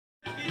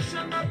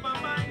vision of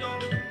my mind, oh.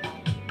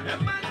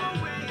 Am I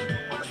going to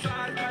one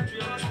side country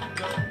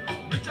hospital?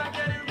 Rich are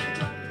getting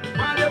richer,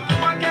 while the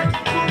poor are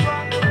getting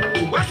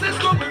poorer. West is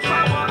going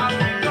forward,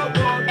 Africa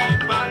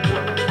walking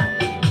backward.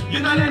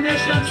 United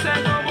Nations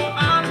send no more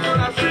arms to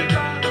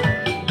Africa.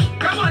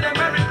 Come on,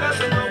 America,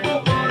 send no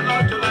more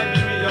war to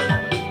Liberia.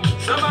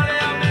 Somebody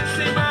have been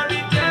seen my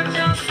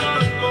redemption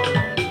song, oh.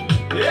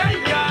 Yeah,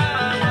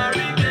 yeah, my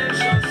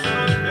redemption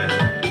song, man.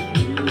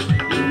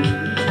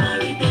 My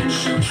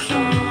redemption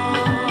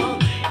song.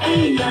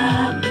 Hey,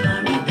 yeah, my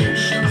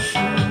redemption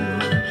song.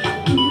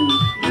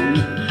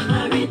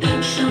 My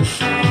redemption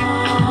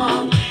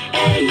song.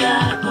 Hey,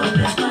 yeah, God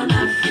bless Pan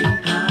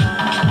Africa.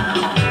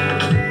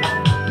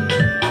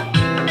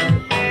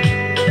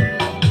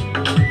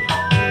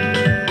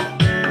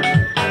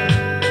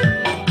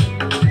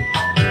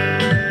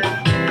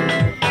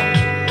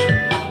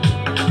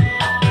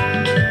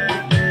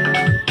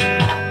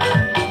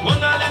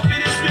 Wanna live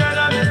with this fear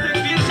that mystic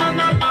vision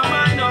of my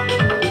mind, oh.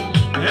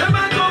 Am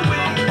I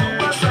going to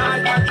one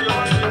side country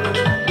hospital?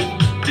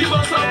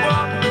 Demons of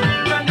war,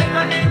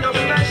 incarnated in the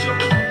flesh, oh.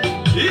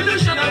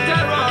 Illusion of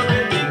terror,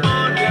 waiting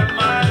on their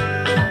mind.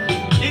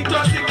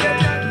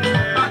 Intoxicated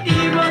by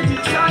evil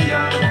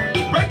desire,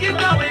 breaking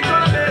down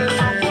economies,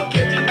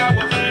 suffocating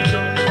our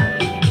future.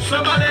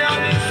 Somebody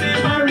have been seen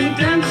my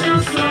redemption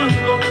song,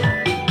 oh.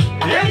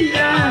 Yeah,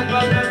 yeah,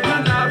 God bless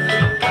Pan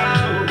Africa,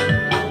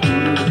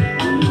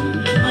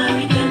 My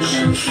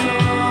redemption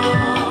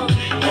song.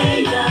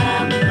 Hey,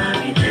 yeah, my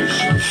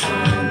redemption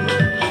song.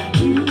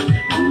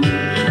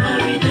 My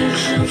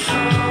redemption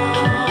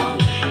song.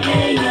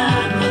 Hey,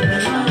 yeah, God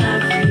bless Pan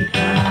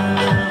Africa.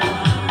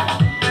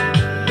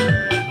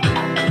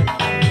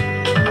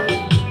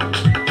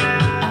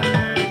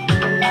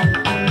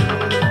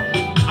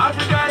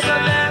 Africa is a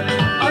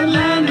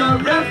land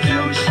of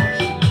refuge.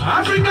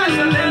 Africa is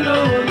a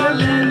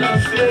land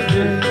of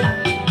safety.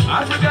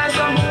 Africa is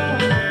a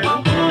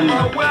home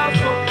of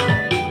wealth.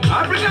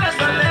 Africa is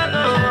a land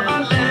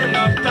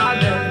of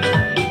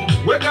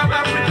talent. Wake up,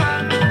 Africa,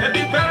 and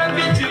be very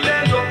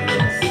vigilant.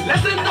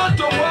 Listen not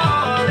to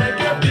war and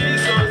get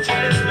peace or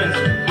chasement.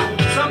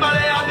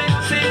 Somebody have been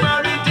sing my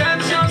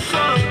redemption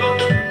song. Oh.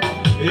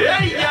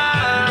 Yeah,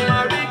 yeah,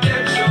 my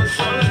redemption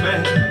song,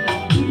 man.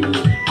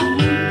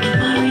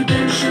 My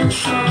redemption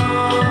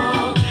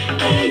song.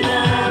 Hey,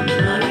 yeah,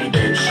 my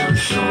redemption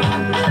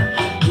song.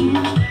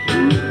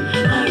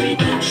 My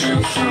redemption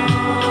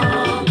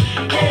song.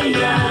 Hey,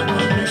 yeah,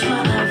 God bless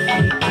Pan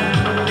Africa.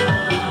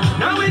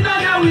 Now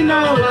we know,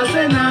 I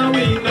say now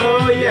we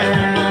know,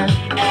 yeah.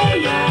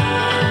 Hey,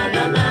 yeah,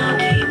 now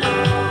we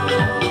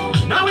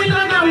know. Now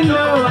we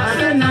know, I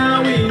say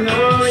now we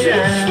know,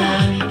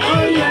 yeah.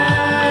 Oh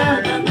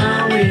yeah,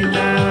 Now we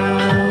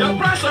know. the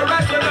price of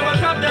rice will never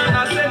come down,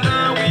 I say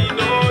now we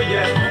know,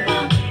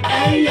 yeah.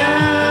 Hey,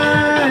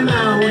 yeah,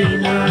 now we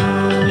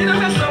know. In the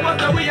midst of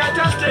what we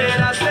adjusted,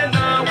 I say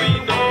now we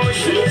know,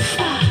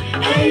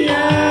 yeah. Hey,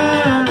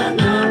 yeah,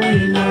 now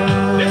we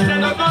know. They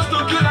send us to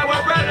kill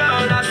our brother,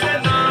 I say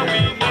now we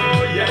know,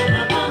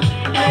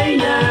 yeah. Hey,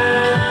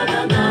 yeah,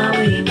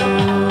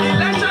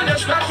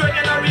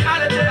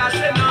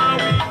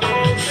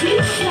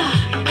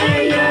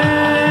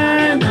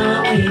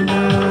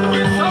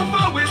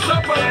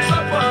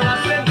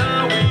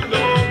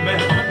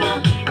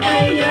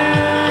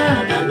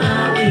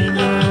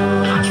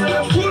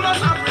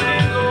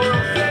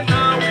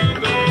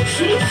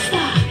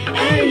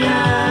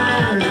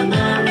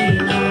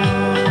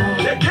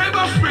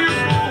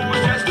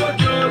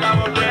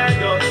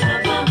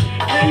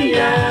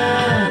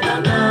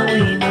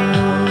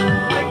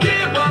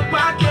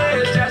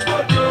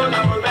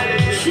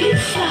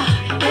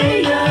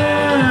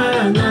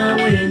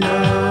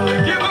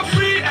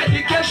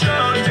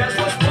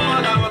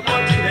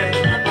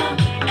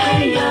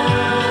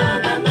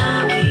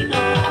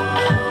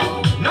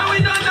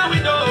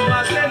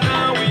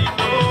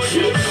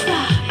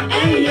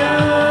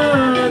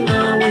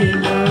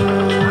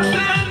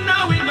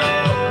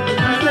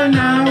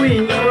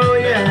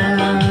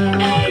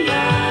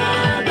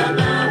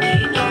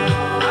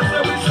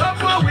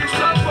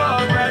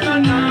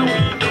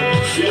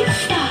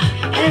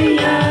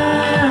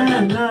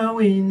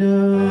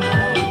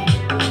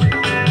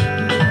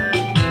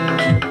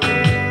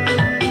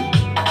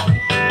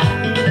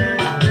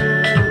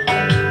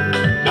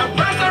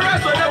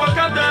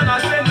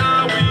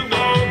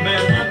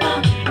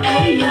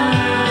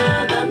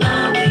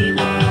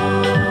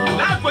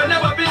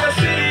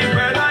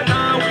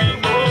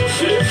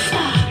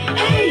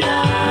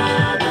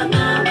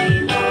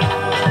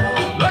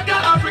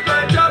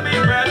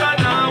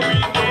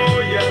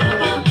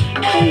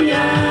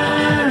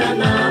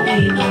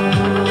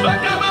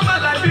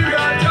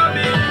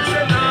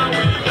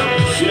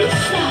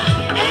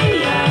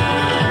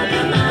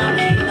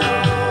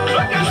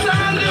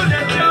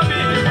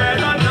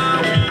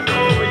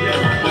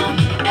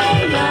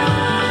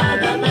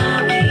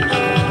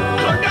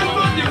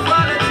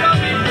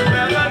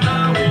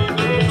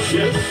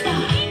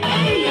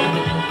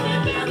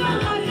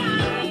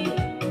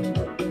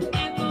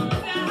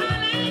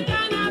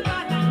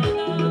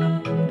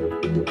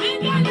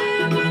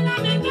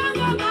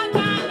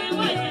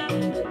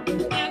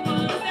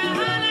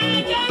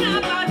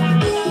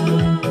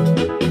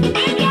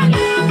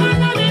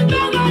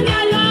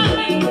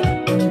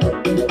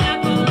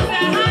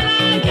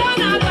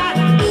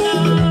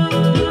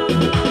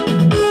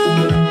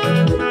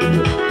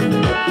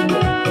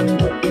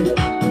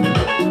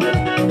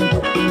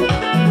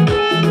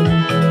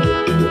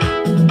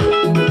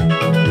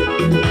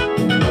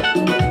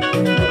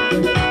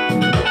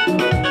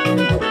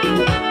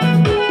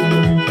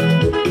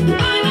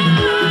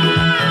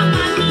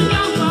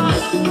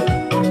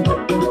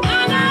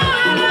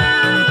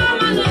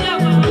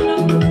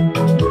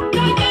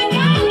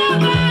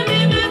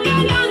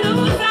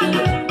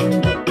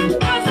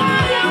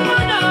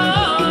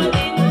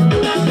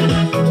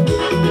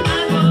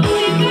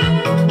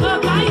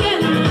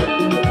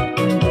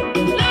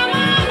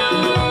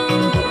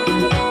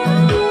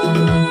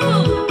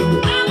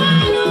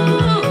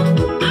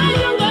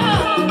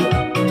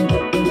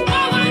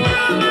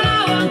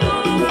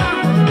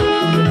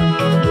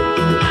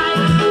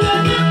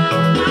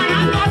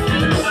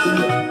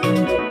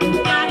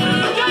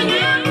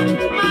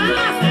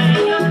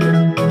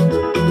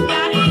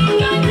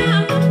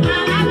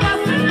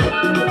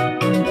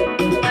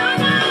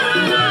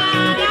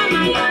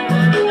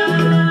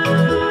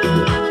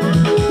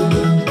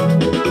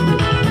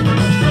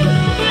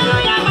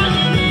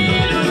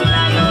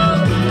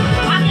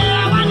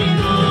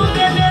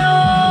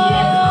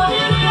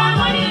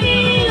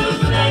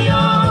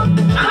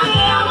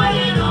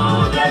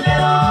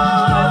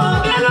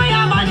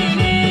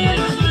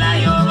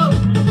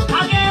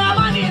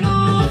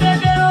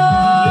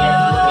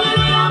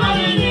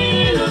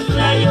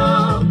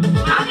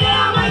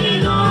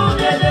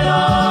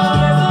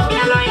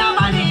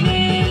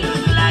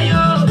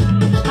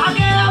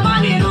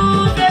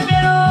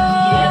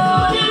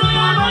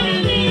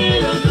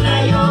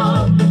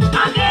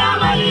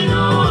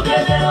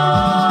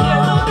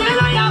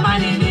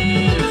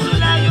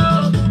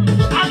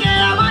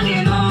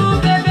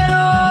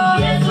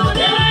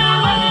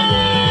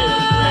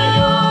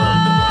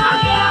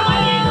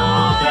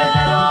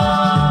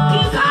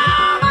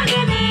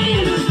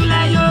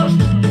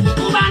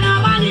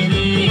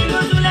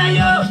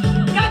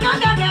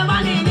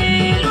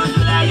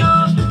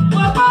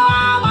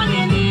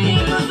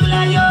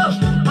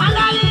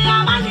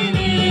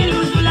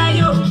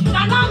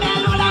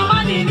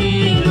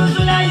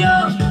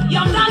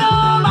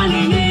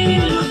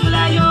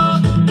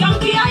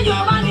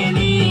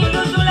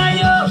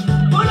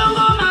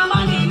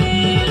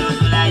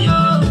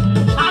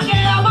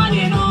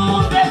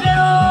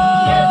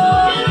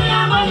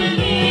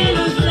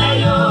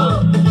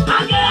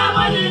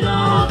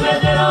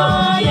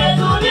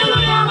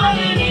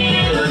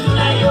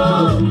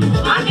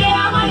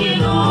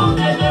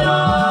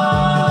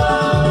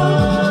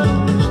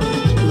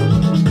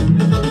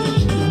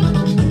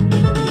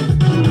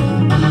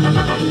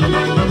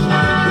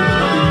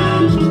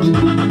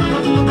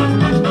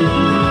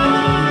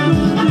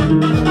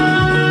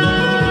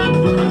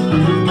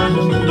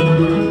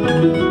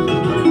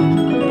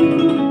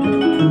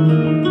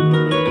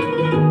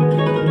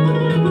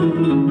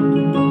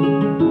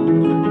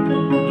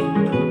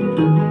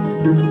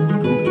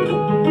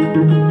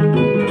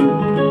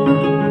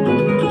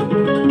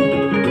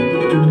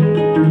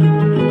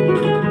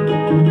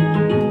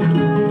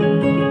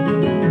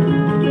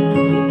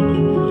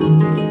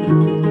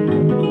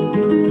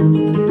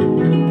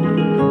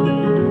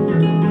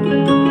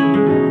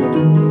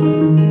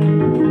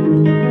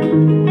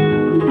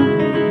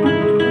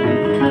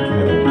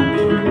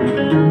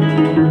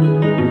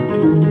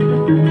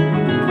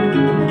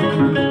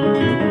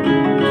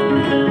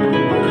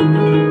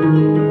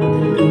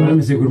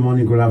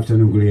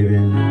 afternoon, good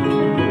evening.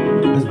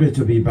 It's great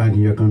to be back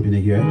in your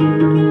company here.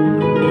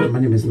 My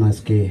name is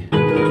Max K.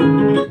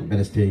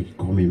 Better stay,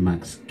 call me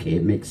Max K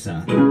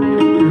Mixer.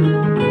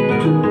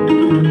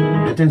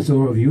 Thanks to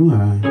all of you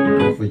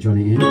for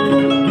joining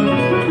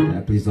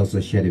in. Please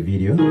also share the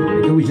video.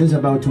 Okay, we're just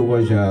about to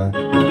watch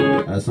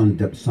some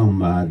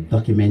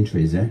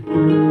documentaries.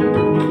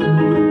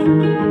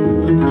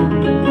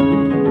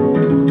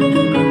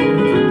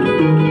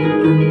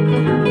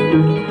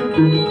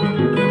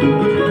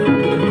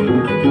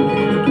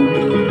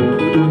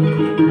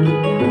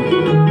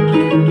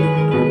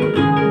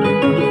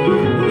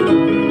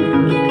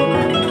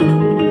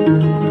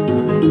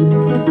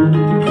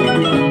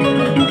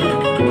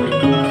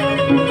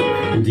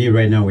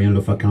 Right now we're in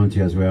Lofa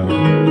County as well.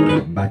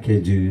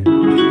 Bakedu,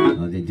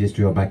 the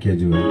district of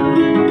Bakedu,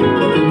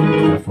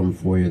 from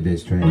Foyo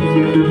district. And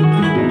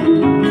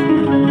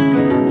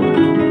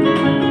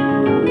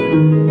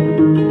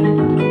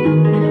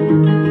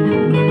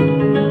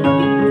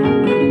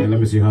let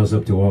me say how's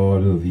up to all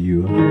of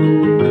you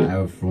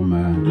from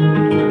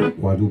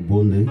Kwadu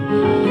Bonde,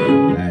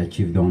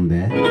 Chief Don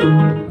there,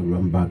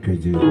 around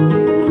Bakedu,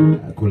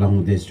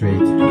 Kulangu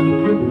district.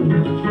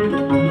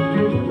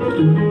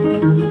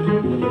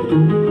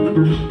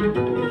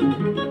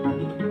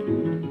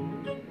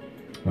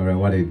 All right,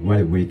 what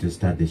a way to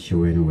start the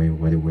show anyway.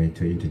 What a way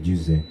to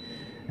introduce the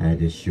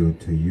show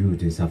to you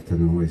this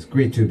afternoon. It's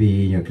great to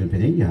be in your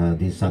company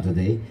this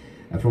Saturday.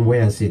 From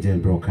where I sit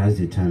and broadcast,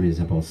 the time is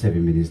about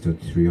 7 minutes to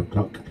 3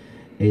 o'clock.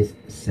 It's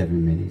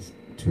 7 minutes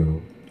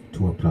to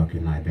 2 o'clock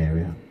in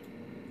Liberia,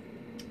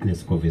 and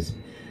it's covers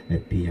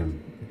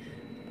PM.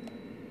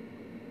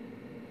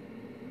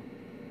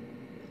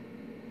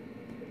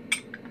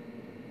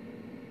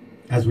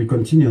 As we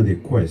continue the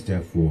quest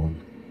for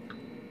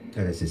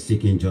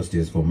seeking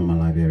justice for Mama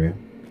Liberia,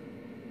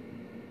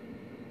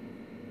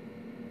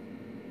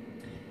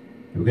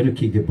 we're going to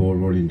kick the ball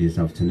rolling this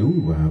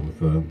afternoon. We'll have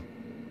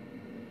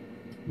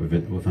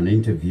with an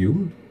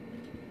interview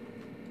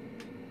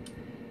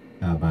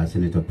by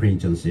Senator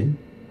Prince Johnson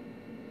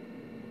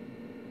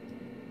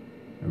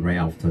right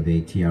after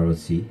the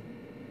TRC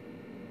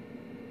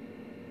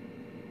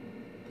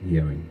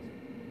hearing.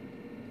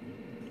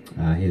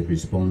 His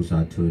response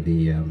to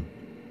the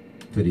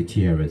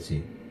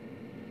TRC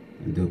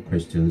and the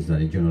questions that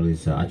the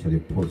journalists actually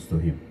posed to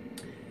him.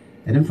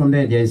 And then from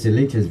there is the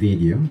latest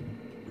video.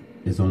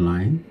 It's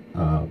online.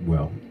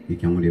 Well, you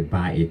can only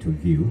buy it to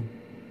view,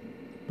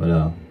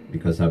 but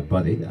because I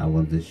bought it, I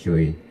want to show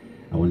it.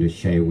 I want to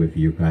share it with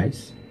you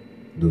guys,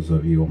 those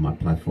of you on my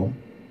platform.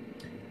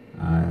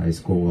 It's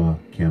called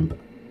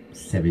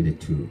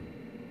Camp72.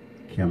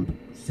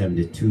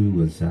 Camp72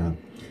 was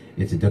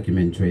it's a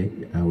documentary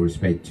with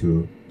respect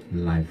to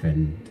life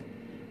and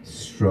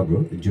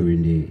struggle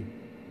during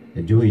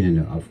and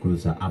of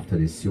course after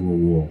the civil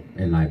war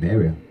in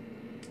Liberia.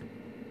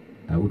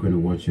 We're going to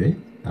watch it,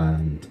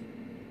 and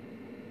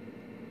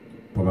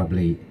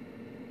probably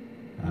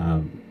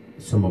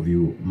some of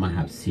you might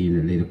have seen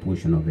a little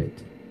portion of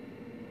it.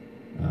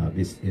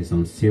 This is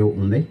on sale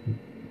only,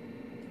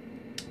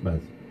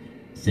 but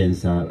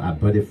since I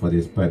bought it for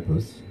this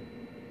purpose,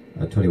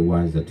 I thought it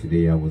was that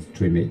today I will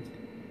stream it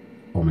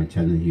on my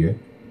channel here,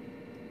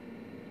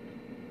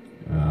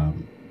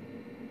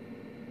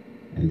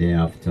 and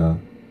thereafter,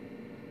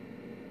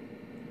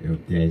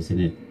 if there is in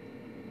it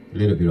a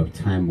little bit of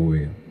time,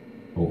 we'll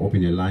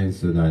open the line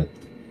so that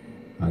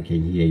I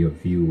can hear your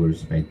view with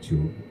respect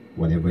to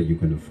whatever you're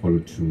going to follow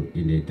through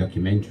in the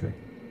documentary.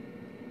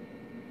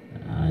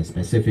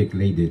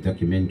 Specifically, the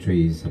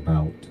documentary is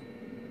about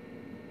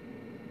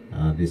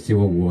the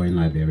civil war in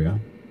Liberia,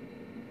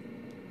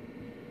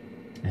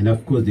 and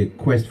of course the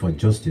quest for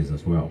justice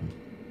as well,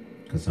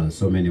 because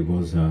so many of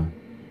us are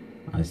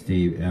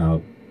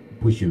still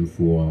pushing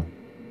for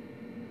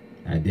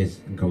this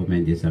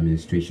government, this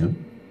administration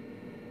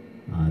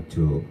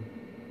to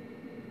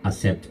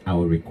accept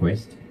our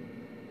request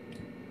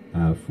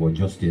for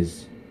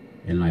justice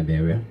in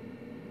Liberia,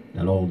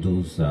 that all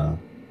those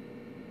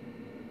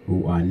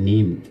who are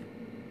named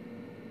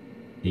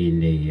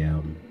in the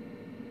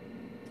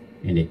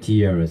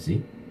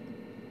TRC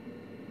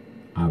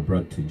are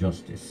brought to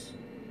justice.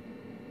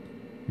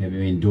 I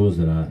mean, those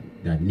that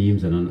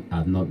names are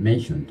not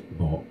mentioned,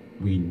 but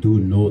we do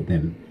know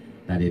them,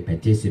 that they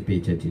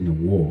participated in the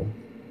war.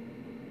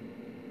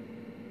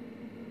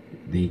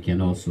 They can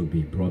also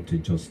be brought to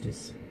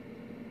justice,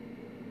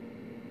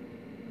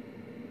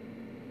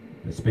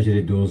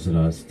 especially those that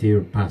are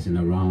still passing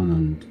around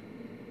and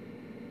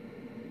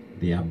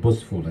they are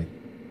boastfully,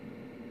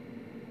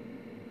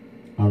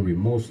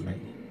 unremorsely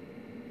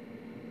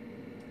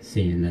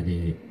saying that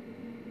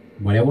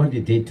whatever they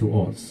did to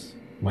us,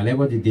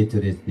 whatever they did to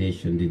this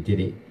nation, they did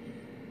it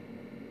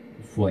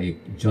for a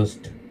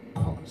just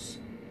cause.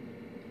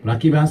 But I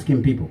keep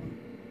asking people,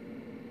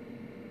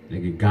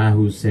 like a guy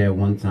who said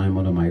one time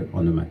under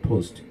my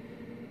post,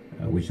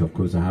 which of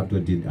course I have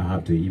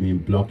to even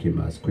block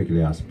him as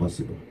quickly as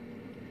possible,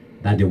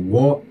 that the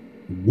war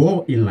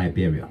in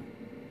Liberia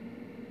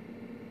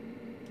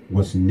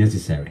was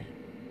necessary.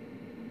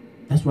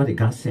 That's what the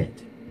guy said.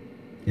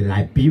 a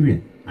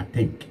Liberian, I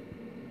think,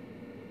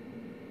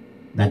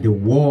 that the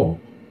war,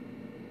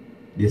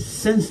 the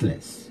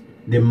senseless,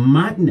 the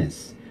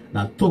madness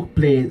that took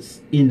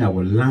place in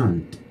our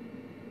land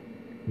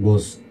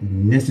was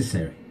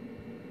necessary.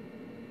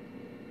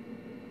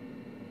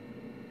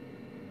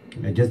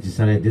 I just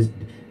decided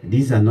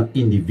these are not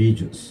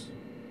individuals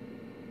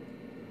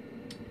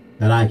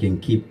that I can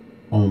keep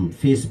on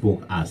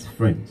Facebook as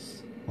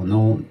friends or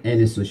on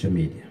any social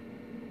media.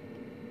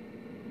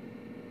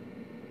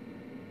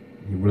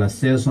 He would have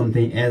said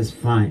something else,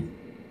 fine.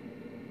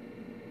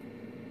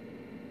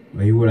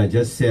 But he would have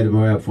just said,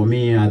 well, for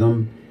me, I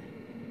don't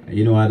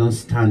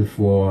stand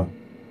for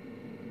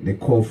the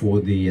call for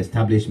the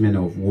establishment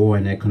of War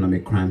and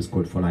Economic Crimes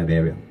Code for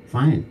Liberia.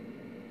 Fine.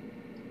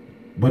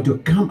 But to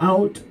come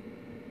out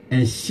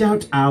and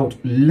shout out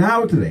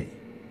loudly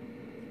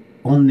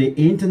on the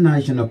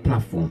international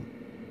platform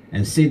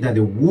and say that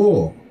the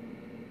war,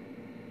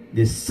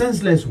 the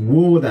senseless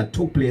war that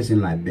took place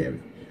in Liberia,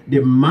 the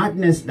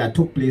madness that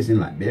took place in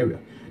Liberia,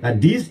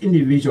 that these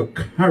individuals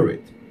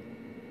carried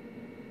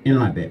in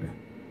Liberia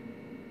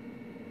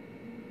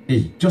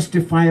is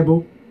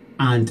justifiable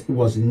and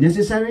was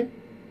necessary,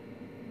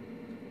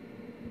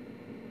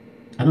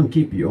 I don't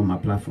keep you on my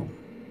platform.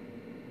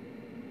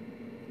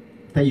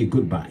 Tell you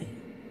goodbye.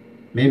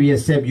 Maybe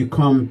except you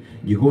go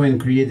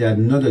and create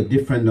another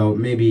different or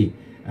maybe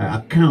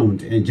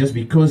account, and just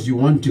because you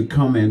want to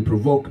come and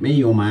provoke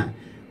me on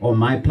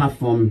my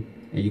platform,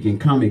 and you can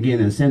come again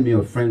and send me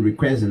a friend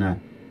request and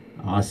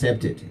I'll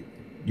accept it.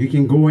 You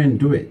can go and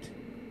do it.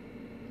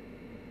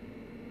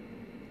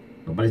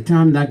 But by the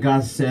time that guy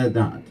said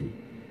that,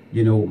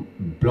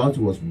 blood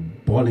was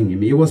boiling in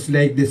me. It was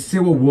like the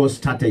Civil War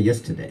started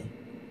yesterday.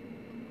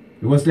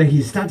 It was like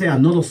he started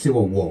another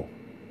Civil War.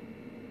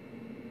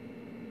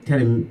 Tell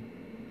him,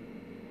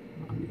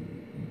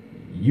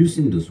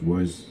 using those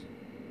words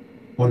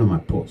on my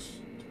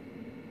post,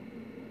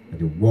 that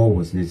the war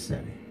was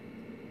necessary.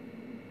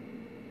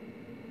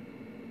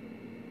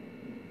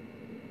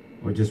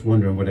 Or just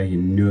wondering whether he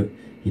knew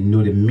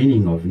the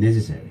meaning of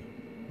necessary.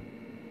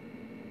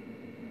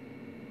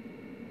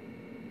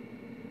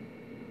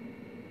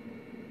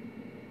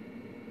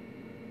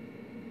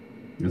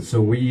 And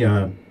so we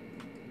are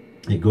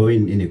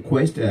going in a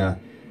quest. Let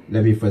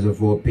me first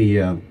of all pay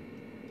a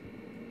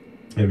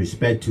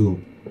respect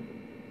to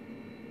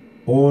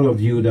all of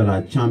you that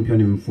are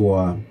championing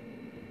for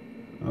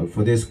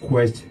this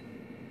quest.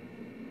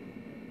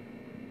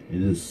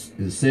 In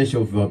search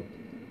of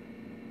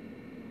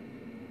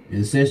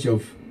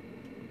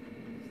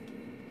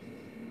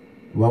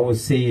what would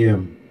say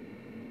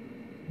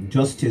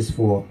justice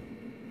for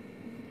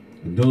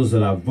those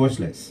that are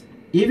voiceless.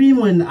 Even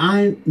when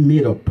I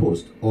made a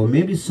post, or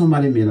maybe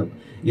somebody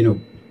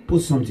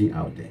put something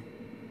out there,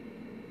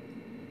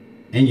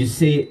 and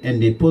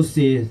they post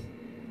says,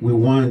 we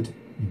want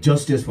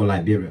justice for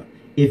Liberia.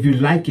 If you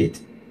like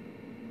it,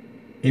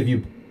 if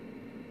you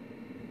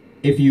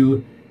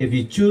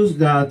choose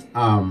that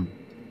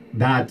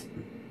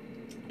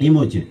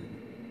emoji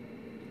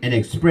and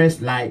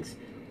express likes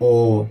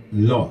or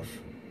love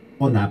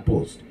on that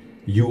post,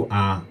 you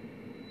are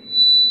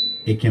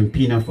a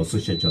campaigner for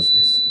social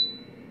justice.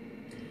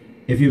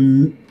 If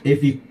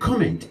you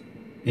comment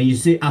and you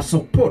say, I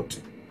support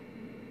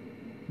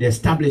the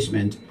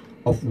establishment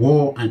of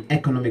War and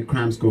Economic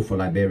Crimes Code for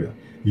Liberia,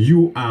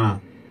 you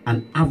are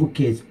an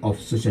advocate of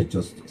social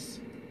justice.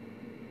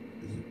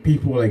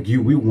 People like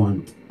you, we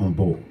want on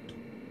board.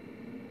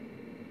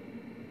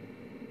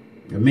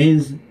 It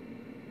means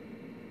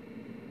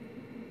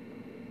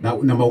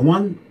that, number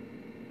one,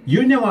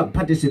 you never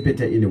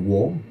participated in the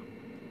war.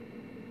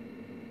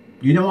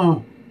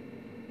 You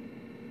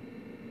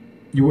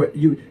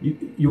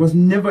was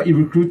never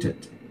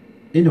recruited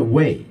in a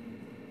way,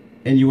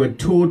 and you were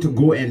told to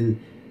go and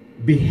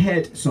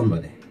behead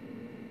somebody.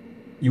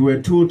 You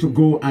were told to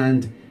go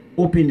and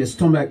open the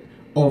stomach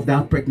of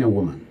that pregnant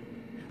woman.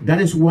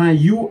 That is why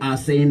you are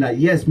saying that,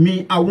 yes,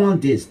 I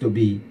want this to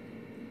be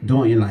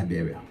done in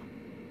Liberia.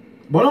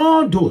 But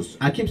all those,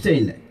 I keep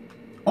saying that,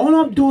 all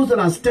of those that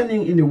are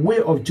standing in the way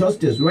of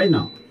justice right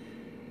now,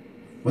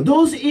 for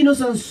those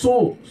innocent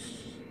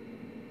souls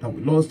that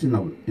we lost in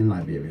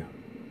Liberia,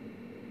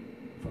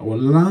 for our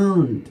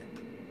land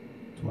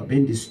to have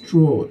been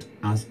destroyed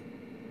as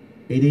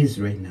it is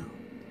right now,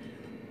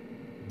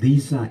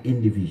 these are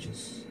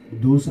individuals.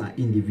 Those are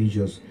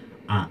individuals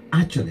are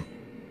actually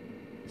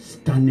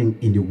standing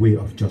in the way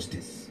of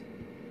justice.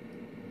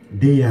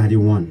 They are the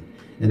one.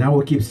 And I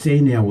will keep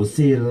saying it, I will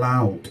say it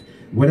loud.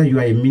 Whether you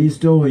are a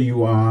minister or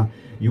you are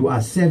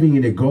serving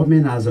in the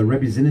government as a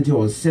representative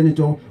or a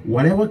senator,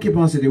 whatever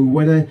capacity,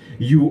 whether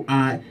you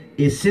are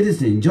a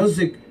citizen, just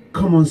a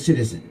common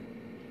citizen,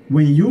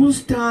 when you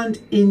stand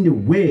in the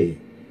way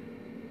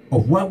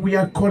of what we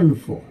are calling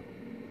for,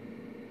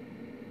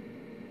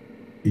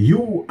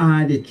 you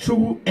are the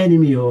true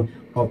enemy of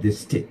the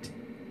state.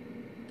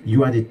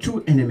 You are the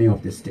true enemy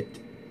of the state.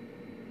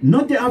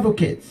 Not the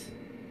advocates.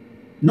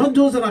 Not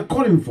those that are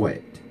calling for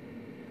it.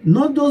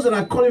 Not those that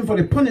are calling for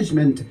the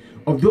punishment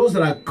of those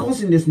that are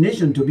causing this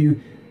nation to be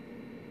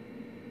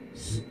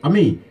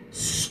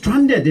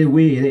stranded the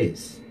way it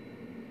is.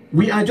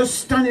 We are just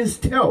standing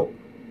still.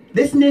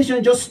 This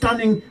nation just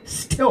standing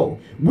still.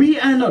 We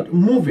are not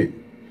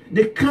moving.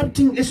 The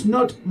captain is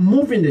not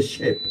moving the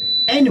ship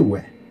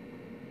anywhere.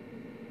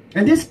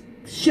 And this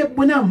ship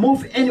will not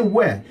move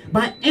anywhere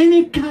by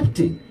any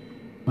captain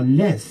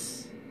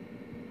unless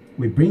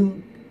we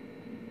bring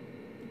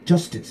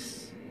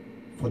justice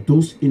for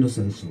those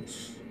innocent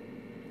souls.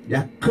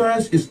 Their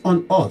curse is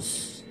on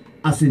us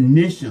as a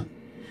nation.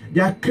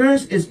 Their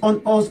curse is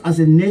on us as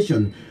a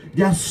nation.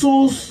 Their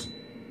souls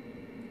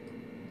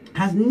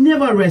has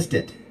never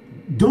rested.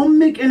 Don't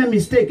make any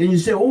mistake and you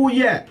say, oh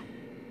yeah,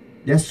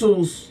 their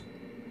souls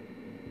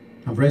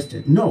have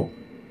rested. No.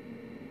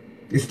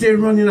 They're still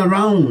running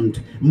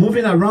around,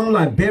 moving around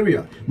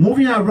Liberia,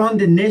 moving around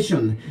the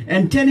nation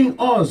and telling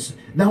us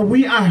that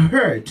we are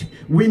hurt.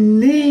 We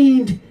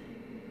need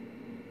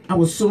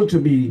our soul to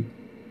be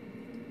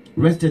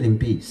rested in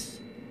peace.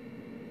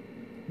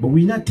 But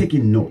we're not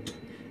taking note.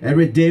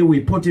 Every day we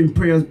put in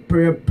prayer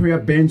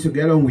bands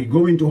together and we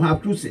go into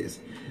have crusades.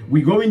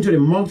 We go into the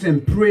mosques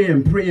and pray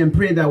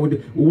that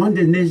we want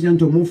the nation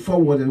to move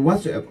forward and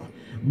whatsoever.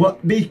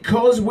 But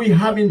because we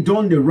haven't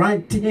done the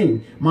right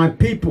thing, my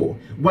people,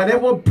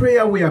 whatever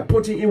prayer we are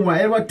putting in,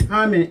 whatever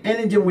time and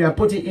energy we are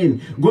putting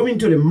in, going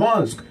to the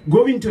mosque,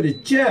 going to the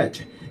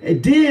church, a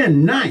day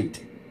and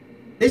night,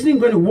 isn't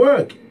going to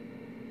work.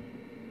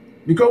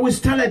 Because we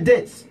started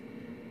this.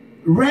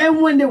 Right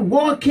when the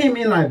war came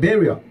in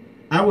Liberia,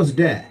 I was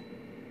there.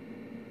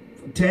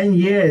 For 10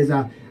 years,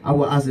 I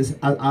was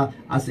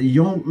as a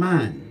young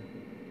man.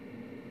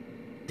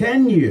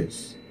 10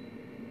 years.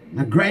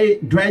 I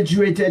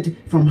graduated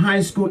from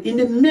high school in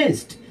the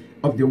midst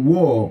of the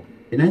war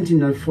in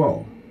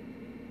 1994.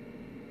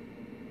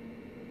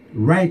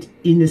 Right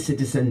in the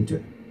city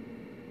center.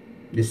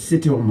 The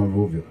city of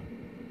Monrovia.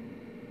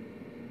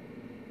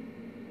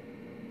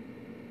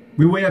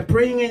 We were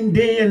praying in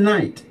day and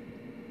night.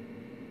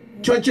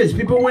 Churches,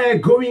 people were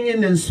going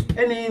in and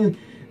spending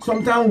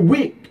sometimes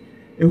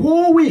a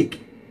whole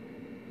week.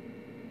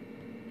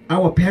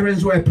 Our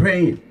parents were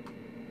praying.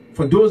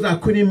 For those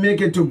that couldn't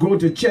make it to go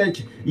to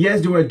church,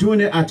 yes, they were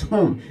doing it at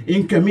home.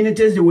 In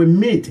communities, they would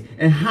meet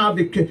and have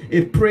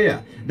a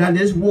prayer that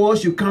this war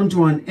should come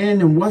to an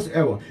end and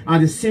whatever. At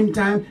the same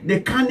time,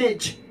 the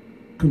carnage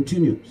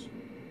continues.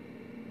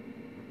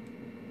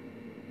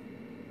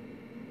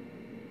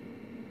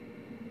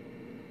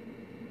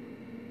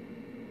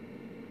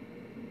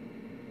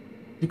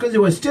 Because they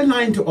were still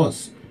lying to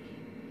us.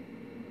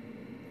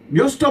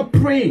 You stop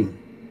praying.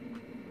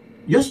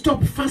 You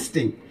stop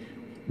fasting.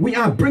 We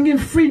are bringing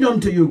freedom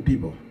to you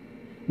people.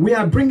 We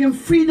are bringing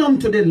freedom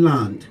to the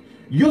land.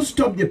 You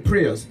stop the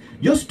prayers.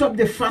 You stop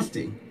the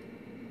fasting.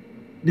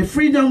 The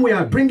freedom we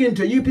are bringing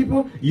to you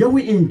people, you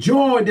will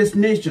enjoy this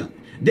nation.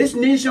 This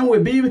nation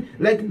will be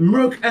like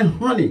milk and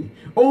honey.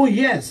 Oh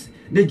yes,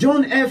 the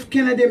John F.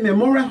 Kennedy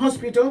Memorial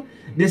Hospital,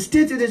 the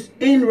state it is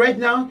in right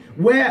now,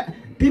 where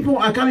people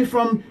are coming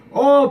from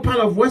all part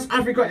of West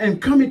Africa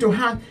and coming to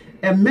have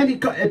a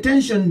medical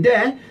attention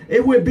there.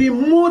 It will be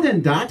more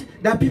than that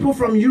people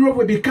from Europe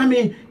will be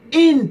coming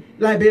in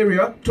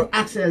Liberia to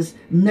access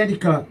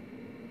medical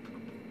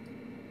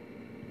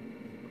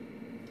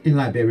in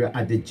Liberia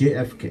at the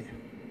JFK.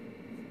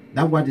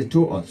 That's what they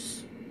told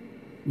us.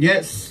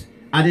 Yes,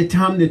 at the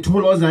time they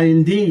told us that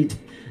indeed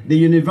the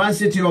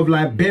University of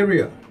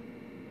Liberia,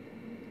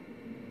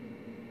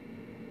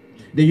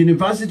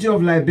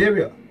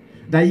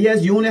 that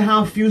yes, you only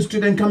have few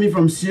students coming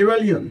from Sierra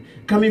Leone,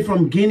 coming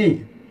from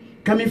Guinea,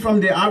 coming from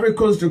the Ivory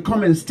Coast to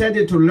come and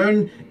study to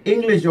learn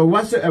English or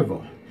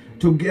whatsoever,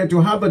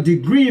 to have a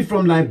degree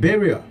from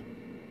Liberia.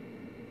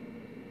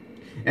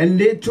 And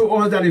they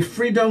told us that the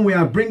freedom we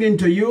are bringing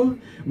to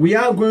you, we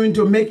are going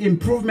to make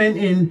improvement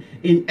in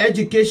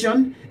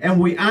education,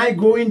 and we are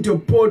going to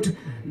put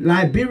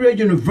Liberia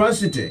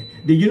University,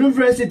 the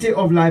University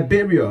of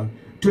Liberia,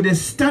 to the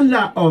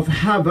standard of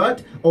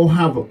Harvard or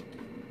Harvard.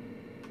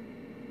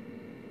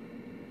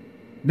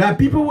 That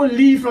people will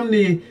leave from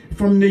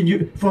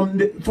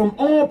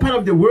all part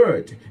of the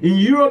world, in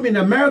Europe, in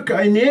America,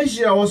 in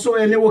Asia also,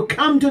 and they will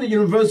come to the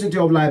University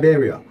of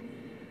Liberia.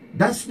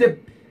 That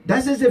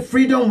is the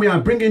freedom we are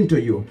bringing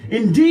to you.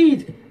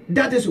 Indeed,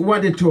 that is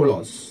what they told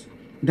us.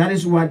 That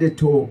is what they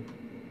told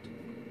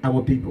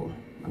our people,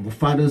 our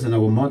fathers and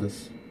our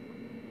mothers.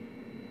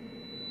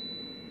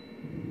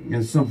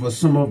 And for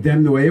some of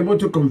them, they were able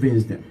to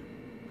convince them.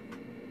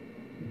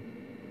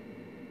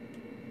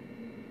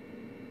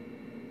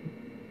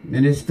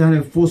 And they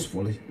started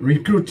forcefully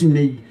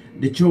recruiting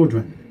the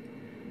children,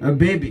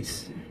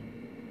 babies.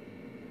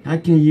 How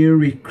can you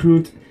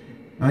recruit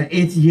an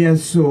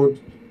 8-year-old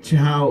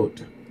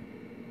child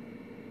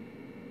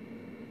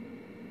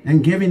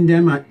and giving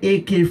them an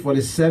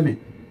AK-47?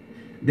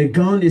 The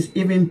gun is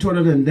even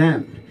taller than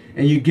them.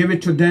 And you give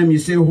it to them, you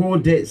say,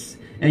 hold this.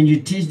 And you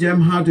teach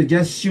them how to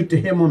just shoot the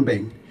human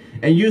being.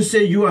 And you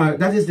say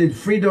that is the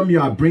freedom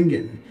you are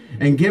bringing.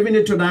 And giving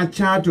it to that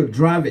child to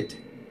drive it.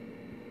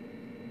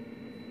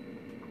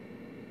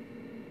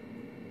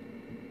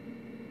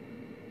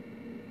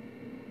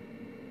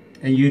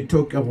 and you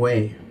took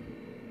away.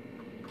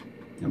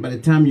 And by the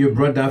time you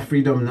brought that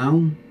freedom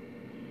now,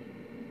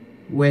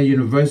 where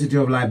University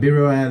of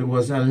Liberia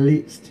was at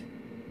least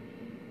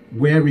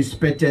well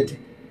respected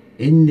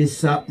in the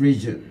South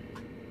region,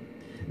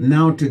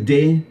 now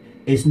today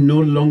it's no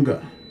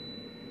longer.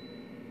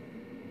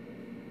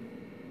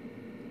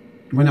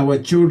 When our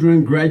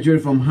children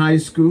graduate from high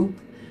school,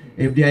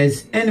 if there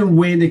is any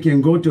way they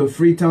can go to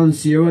Freetown,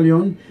 Sierra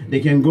Leone, they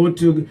can go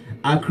to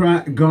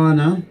Accra,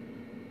 Ghana,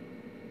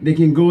 they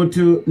can go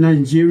to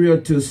Nigeria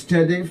to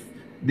study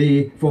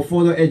for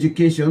further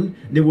education,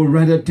 they would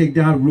rather take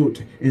that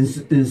route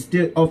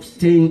instead of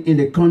staying in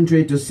the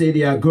country to say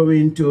they are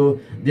going to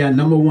their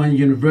 #1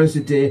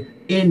 university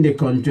in the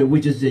country,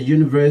 which is the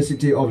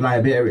University of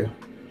Liberia.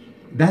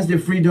 That's the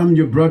freedom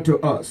you brought to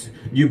us.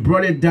 You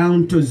brought it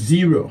down to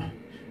zero.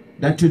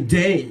 That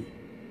today,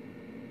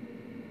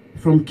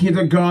 from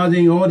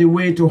kindergarten all the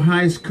way to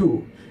high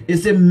school,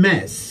 it's a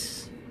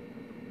mess.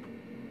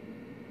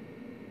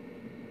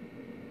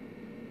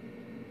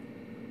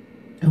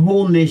 A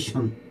whole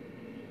nation,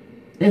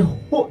 the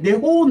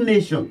whole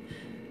nation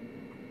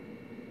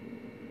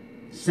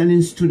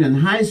sending students,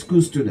 high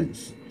school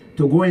students,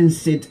 to go and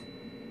sit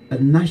a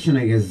national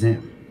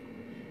exam.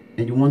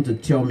 And you want to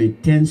tell me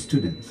 10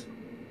 students,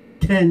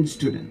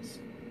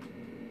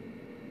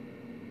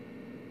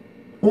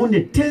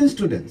 only 10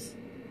 students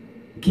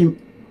came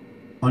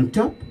on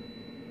top?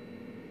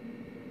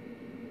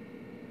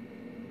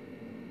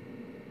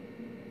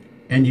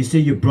 And you say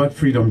you brought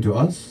freedom to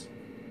us?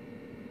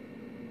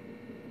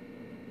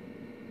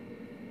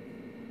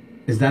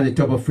 Is that the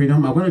top of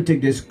freedom? I'm going to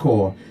take this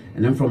call,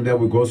 and then from there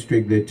we go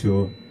straightly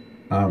to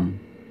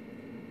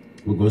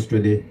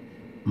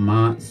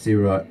Ma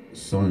Sarah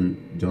Son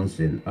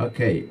Johnson.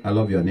 Okay, I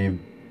love your name.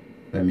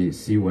 Let me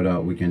see whether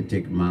we can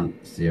take Ma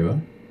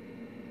Sarah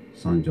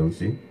Son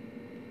Johnson.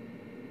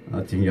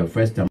 I think your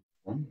first time.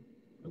 I'm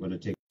going to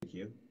take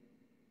you.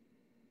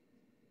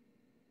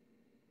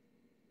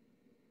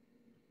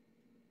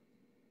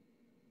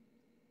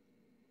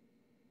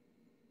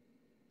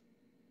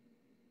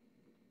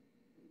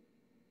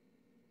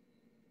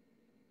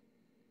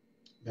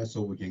 That's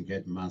all we can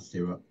get. Ma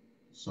Sarah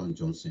Son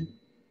Johnson.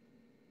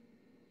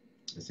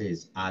 It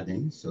says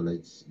adding, so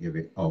let's give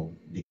it. Oh,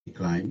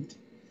 declined.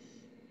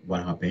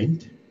 What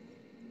happened?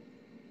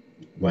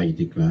 Why you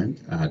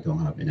declined? I don't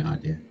have any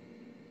idea.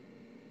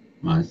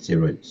 Ma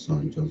Sarah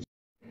Son Johnson.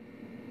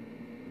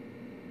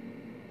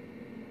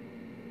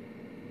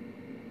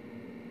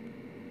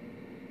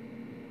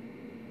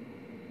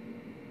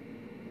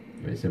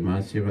 Where's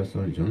Ma Sarah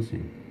Son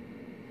Johnson?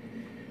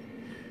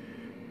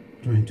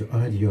 Trying to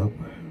add you up.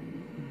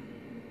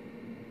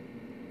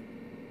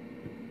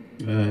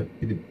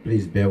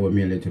 Please bear with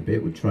me a little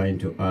bit. We're trying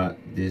to add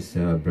this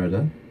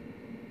brother.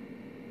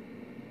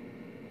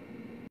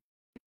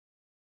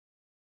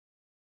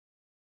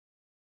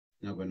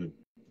 Now going to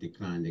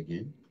decline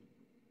again.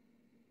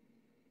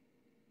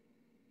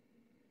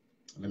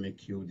 Let me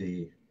cue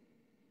the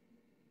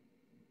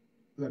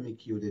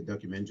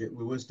documentary.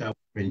 We will start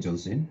with Prince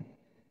Johnson.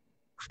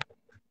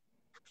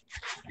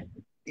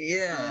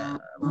 Yeah,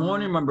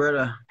 morning, my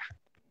brother.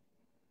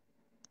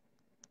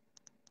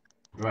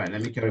 Right,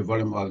 let me carry the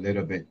volume up a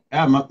little bit.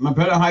 My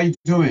brother, how you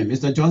doing?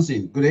 Mr.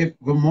 Johnson, good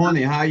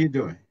morning. How are you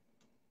doing?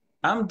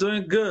 I'm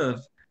doing good.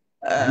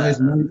 I know it's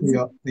morning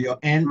to your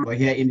end, but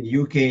here in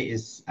the UK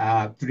it's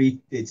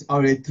it's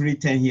already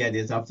 3:10 here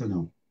this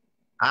afternoon.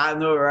 I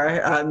know,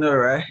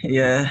 right?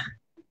 Yeah.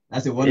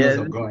 That's the wonders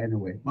of God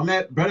anyway. My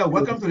man, brother,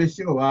 welcome to the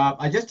show.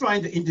 I just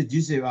trying to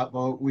introduce you,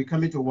 but we're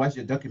coming to watch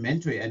your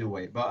documentary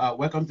anyway. But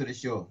welcome to the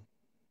show.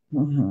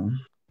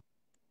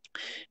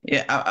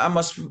 Yeah, I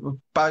must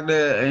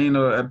partly,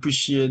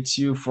 appreciate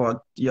you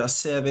for your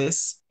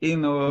service.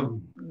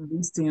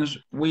 These things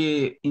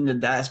we in the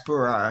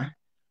diaspora,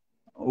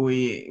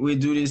 we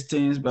do these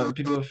things, but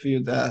people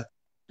feel that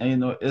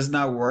it's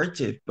not worth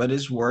it, but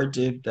it's worth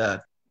it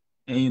that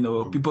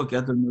people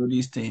get to know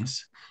these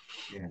things.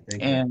 Yeah,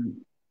 thank And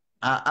you.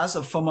 as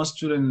a former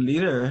student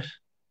leader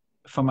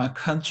for my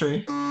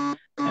country,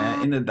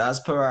 in the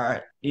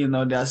diaspora,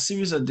 there are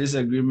series of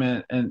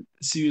disagreement and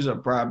series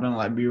of problems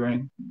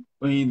Liberian,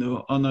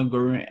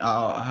 undergoing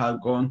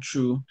have gone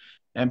through,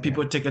 and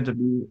people take it to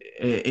be,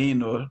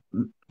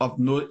 of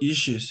no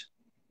issues.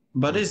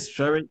 But it's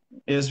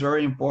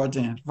very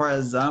important. For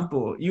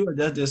example, you were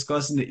just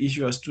discussing the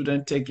issue of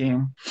student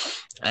taking,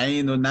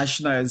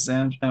 national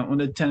exams, and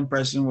only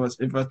 10% was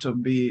able to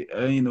be,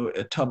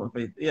 a top of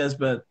it. Yes,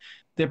 but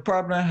the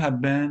problem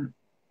had been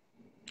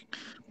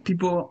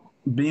people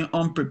being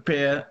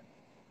unprepared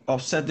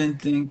of certain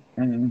things,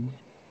 and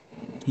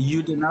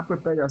you did not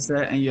prepare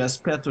yourself, and you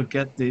expect to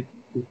get the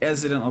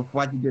accident of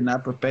what you did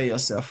not prepare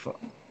yourself for.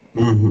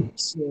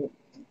 So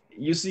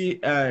you see,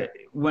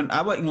 when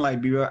I was in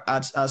Liberia,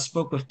 I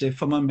spoke with the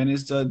former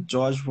minister,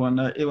 George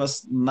Warner. It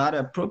was not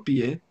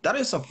appropriate. That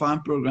is a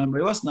fine program,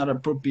 but it was not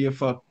appropriate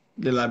for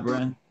the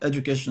Liberian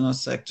educational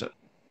sector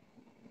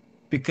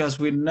because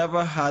we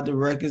never had the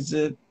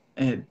requisite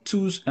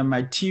tools and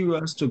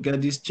materials to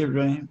get these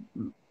children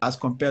as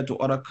compared to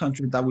other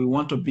countries that we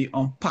want to be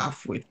on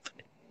path with.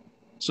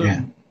 So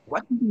Yeah.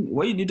 what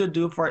you need to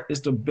do for it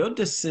is to build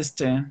the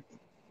system,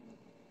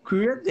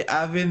 create the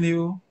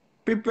avenue,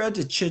 prepare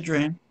the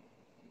children.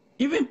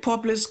 Even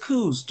public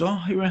schools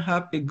don't even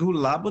have a good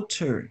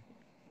laboratory.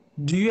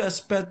 Do you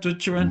expect the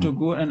children to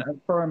go and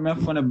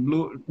experiment from the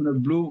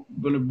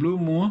blue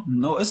moon?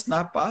 No, it's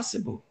not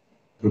possible.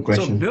 Good So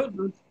question. build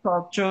the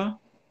structure,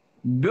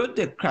 build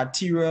the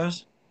criteria.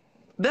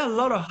 There are a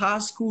lot of high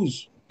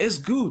schools. It's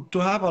good to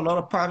have a lot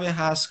of private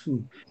high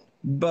school,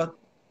 but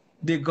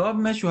the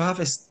government should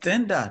have a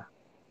standard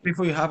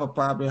before you have a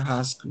private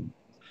high school.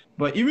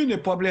 But even the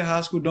public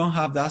high school don't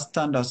have that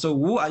standard. So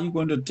who are you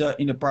going to tell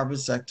in the private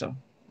sector?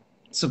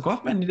 So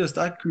government need to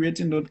start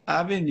creating those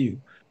avenue,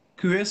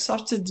 create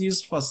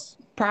subsidies for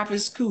private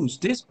schools.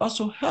 This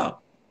also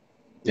help.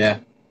 Yeah.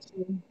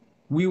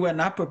 We were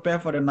not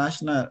prepared for the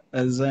national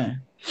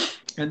exam.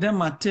 And then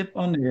my tip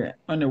on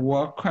the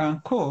war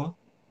crime code,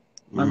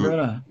 my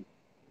brother,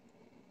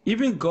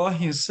 even God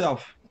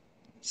himself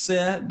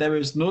said there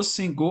is no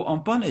sin go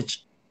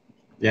unpunished.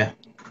 Yeah.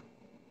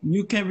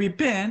 You can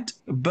repent,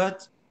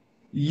 but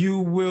you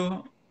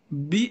will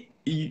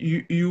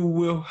you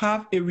will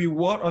have a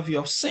reward of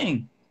your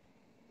sin.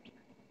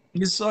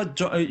 You saw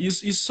you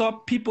saw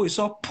people, you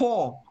saw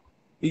Paul.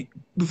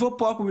 Before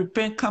Paul could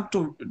repent, come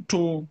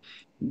to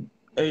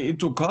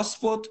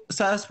gospel,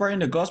 started spreading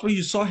the gospel.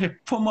 You saw his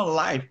former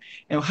life,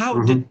 and how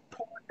did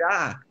Paul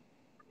die?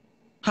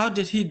 How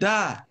did he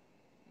die?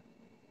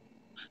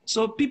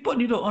 So people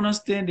need to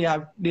understand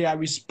they are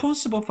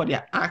responsible for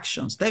their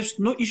actions. There's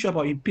no issue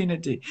about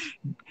impunity.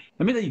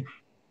 I mean,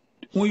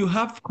 when you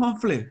have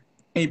conflict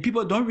and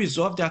people don't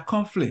resolve their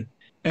conflict,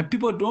 and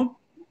people don't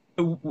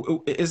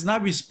is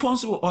not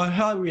responsible or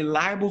held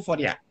reliable for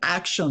their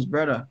actions,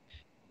 brother,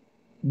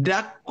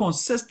 that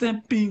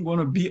consistent thing going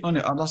to be on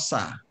the other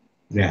side.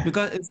 Yeah.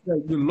 Because it's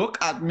like you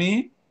look at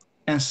me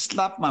and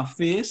slap my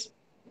face,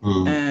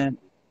 and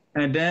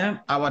then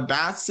our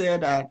dad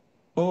said that,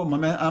 oh my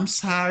man, I'm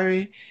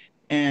sorry,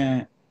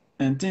 and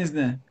things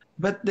then.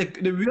 But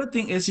the real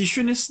thing is he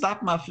shouldn't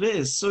slap my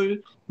face. So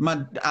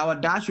our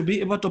dad should be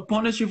able to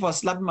punish you for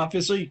slapping my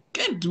face. So you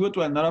can't do it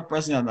to another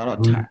person another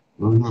time.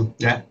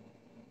 Yeah.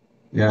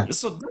 Yeah.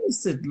 So that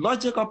is the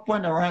logical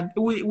point around.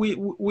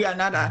 We are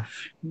not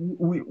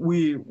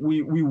we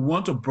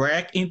want to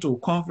break into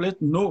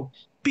conflict. No.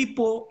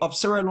 People of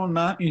Sierra Leone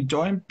now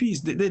enjoying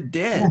peace. They're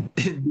dead.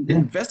 Yeah. They're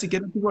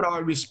investigating people that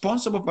are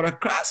responsible for the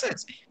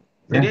crisis.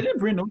 Yeah. They didn't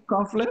bring no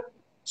conflict.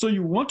 So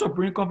you want to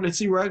bring conflict.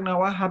 See right now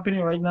what's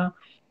happening right now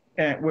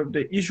with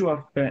the issue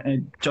of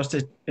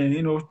justice,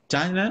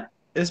 China.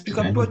 It's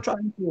because people are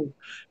trying to,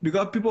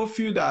 because people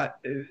feel that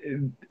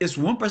it's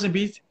one person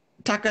being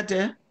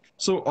targeted,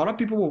 so other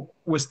people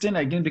will stand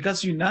against,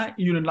 because you're not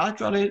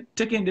unilaterally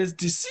taking this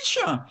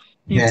decision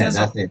in terms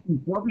of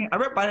involving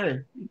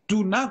everybody.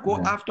 Do not go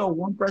after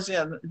one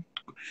person.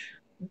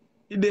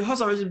 The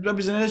House of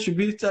Representatives should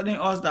be telling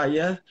us that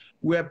yes,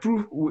 we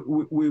approve,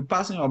 we're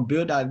passing a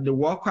bill that the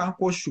war crime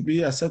code should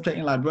be accepted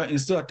in Liberia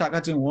instead of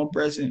targeting one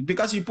person,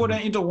 because you put them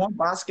into one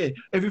basket.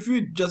 If you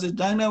feel Justice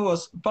Daniel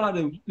was part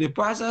of the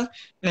process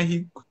and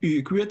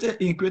he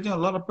creating a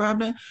lot of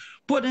problems,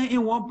 put them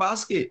in one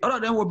basket. All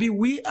of them will be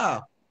weed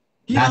out.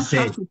 You don't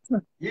have to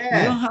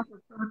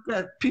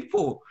target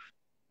people.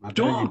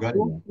 Don't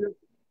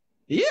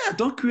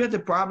create the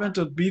problem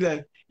to be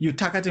like you're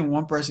targeting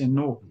one person.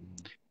 No.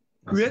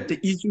 Create the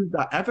issues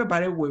that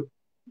everybody will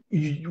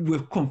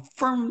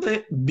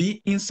confirmly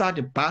be inside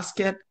the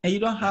basket, and you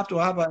don't have to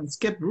have an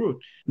escape route.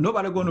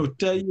 Nobody going to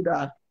tell you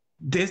that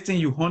this thing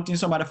you're hunting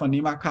somebody from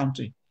Nima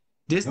County.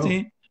 This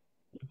thing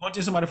you're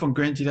hunting somebody from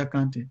Grand Jita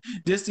County.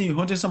 This thing you're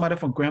hunting somebody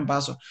from Grand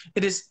Basso.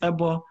 It is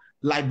about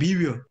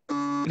Liberia.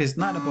 It is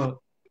not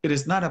about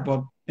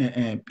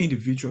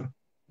individual.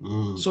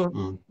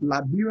 So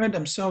Liberians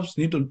themselves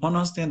need to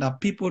understand that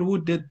people who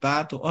did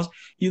bad to us,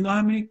 you know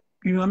how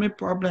many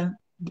problems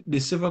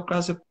the civil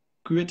class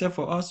created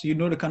for us. You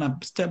know the kind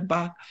of step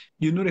back,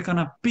 you know the kind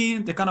of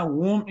pain, the kind of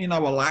wound in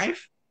our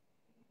life.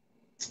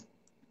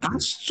 I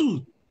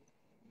stood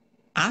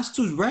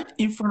right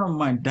in front of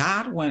my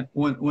dad when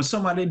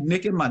somebody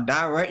naked my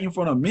dad right in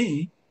front of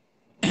me,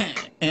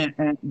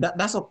 and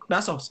that's a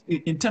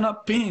internal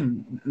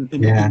pain.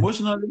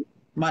 Emotionally,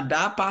 my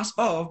dad passed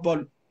off,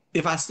 but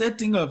if I say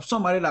think of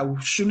somebody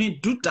that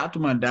shouldn't do that to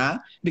my dad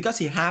because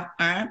he have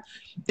arm,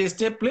 they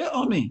still play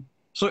on me.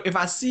 So if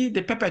I see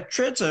the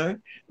perpetrator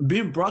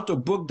being brought to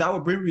book, that will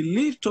bring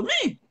relief to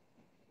me.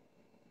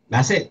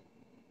 That's it.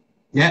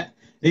 Yeah.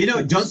 You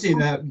know,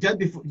 Johnson,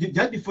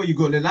 just before you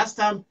go, the last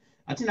time,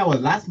 I think that was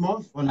last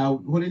month when I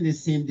was holding the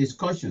same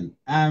discussion,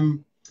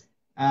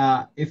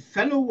 a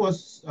fellow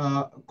was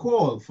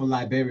called from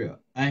Liberia,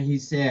 and he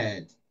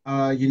said,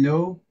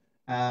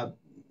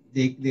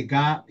 the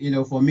guy,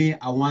 for me,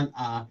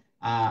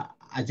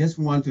 I just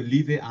want to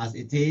leave it as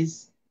it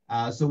is,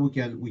 so we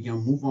can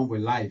move on with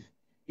life.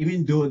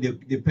 Even though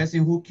the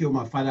person who killed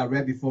my father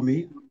right before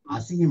me, I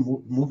see him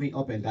moving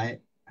up and down.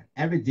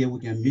 Every day we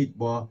can meet,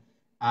 but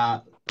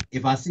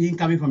if I see him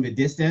coming from the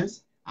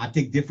distance, I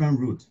take different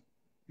route,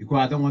 because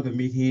I don't want to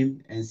meet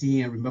him and see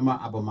him and remember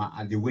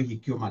about the way he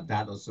killed my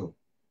dad also.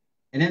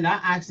 And then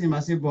I asked him, I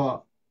said,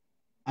 but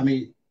I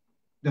mean,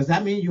 does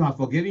that mean you have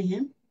forgiven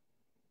him?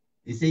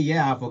 He said,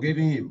 yeah, I've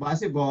forgiven him. But I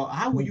said, but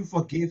how will you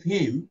forgive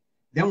him?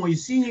 Then when you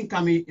see him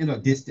coming in a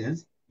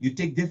distance, you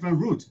take different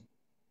route.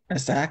 I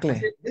Exactly.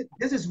 said,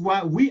 this is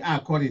why we are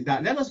calling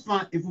that. Let us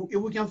find, if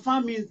we can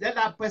find means, let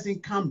that person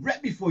come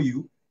right before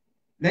you.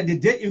 Like the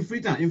day in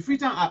Freetown. In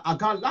Freetown, I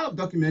got a lot of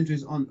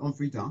documentaries on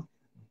Freetown.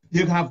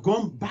 They have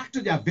gone back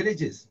to their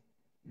villages,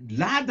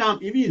 lie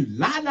down, even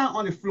lie down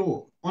on the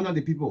floor under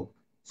the people.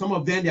 Some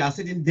of them, they are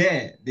sitting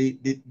there. They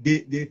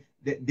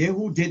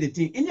who did the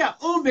thing in their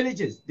own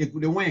villages. They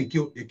went and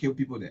killed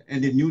people there,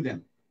 and they knew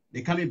them.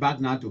 They're coming back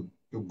now to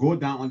go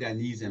down on their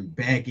knees and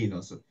begging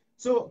also.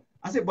 So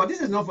I said, but this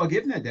is not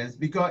forgiveness, then,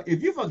 because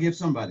if you forgive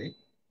somebody,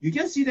 you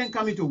can see them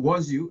coming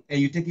towards you, and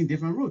you're taking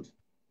different route.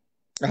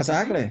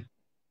 Exactly.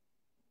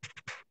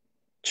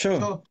 Sure.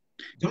 So,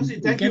 Johnson,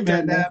 You thank you, can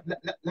tell man.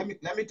 that.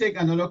 Let me take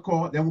another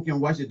call, then we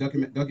can watch the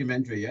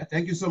documentary. Yeah,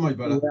 thank you so much,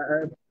 brother.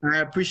 Yeah, I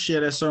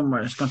appreciate it so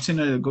much.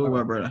 Continue to go All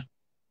well, right, brother.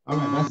 all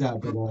right. That's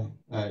brother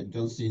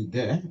Johnson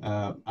there.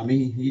 I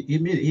mean, he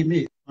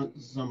made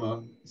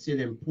some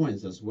salient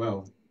points as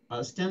well.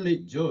 Stanley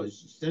George,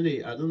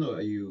 Stanley, I don't know,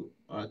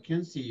 I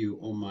can't see you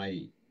on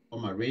my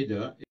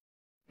radar.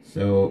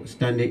 So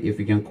Stanley, if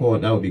you can call,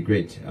 that would be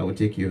great. I will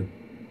take you.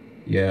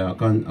 Yeah, I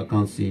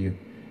can't see you.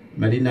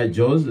 Melina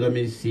Jones, let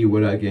me see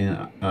whether I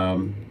can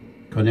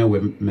connect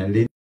with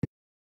Melina.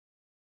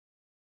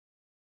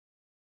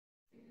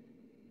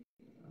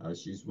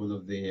 She's one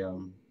of the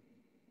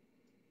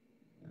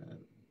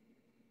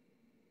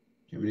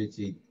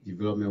community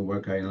development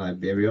worker in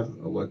Liberia,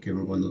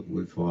 working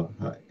with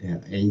her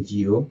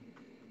NGO.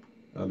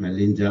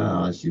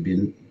 Melinda, she's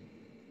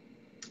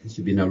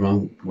been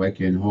around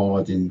working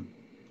hard in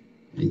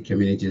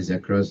communities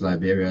across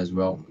Liberia as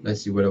well.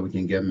 Let's see whether we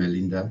can get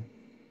Melinda.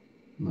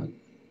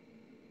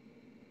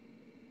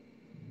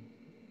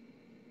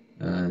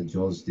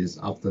 George this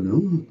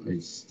afternoon.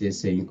 It's still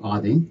saying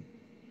Arding.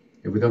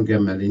 If we don't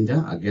get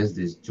Melinda, I guess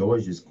this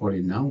George is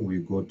calling now. We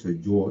go to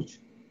George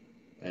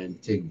and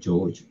take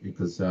George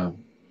because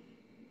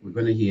we're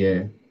going to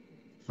hear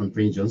from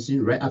Prince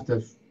Johnson. Right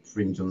after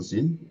Prince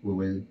Johnson, we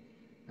will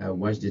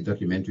watch the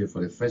documentary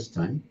for the first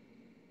time.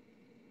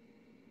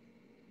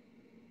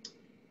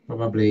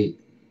 Probably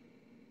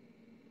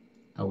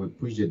I will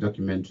push the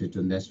documentary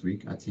to next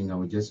week. I think I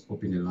will just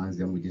open the lines,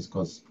 then we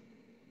discuss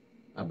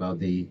about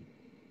the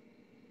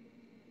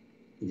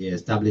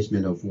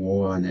establishment of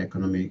war and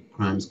economic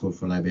crimes code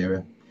for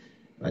Liberia.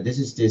 This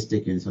is still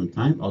taking some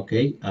time.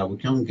 Okay, we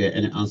can't get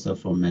any answer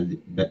from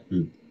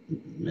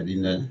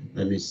Medina.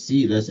 Let me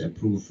see. Let's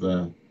approve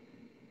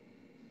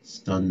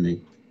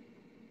Stanley.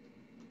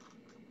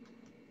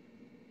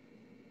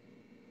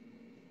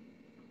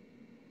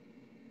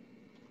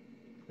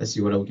 Let's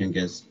see what we can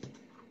get.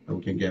 We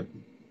can get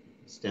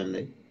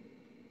Stanley.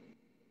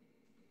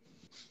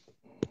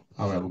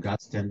 All right, we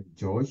got Stanley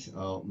George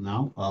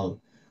now.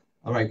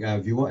 All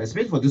right, viewer,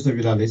 especially for those of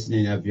you that are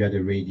listening via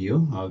the radio,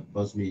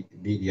 Buzz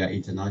Media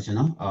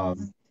International.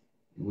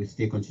 We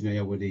still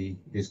continue with the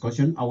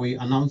discussion. I will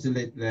announce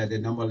the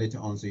number later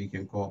on so you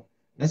can call.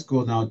 Let's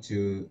go now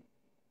to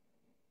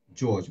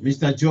George.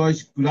 Mr.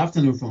 George, good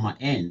afternoon from my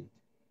end.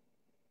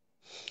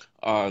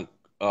 Good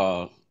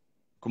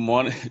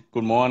morning.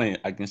 Good morning.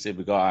 I can say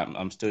because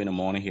I'm still in the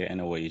morning here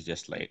anyway. It's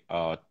just like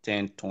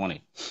 10:20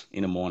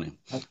 in the morning.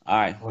 All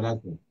right. Oh, that's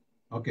good.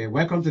 Okay,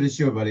 welcome to the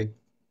show, buddy.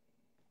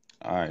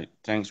 All right.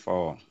 Thanks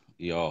for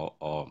your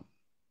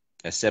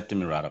accepting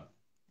me rather.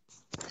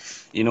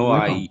 You know,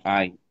 Welcome.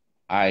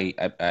 I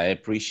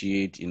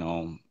appreciate,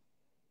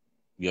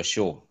 your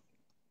show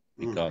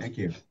because Thank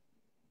you.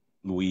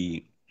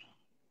 we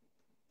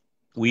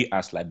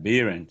as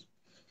Liberians,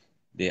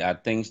 there are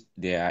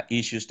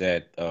issues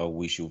that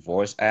we should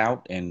voice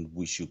out and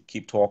we should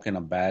keep talking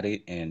about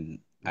it. And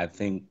I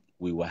think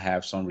we will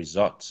have some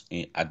results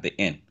at the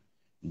end,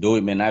 though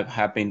it may not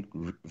happen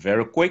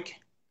very quick,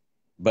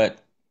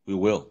 but we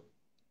will.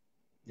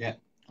 Yeah.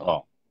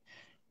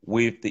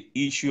 With the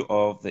issue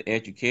of the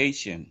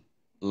education,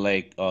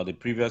 like the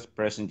previous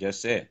person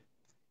just said,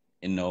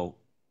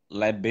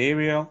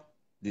 Liberia,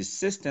 the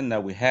system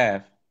that we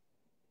have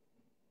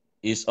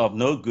is of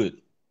no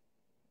good.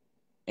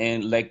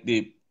 And like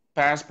the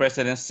past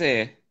president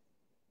said,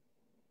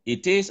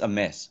 it is a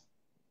mess.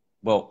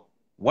 But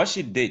what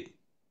she did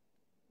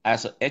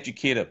as an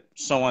educator,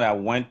 someone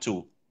that went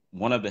to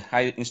one of the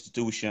highest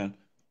institutions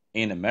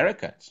in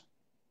America,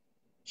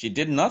 she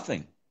did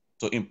nothing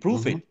to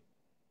improve it.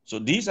 So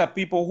these are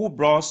people who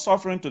brought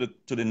suffering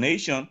to the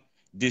nation,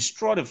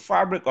 destroy the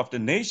fabric of the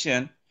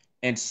nation,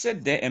 and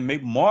sit there and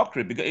make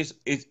mockery because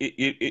it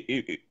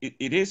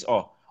is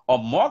a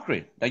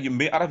mockery that you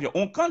made out of your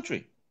own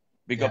country.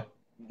 Because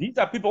these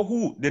are people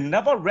who they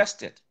never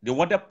rested. They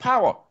wanted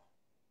power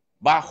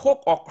by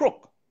hook or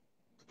crook.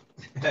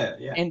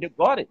 And they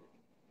got it.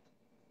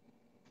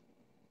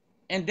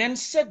 And then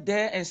sit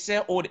there and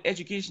say, oh, the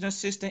educational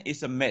system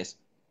is a mess.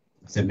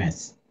 It's a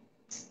mess.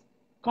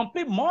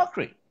 Complete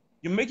mockery.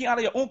 You're making out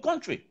of your own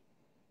country.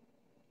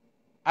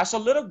 As a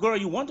little girl,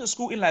 you went to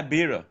school in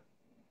Liberia.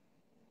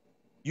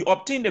 You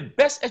obtained the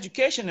best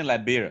education in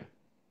Liberia.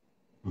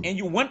 And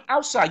you went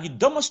outside, you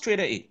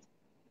demonstrated it.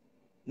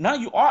 Now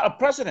you are a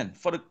president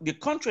for the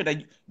country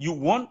that you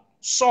once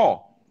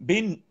saw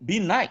being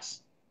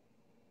nice.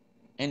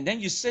 And then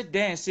you sit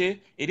there and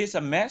say, it is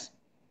a mess.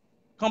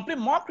 Complete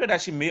mockery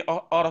that she made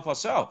out of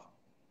herself.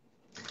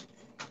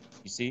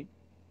 You see?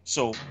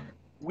 So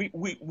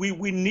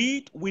we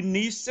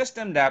need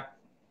system that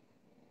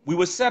we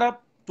will set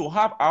up to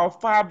have our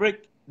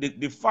fabric,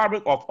 the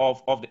fabric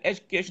of the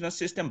educational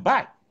system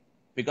back.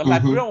 Because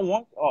Liberia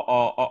wants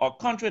a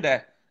country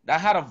that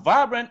had a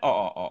vibrant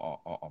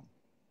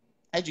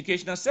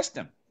educational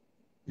system.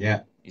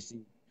 Yeah. You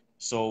see?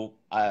 So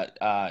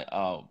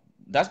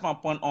that's my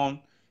point on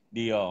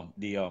the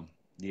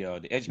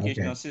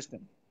educational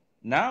system.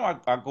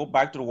 Now I go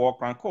back to the War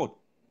Crime Code.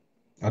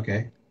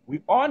 Okay.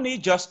 We all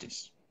need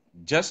justice.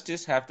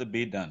 Justice have to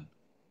be done.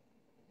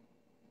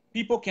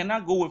 People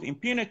cannot go with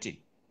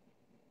impunity.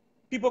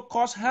 People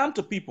cause harm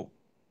to people.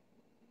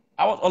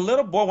 I was a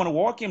little boy when the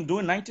war came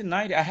during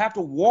 1990. I had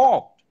to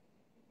walk.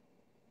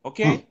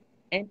 Okay?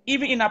 And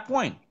even in that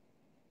point,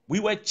 we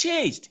were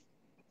chased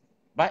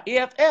by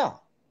AFL.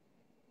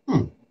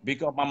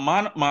 Because my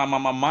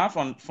mom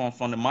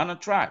from the Mana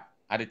tribe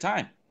at the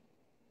time.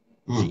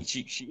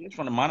 She is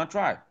from the Mana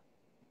tribe.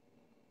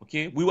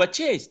 Okay? We were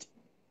chased.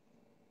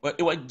 But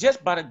it was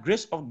just by the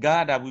grace of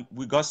God that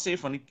we got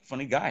saved from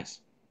the guys.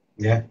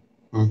 Yeah.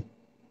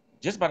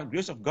 Just by the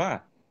grace of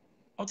God.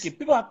 Okay,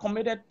 people have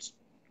committed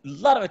a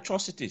lot of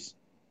atrocities.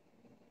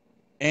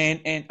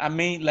 And I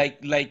mean,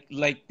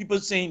 like people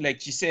saying,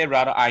 like she said,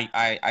 rather,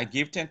 I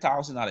gave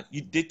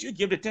 $10,000. Did you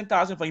give the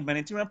 $10,000 for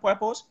humanitarian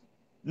purpose?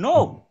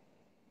 No.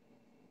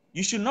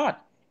 You should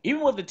not.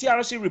 Even with the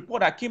TRC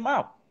report that came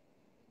out.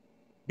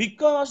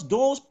 Because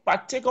those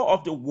partakers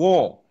of the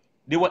war,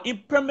 they were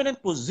in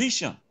permanent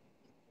position.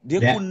 They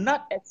could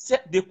not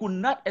accept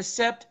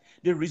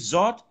the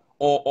result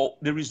or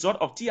the result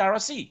of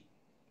TRC.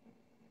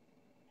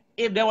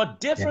 If there were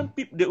different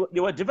people,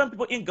 there were different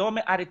people in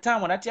government at the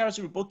time when that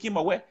TRC report came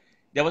away,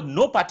 there was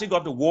no partaker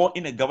of the war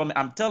in the government.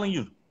 I'm telling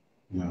you,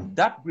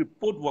 that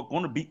report was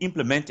going to be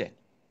implemented.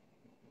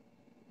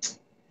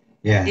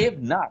 Yeah. If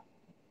not,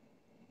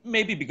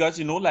 maybe because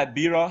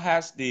Liberia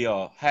has the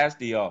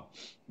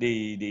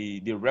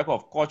record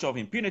of culture of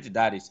impunity.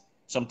 That is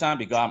sometimes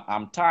because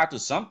I'm tied to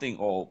something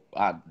or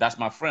that's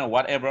my friend,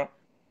 whatever.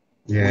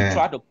 Yeah. We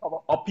try to cover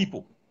up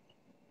people.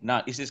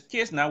 Now it's his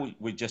case now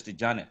with Justice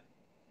Janet.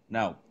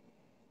 Now,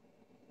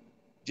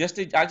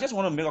 I just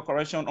want to make a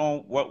correction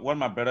on what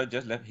my brother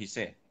just left. He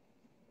said,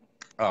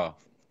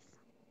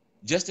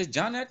 Justice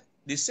Janet,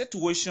 the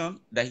situation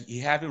that he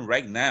having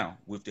right now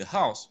with the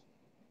House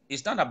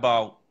is not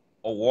about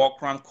a war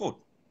crime code.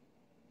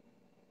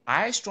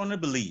 I strongly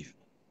believe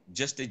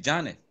Justice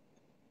Janet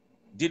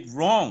did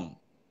wrong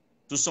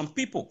to some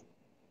people.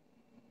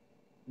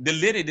 The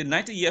lady, the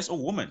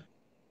 90-year-old woman,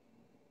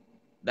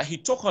 that he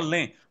took her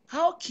land.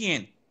 How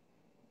can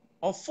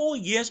a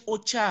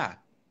 4-year-old child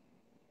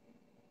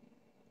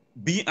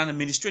be an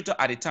administrator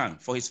at a time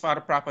for his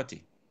father's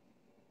property?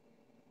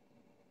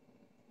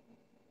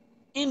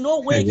 In no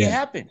way can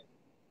happen.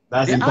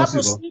 That's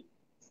impossible.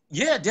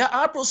 There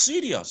are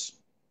procedures.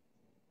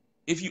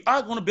 If you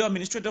are going to be an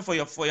administrator for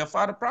your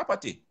father's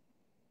property,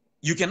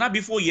 you cannot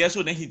be 4 years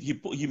old. Then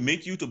he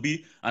make you to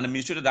be an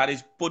administrator that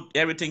is put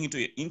everything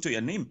into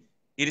your name.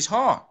 It is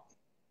hard.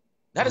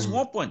 That is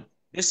one point.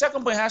 The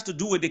second point has to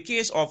do with the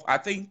case of, I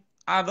think,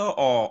 either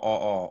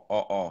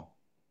or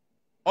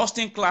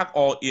Austin Clark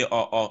or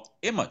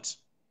Emmett.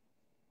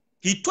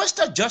 He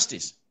twisted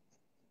justice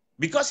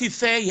because he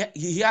felt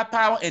he had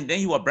power and then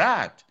he was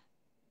bribed.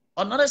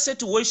 Another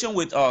situation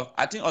with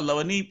I think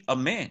a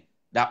man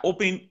that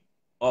opened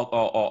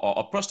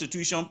a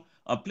prostitution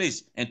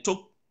place and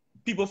took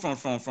people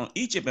from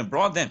Egypt and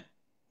brought them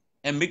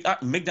and make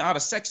them out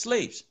of sex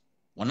slaves.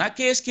 When that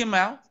case came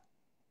out,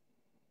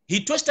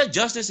 he twisted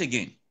justice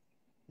again.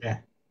 Yeah.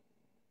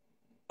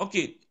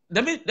 Okay.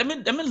 Let me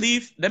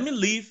leave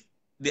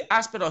the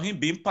aspect of him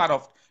being part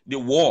of the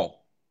war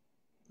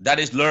that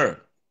is learned.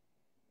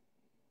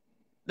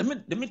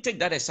 Let me take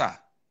that aside.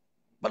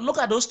 But look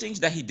at those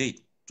things that he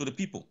did to the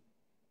people.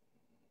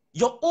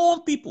 Your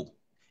own people.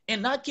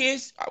 In that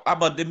case,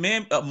 about the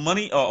man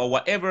money or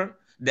whatever,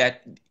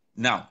 that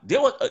now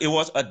it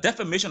was a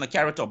defamation of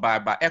character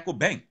by Echo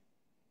Bank.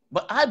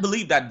 But I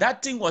believe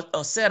that thing was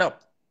a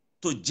setup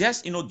to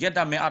just get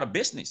that man out of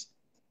business.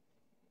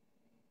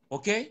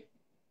 Okay?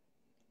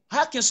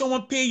 How can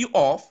someone pay you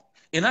off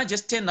and not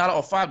just $10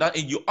 or $5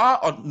 and you are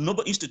a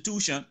noble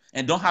institution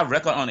and don't have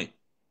record on it?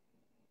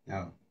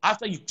 No.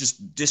 After you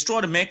just destroy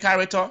the main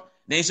character,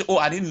 then you say, "Oh,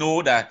 I didn't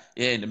know that."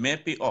 Yeah, the man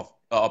pay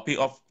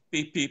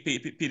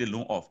the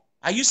loan off.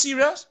 Are you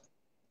serious?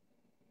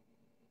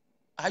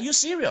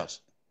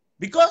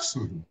 Because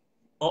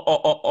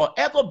or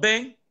Echo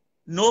Bank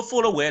no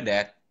full aware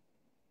that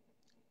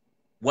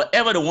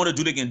whatever they want to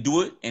do, they can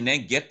do it and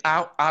then get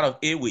out of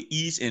it with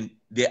ease. And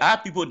there are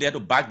people there to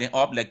back them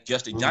up, like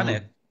Justice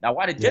Janet, That's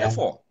what they did it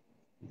for.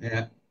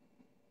 Yeah.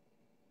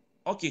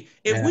 Okay,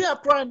 if we are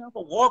crying now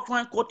for war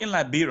crime court in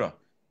Liberia,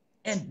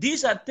 and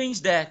these are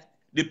things that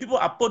the people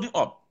are putting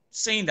up,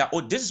 saying that,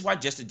 oh, this is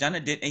what Justice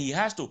Janet did, and he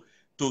has to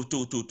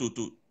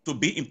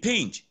be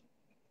impeached,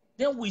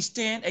 then we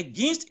stand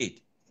against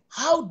it.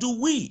 How can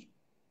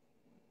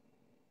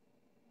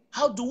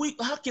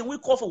we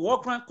call for war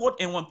crime court,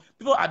 and when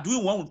people are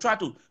doing one, we try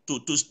to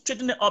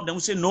straighten it up, then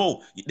we say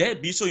no, there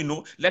be, so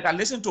like I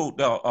listened to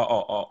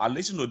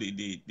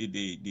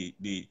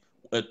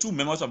the two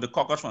members of the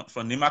caucus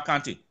from Nima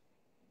County.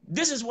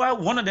 This is why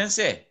one of them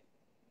said,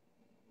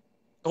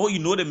 oh,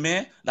 the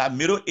man, that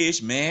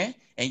middle-aged man,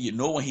 and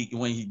when he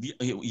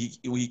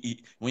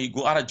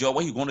go out of job,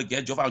 when he going to get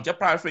a job. I was just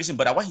paraphrasing,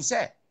 but that's what he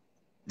said.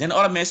 Then the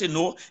other man said,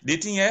 no, the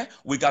thing here,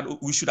 we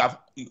should have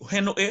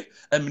handled it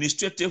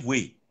administrative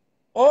way.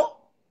 Oh,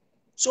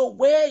 so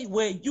where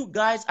were you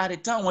guys at the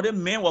time when the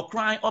men were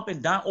crying up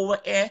and down over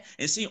air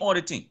and seeing all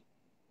the things?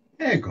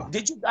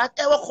 Did you guys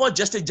ever call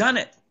Justice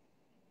Janet?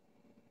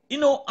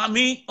 I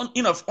mean,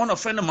 on a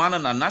friend of mine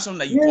on a national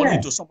that you call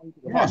into someone to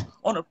the house,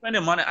 on a friend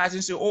of mine, I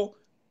just say, oh,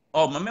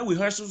 my man, we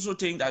heard so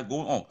thing that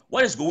going on.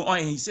 What is going on?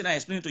 And he said, I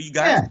explained to you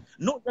guys.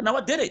 No, they never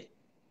did it.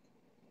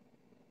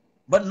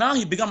 But now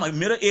he become a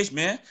middle-aged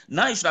man.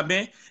 Now he should have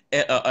been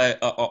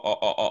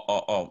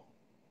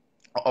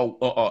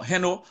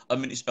handle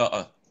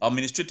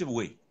administrative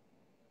way.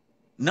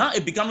 Now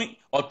it becoming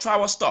a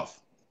trial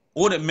stuff.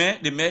 Oh, the man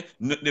from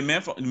the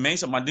man,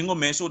 some Mandingo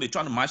man, so they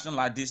trying to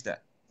marginalize this,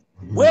 that.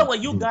 Where were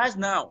you guys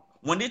now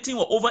when they think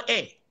were over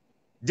air?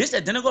 This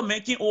identical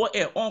making over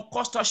air on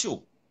Costa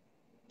show,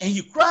 and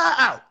you cry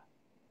out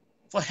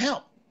for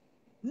help.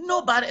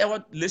 Nobody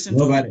ever listened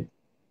to him.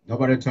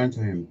 Nobody turned to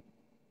him.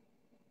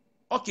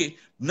 Okay,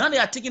 now they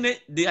are taking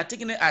it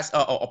as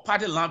a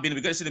party line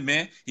because you see the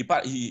man,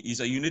 he is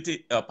a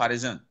unity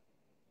partisan.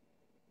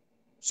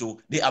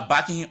 So they are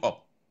backing him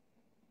up.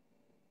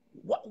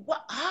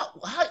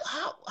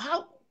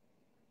 How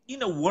in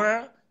the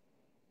world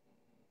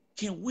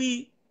can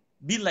we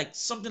be like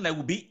something like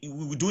we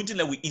doing things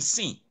like we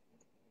insane?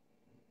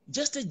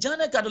 Justice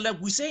Janet got to, like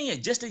we saying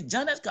it, Justice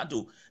Janet got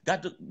to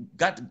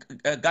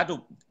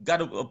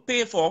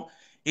pay for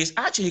his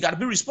action. He got to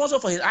be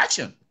responsible for his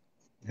action.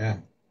 Yeah.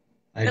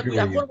 I like agree we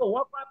are with going to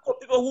work for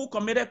people who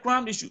committed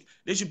crime. They should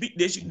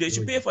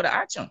pay for the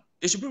action.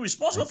 They should be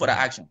responsible for the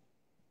action.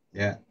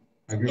 Yeah,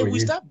 I agree with you.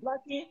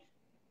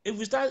 If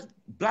we start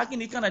blocking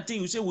this kind of thing,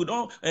 we say we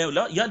don't.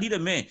 Y'all need the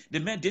man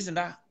this and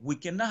that. We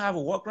cannot have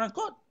a war crime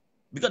court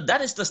because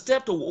that is the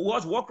step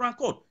towards war crime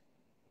court.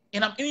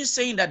 And I'm even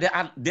saying that there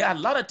are a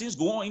lot of things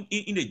going on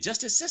in the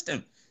justice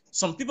system.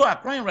 Some people are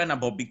crying right now,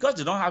 but because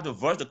they don't have the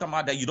voice to come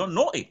out there, you don't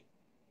know it.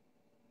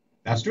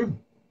 That's true.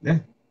 Yeah.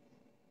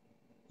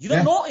 You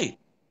don't know it.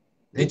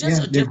 You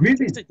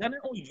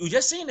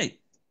just seen it.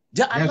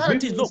 There are a lot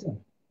of things. Look,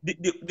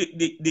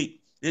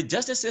 the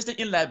justice system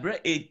in Liberia,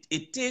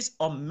 it is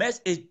a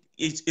mess.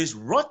 It's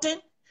rotten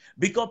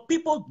because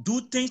people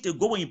do things, they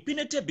go in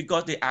impunity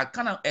because they are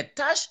kind of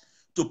attached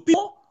to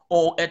people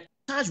or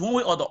attached one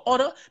way or the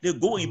other. They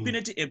go in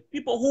impunity, and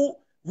people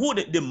who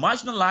they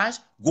marginalize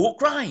go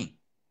crying.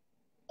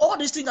 All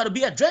these things got to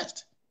be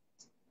addressed.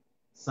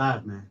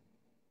 Sad, man.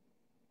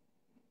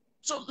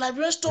 So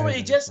Liberian story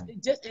is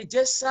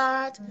just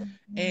sad,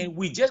 and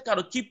we just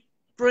gotta keep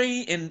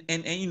praying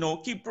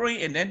and keep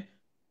praying, and then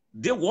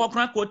the war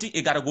crime court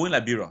it gotta go in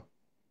Liberia.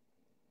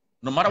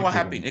 No matter what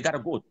happens, it gotta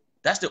go.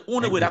 That's the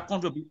only way that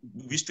country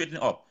will be straightened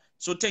up.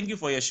 So thank you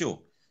for your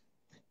show.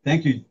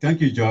 Thank you,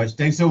 George.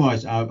 Thanks so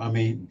much. I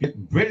mean,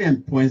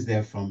 brilliant points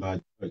there from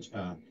George.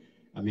 I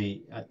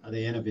mean, at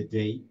the end of the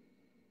day,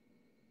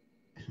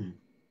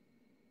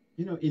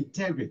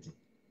 integrity.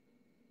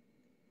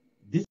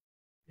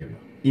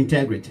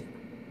 Integrity.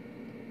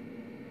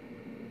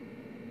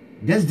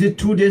 Just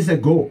 2 days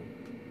ago,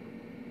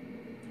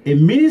 a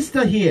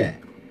minister here,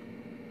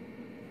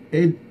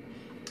 a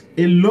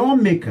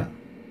lawmaker,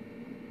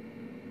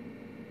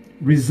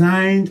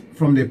 resigned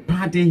from the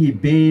party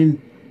he'd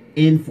been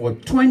in for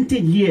 20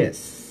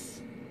 years.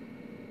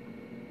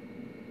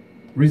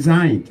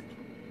 Resigned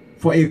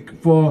for a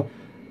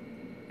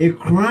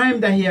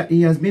crime that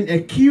he has been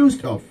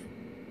accused of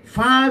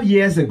 5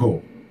 years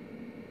ago.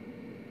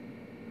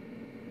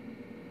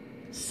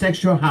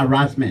 Sexual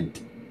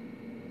harassment.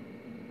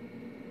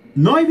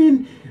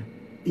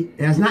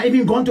 Has not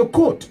even gone to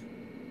court.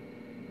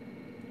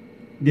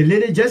 The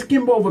lady just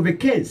came over the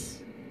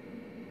case.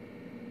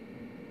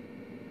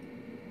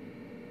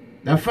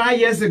 That 5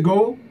 years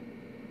ago,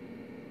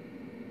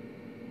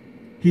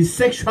 he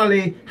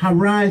sexually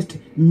harassed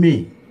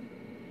me.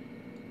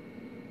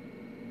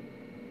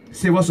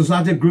 Civil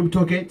society group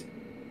took it,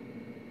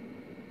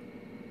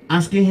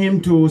 asking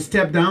him to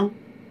step down.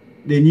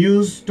 The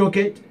news took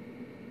it.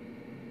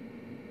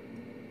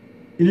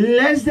 In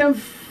less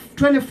than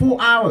 24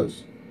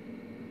 hours,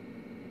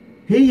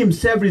 he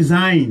himself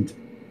resigned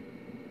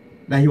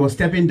that he was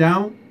stepping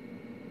down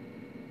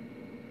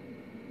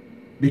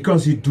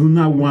because he do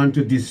not want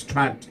to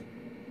distract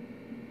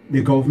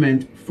the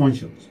government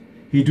functions.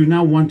 He do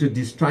not want to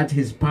distract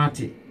his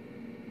party.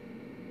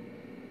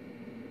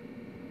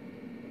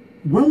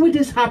 When will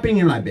this happen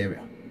in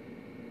Liberia?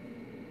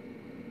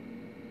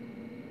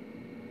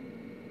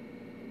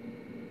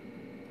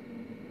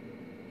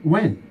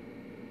 When?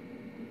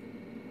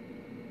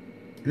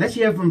 Let's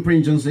hear from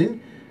Prince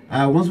Johnson.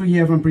 Once we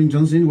hear from Prince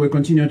Johnson, we'll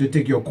continue to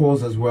take your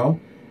calls as well.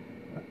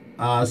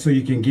 So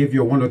you can give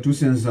your 1 or 2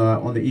 cents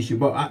on the issue.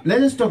 But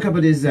let us talk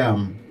about this.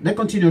 Let's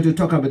continue to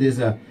talk about this.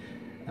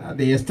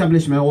 The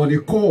establishment or the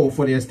call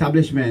for the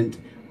establishment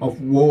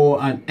of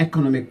War and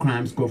Economic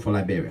Crimes Court for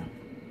Liberia.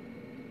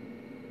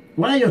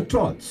 What are your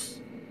thoughts?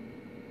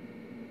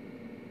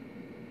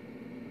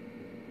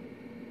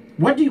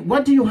 What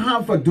do you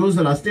have for those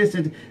that are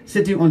still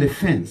sitting on the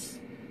fence,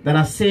 that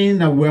are saying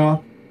that,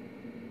 well,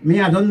 me,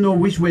 I don't know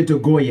which way to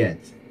go yet?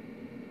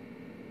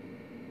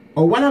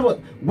 Or what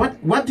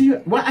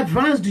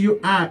advice do you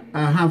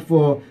have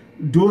for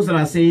those that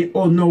are saying,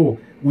 oh no,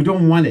 we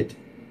don't want it?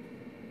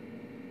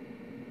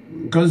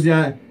 Because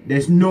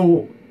there's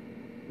no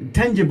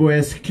tangible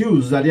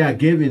excuse that they are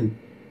giving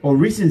or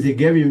reasons they're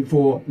giving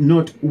for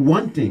not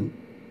wanting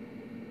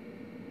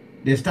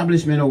the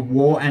establishment of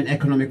War and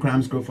Economic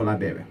Crimes Court for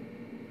Liberia,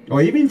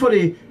 or even for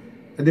the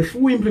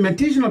full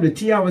implementation of the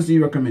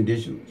TRC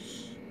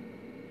recommendations.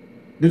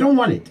 They don't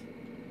want it.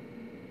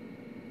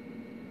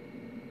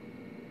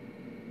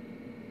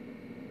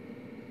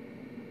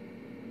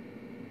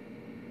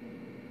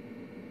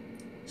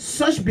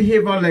 Such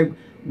behavior like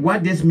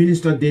what this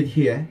minister did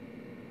here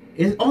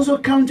is also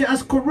counted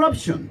as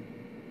corruption.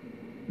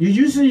 You're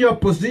using your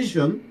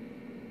position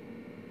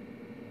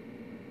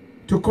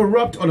to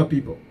corrupt other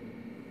people.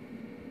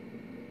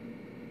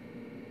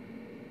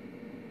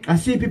 I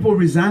see people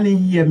resigning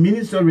here,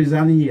 ministers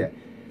resigning here,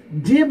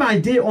 day by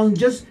day on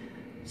just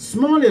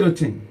small little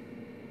thing.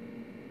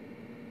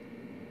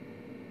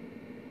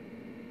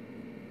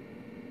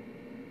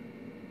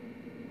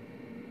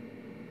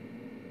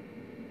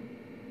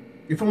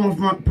 The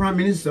former Prime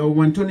Minister,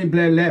 when Tony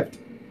Blair left,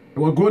 it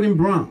was Gordon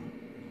Brown.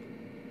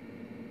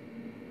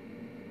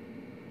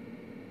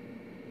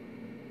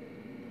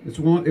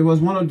 It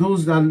was one of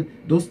those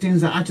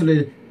things that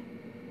actually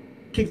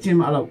kicked him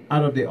out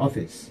of the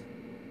office.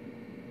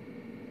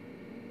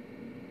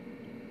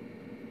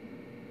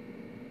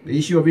 The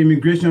issue of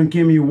immigration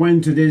came. He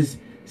went to this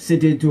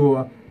city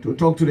to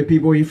talk to the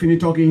people. He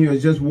finished talking. He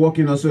was just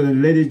walking, or so the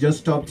lady just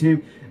stopped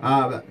him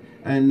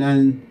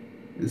and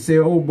say,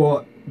 "Oh,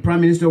 but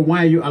Prime Minister,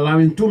 why are you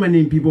allowing too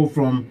many people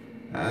from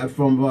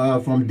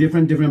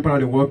different parts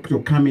of the world to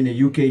come in the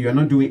UK? You are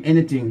not doing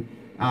anything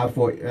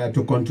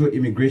to control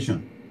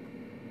immigration."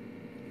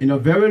 In a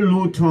very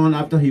low tone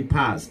after he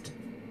passed.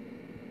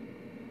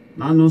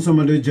 Now I know some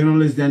of the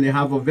journalists, then they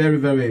have a very,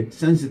 very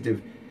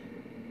sensitive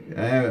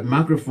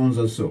microphones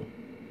or so.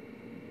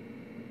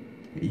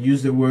 He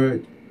used the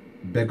word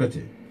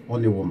bigoted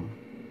on the woman.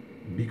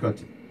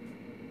 Bigoted.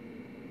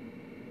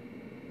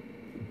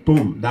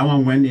 Boom, that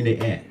one went in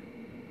the air.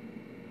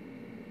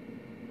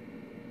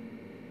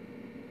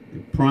 The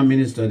Prime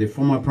Minister, the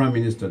former Prime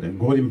Minister, the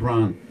Gordon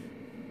Brown,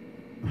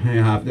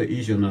 have the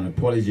issue and an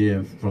apology,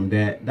 and from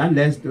there, that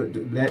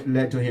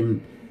led to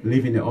him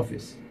leaving the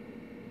office.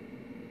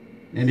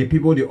 And the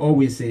people, they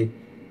always say,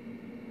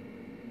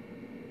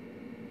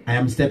 I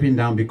am stepping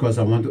down because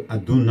I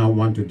do not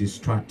want to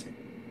distract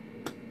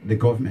the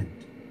government.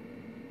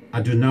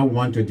 I do not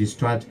want to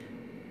distract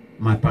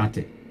my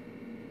party.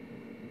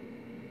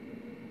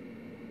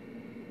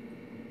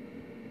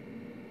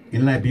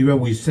 In Liberia,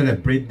 we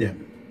celebrate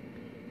them.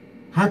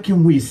 How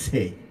can we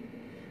say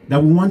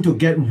that we want to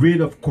get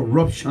rid of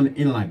corruption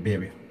in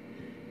Liberia,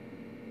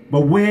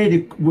 but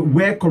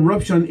where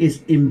corruption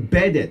is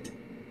embedded,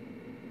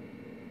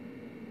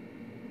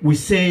 we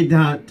say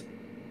that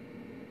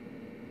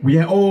we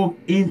are all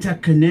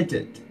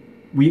interconnected,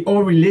 we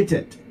all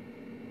related,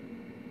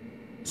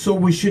 so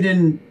we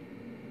shouldn't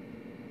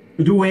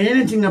do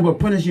anything about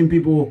punishing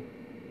people,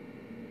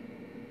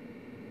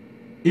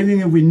 even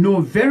if we know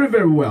very,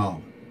 very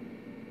well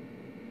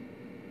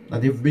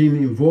that they've been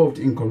involved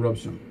in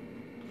corruption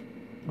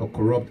or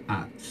corrupt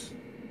acts.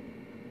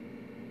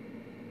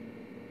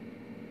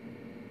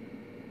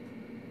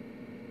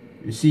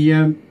 You see,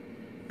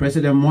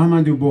 President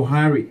Muhammadu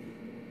Buhari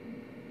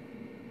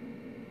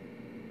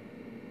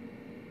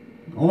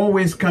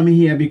always coming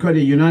here because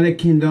the United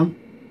Kingdom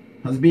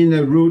has been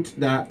the route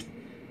that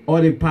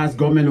all the past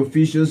government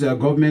officials,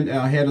 government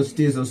head of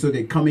states, and so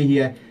they come in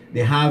here,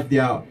 they have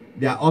their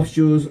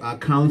offshore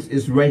accounts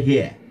is right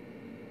here.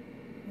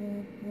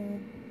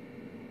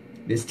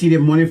 They steal the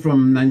money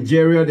from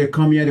Nigeria, they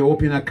come here, they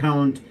open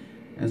account,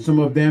 and some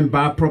of them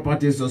buy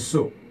properties or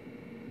so.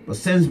 But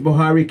since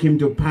Buhari came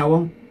to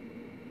power,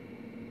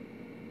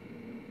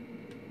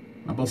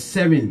 about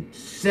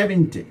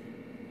 70,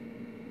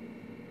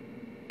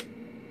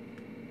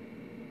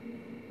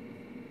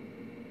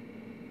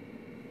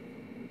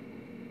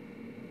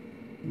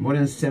 more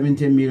than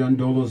 $70 million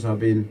have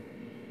been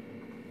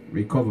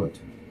recovered.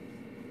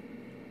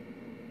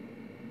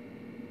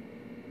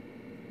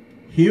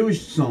 Huge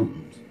sums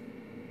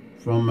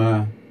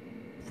from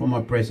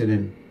former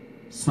President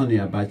Sani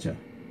Abacha.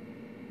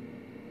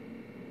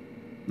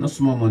 Not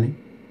small money.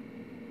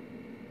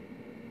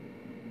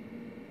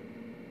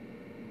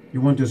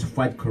 You want to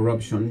fight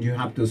corruption, you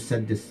have to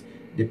set this,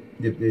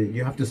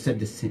 you have to set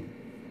the scene.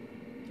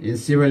 In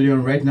Sierra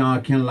Leone right now, I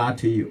can't lie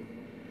to you.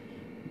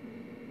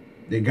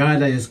 The guy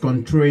that is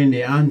controlling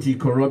the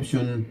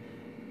anti-corruption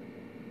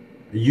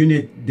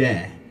unit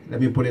there, let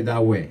me put it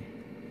that way.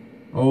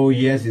 Oh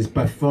yes, is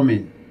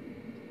performing.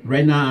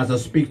 Right now, as I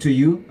speak to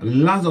you,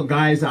 lots of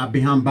guys are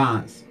behind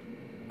bars,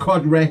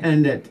 caught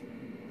red-handed.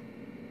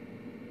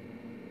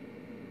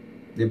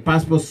 The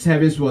passport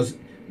service was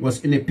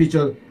in a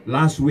picture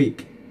last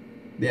week.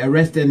 They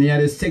arrested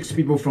nearly 6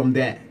 people from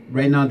there.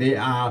 Right now, they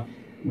are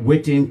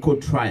waiting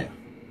court trial.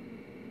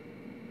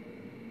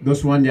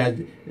 Those ones that,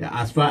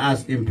 as far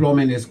as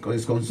employment is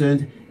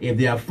concerned, if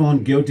they are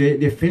found guilty,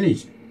 they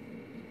finish.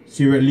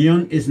 Sierra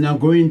Leone is not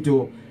going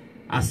to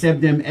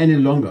accept them any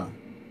longer.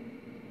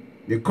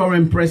 The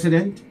current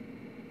president,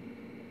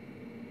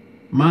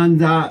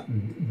 Manda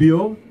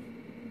Bio,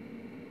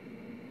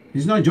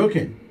 he's not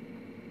joking.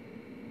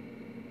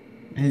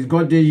 He's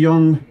got the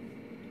young,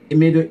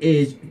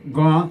 middle-aged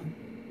guy,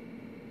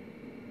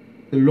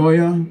 the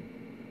lawyer,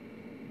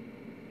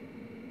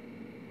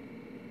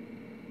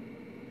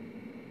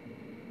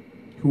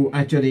 who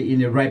actually in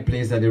the right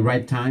place at the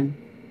right time.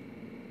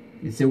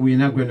 He said, we're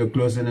not going to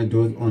close any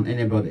doors on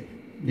anybody.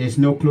 There's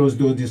no closed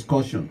door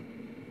discussion.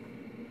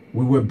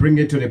 We will bring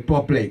it to the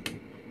public.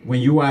 When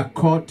you are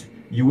caught,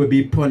 you will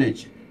be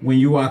punished. When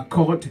you are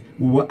caught,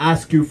 we will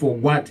ask you for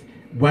what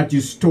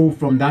you stole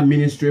from that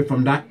ministry,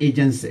 from that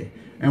agency,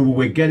 and we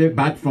will get it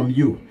back from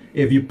you.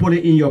 If you put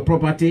it in your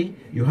property,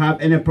 you have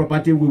any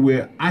property, we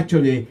will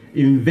actually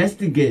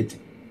investigate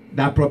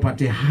that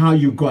property, how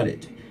you got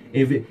it.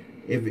 If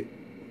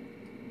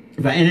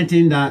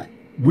anything that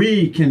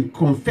we can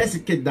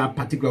confiscate that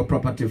particular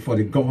property for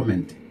the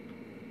government,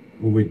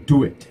 we will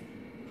do it.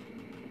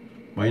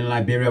 But in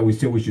Liberia, we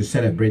say we should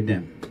celebrate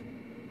them.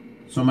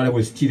 Somebody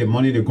will steal the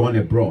money, they're going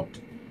abroad.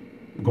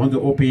 They're going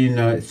to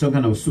open some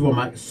kind of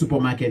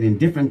supermarket in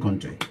different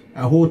country,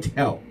 a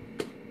hotel,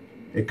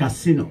 a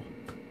casino.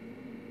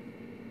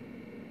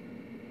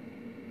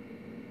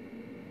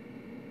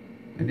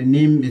 And the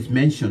name is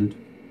mentioned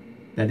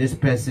that this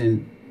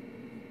person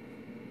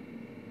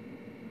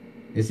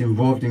is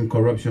involved in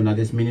corruption at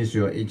this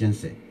ministry or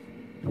agency.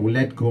 And we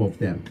let go of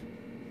them.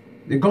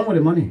 They're gone with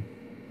the money.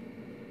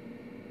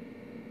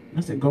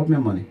 That's the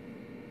government money.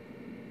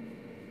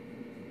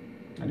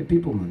 And the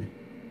people money.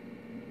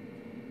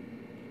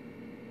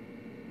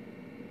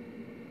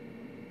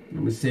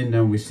 And we say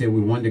now, we say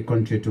we want the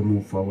country to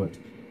move forward.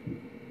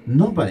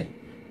 Nobody.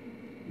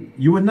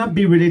 You will not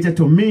be related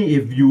to me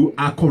if you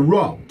are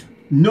corrupt.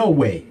 No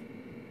way.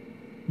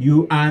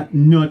 You are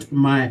not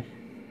my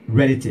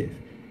relative.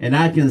 And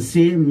I can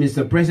say,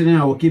 Mr. President,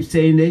 I will keep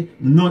saying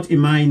it, not in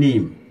my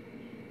name.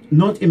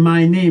 Not in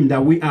my name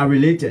that we are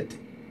related.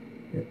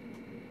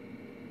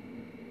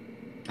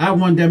 I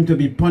want them to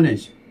be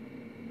punished.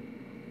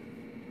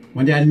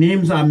 When their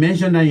names are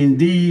mentioned that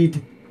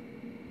indeed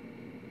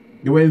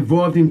they were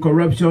involved in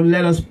corruption,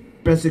 let us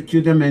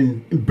persecute them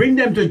and bring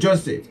them to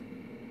justice.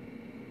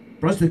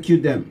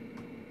 Prosecute them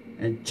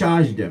and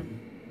charge them.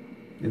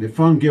 If they're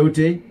found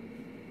guilty,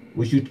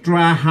 we should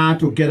try hard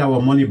to get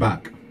our money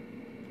back.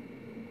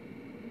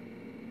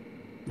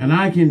 And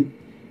I can...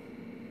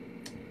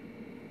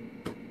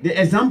 The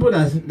example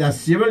that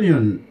Sierra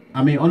Leone,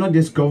 I mean, under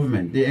this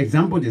government, the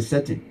example they're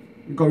setting,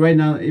 because right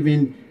now,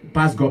 even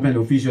past government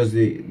officials,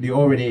 they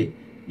already,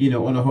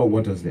 on the hot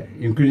waters there,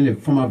 including the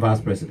former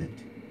vice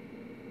president.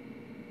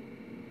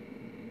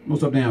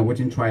 Most of them are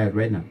waiting trial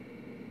right now.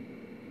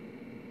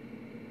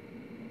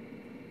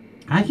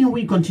 How can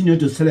we continue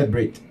to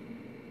celebrate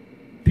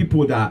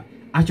people that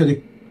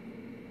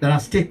are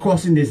still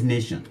causing this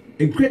nation?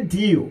 A great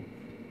deal.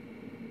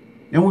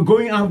 And we're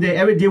going out there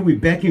every day, we're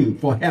begging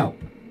for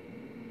help.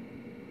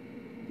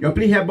 Your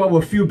please help us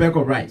with a few bags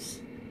of rice.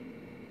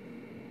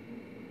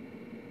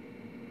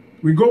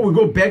 We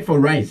go beg for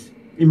rice.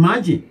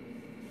 Imagine.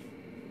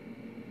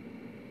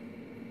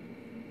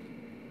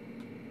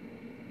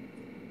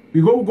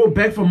 We go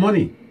beg for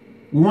money.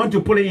 We want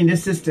to put it in the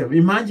system.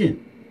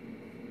 Imagine.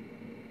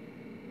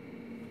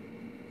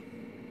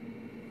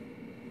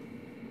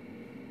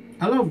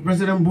 I love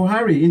President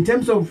Buhari. In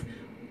terms of,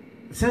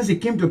 since he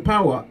came to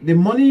power, the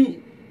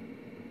money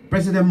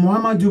President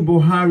Muhammadu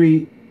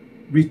Buhari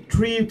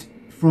retrieved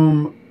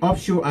from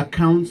offshore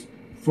accounts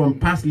from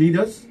past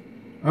leaders,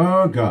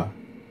 oh God,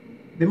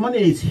 the money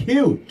is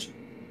huge.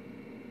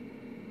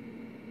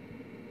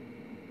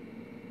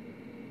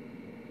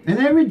 And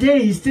every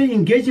day he's still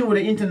engaging with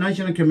the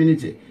international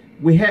community.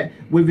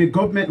 With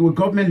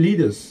government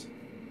leaders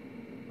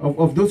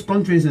of those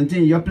countries and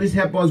things. Your please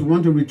help us. We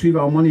want to retrieve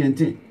our money and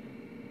things.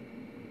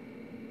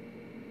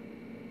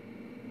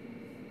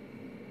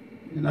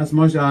 And as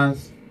much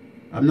as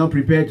I'm not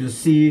prepared to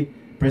see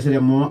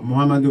President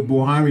Muhammadu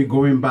Buhari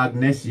going back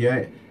next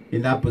year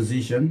in that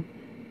position,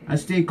 I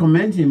still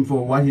commend him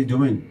for what he's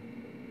doing.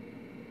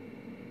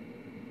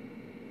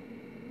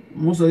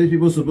 Most of these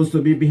people are supposed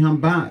to be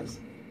behind bars.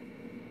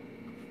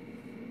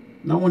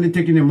 Not only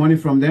taking the money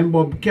from them,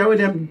 but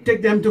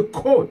take them to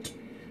court.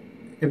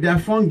 If they are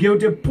found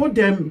guilty, put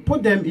them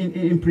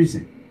in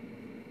prison.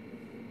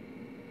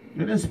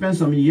 Let them spend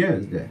some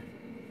years there.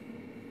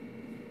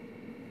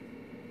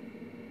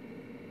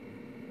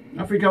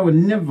 Africa will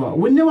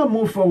never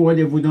move forward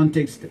if we don't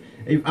take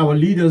if our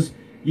leaders,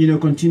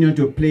 continue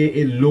to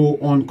play a low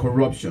on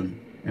corruption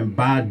and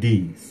bad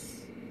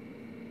deeds.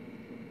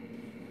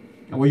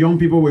 Our young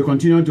people will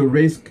continue to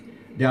risk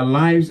their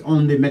lives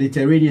on the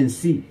Mediterranean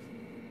Sea.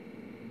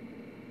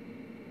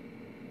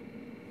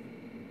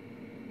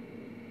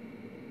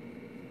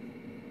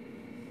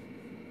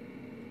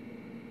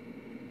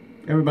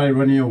 Everybody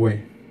running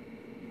away.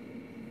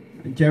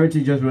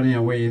 Charity just running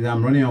away.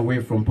 I'm running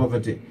away from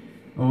poverty.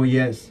 Oh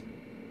yes.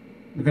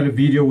 Look at the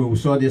video we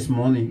saw this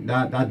morning,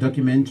 that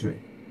documentary.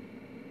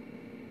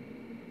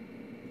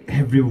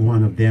 Every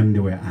one of them, they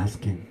were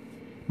asking,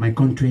 my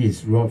country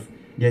is rough.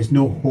 There's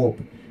no hope.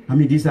 I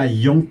mean, these are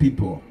young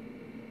people.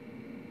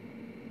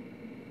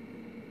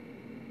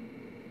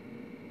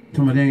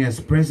 Some of them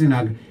expressing,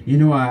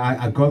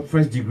 I got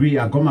first degree.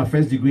 I got my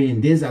first degree in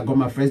this. I got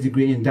my first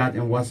degree in that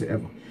and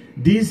whatsoever.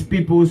 These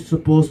people are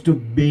supposed to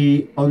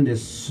be on the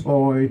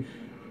soil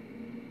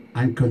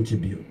and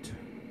contribute.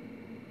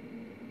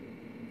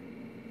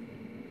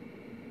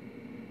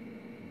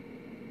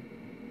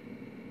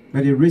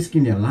 But they're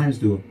risking their lives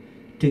to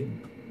take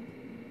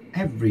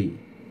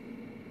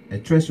a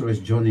treacherous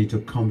journey to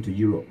come to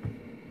Europe.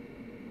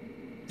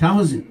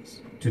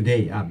 Thousands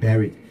today are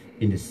buried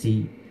in the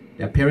sea.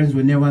 Their parents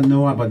will never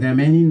know about them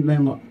any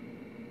longer.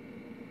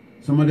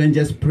 Some of them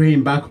just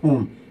praying back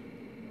home.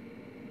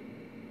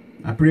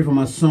 I pray for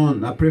my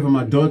son. I pray for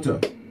my daughter.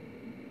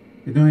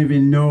 They don't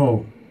even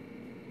know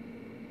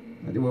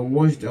that they were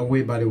washed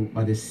away by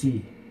the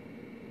sea.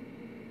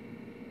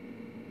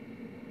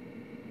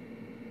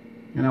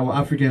 And our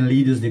African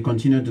leaders, they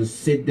continue to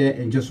sit there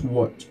and just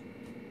watch.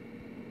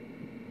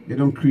 They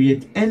don't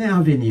create any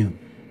avenue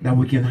that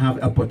we can have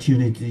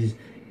opportunities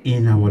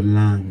in our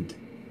land.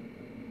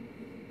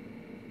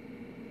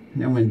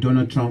 And then when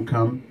Donald Trump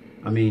comes,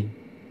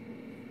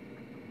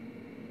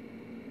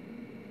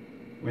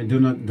 when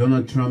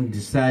Donald Trump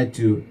decide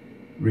to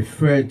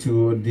refer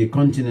to the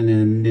continent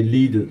and the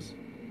leaders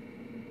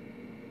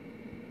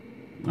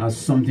as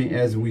something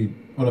else,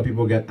 other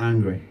people get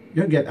angry.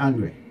 You get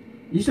angry.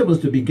 You're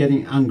supposed to be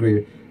getting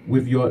angry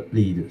with your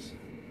leaders,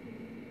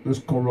 those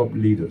corrupt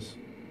leaders.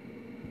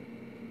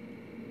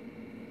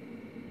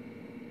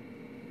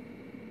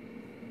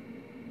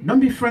 Don't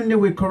be friendly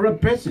with corrupt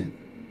person.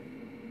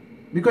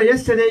 Because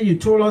yesterday you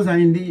told us,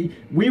 and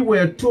we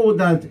were told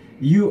that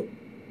you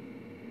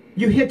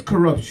hate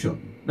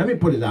corruption. Let me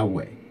put it that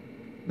way.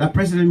 That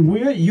President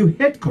Weir, you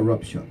hate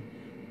corruption.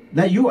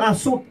 That you are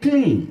so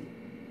clean.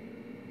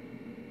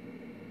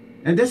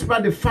 And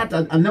despite the fact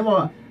that I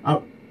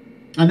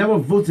never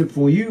voted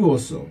for you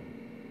also.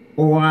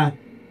 Or I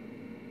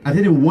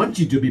didn't want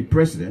you to be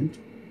president.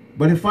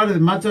 But the fact of the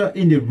matter,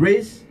 in the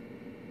race,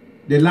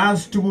 the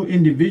last two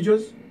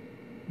individuals,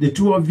 the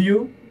two of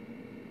you,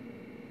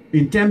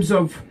 in terms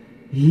of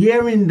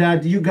hearing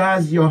that you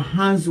guys, your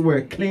hands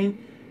were clean,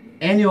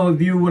 any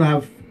of you would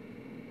have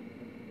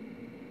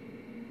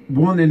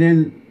won, and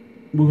then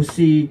we'll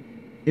see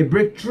a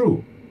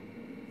breakthrough.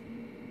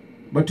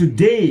 But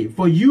today,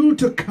 for you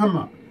to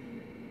come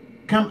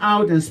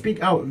out and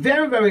speak out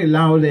very, very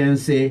loudly and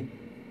say,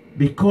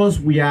 because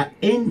we are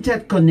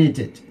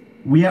interconnected,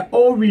 we are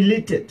all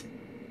related,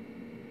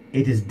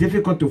 it is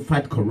difficult to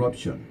fight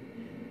corruption.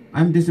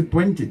 I'm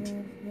disappointed,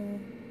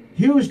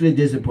 hugely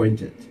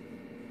disappointed.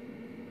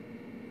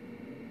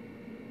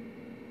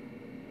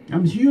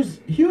 I'm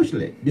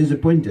hugely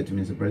disappointed,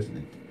 Mr.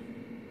 President.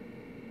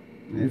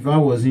 If I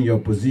was in your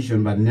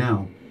position, but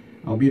now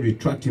I'll be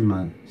retracting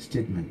my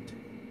statement.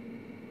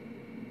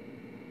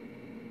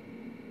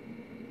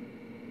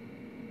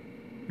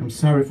 I'm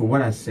sorry for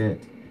what I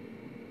said.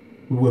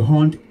 We will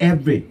hunt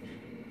every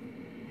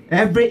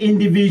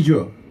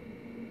individual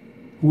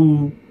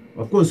who,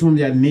 of course, whom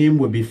their name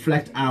will be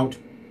flagged out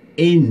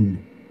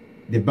in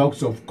the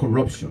box of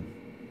corruption.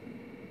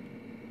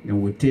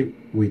 And we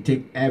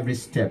take every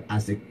step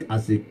as a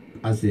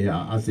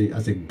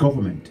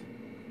government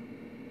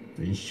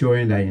to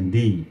ensuring that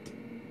indeed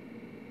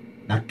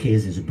that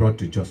case is brought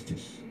to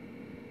justice.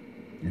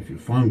 And if you're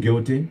found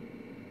guilty,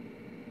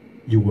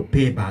 you will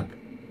pay back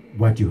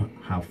what you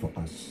have for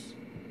us.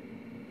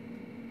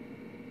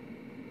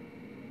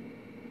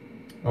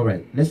 All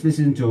right, let's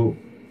listen to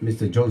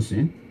Mr.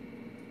 Johnson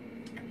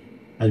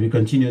as we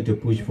continue to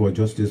push for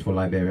justice for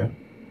Liberia.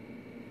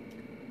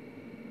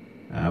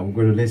 We're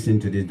going to listen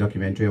to this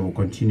documentary and we'll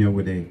continue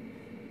with the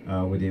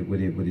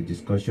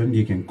discussion.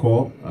 You can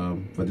call,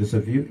 for those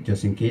of you,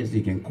 just in case,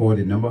 you can call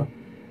the number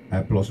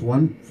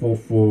 +1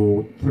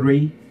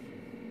 443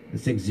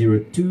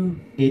 602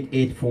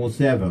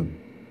 8847.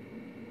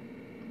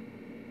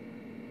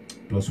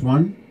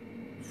 +1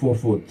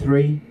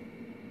 443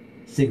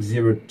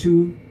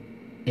 602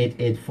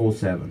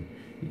 8847.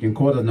 You can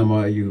call the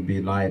number, you'll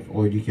be live,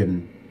 or you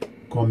can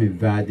call me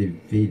via the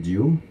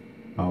video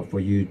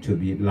for you to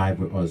be live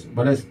with us.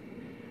 But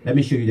let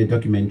me show you the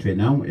documentary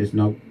now. It's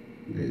not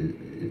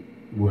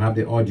we'll have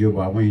the audio,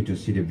 but I want you to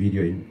see the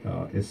video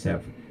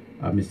itself,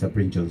 Mr.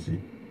 Prince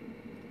Johnson,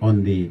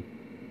 on the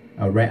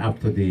right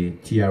after the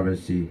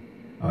TRC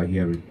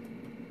hearing.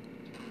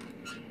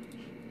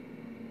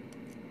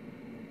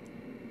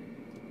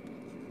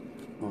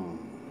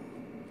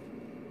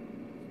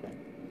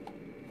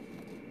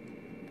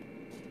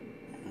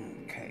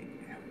 Okay.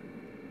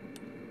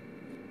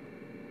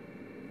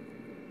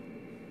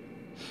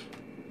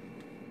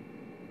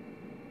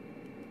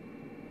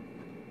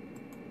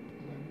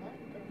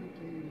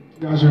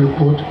 TRC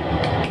report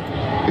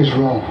is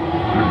wrong.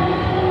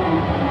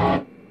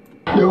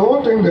 The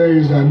whole thing there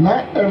is that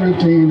not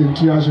everything in the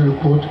TRC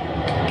report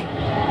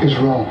is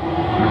wrong.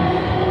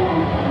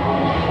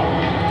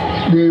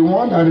 The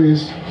one that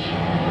is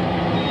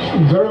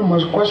very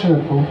much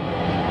questionable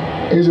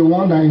is the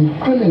one that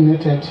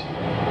incriminated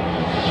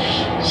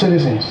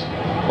citizens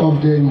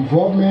of their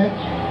involvement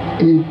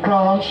in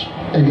crimes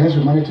against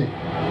humanity.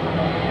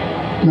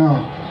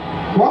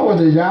 Now, what was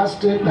the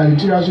yardstick that the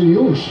TRC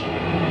used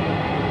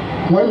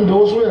when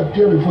those who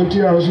appeared before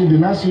TRC did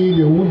not see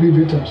the would-be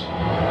victims,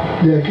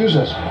 the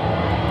accusers?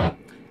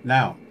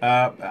 Now,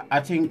 I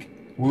think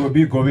we will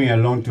be going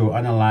along to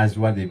analyze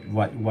what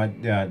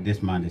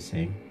this man is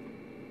saying.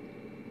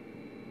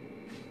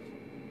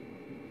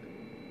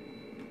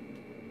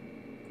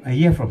 I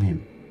hear from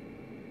him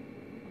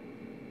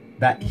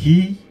that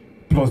he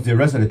plus the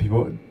rest of the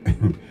people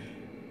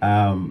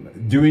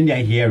during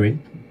their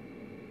hearing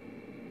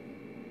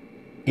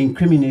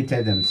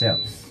incriminated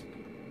themselves.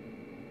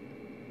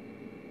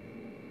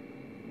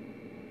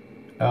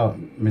 Oh,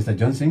 Mr.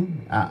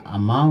 Johnson,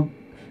 am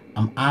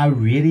I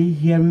really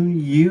hearing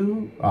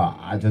you?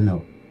 I don't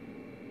know.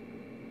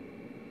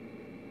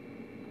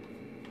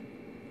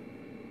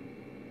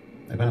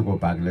 I'm gonna go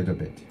back a little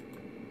bit.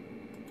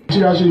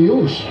 TRC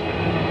used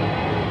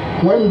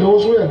when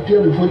those who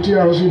appeared before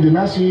TRC did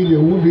not see the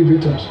would-be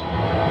victims.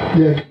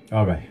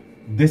 All right,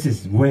 this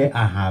is where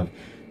I have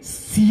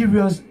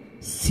serious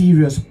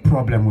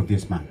problem with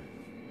this man.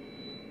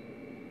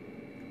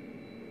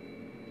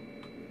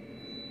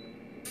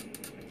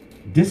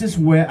 This is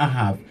where I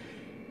have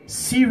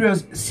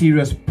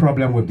serious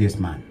problem with this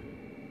man.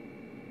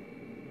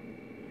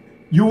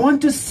 You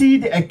want to see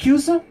the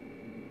accuser?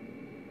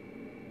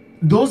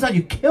 Those that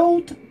you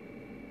killed?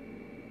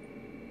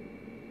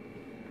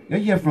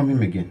 Let's hear from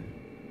him again.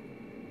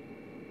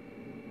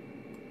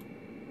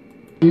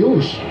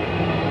 Use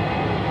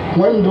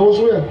when those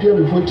who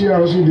appeared before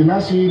TRC did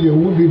not see the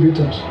would-be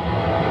victims,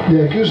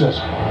 the accusers.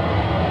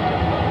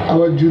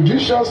 Our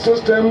judicial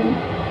system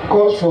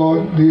calls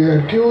for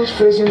the accused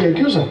facing the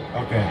accuser.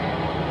 Okay.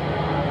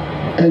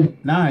 And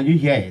now you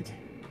hear it.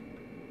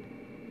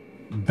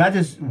 That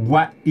is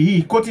what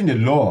he quoting the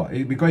law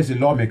because he's a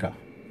lawmaker.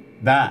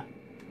 That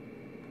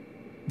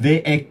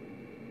the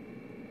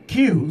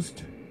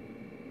accused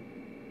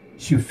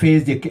should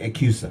face the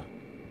accuser.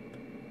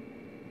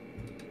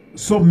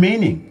 So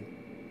meaning,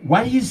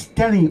 what he's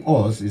telling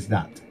us is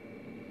that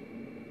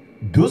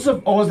those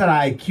of us that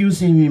are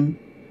accusing him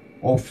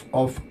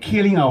of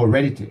killing our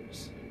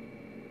relatives,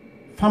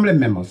 family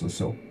members or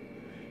so,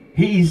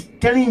 he is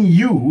telling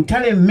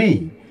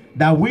me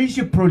that we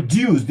should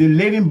produce the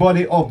living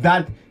body of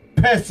that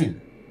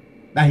person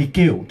that he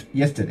killed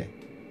yesterday,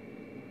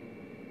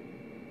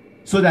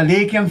 so that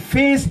they can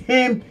face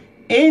him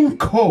in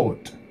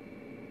court.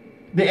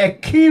 The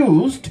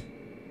accused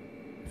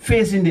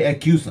facing the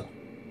accuser.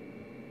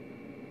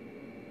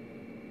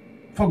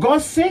 For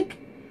God's sake,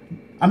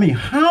 I mean,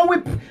 how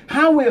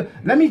will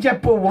let me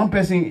just put one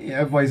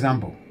person for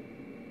example.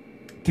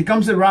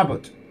 Tecumseh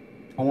Robert,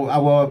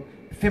 our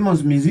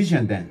famous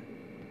musician then.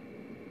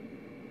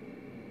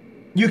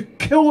 You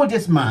killed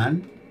this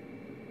man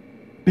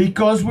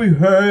because we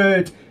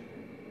heard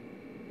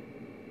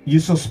you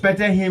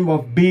suspected him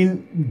of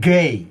being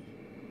gay.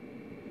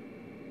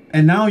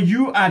 And now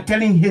you are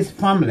telling his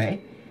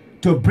family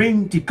to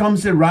bring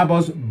Tecumseh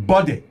Robert's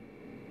body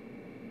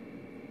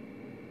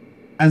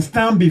and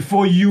stand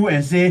before you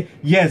and say,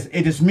 yes,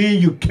 it is me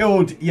you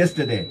killed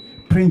yesterday,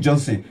 Prince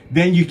Johnson.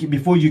 Then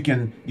before you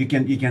can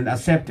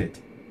accept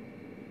it.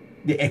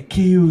 The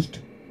accused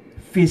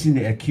facing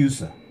the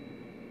accuser.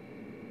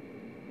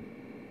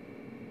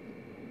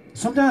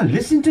 Sometimes I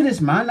listen to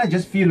this man, I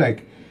just feel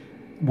like,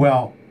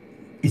 well,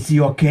 is he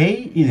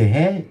okay in the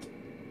head?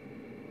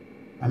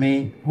 I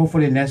mean,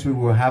 hopefully next week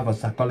we'll have a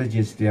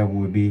psychologist there who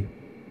will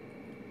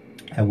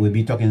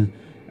be talking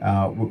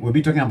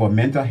about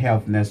mental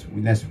health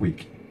next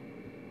week.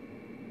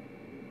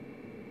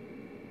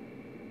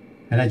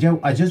 And I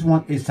just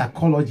want a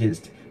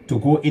psychologist to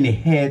go in the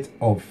head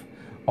of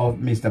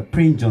Mr.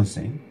 Prince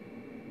Johnson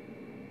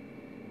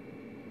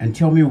and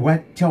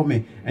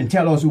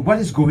tell us what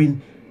is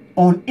going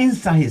on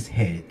inside his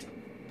head.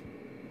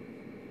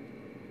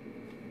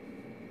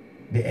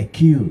 The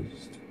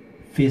accused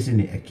facing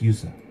the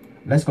accuser.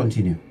 Let's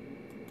continue.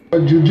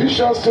 The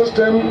judicial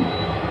system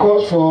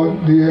calls for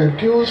the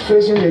accused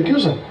facing the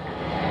accuser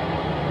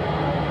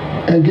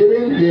and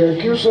giving the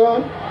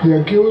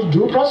accused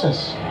due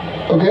process.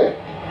 Okay?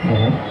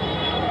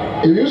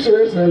 If you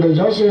say Senator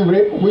Johnson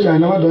raped, which I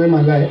never done in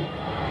my life,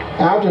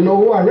 I have to know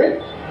who I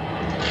raped.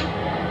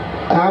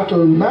 I have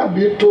to not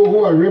be told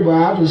who I raped, but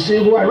I have to see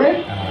who I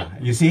raped.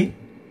 You see?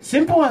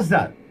 Simple as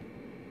that.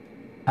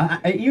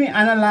 I even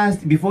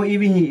analyzed before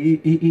even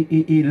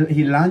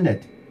he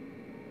landed.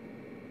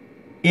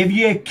 If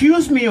you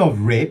accuse me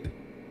of rape,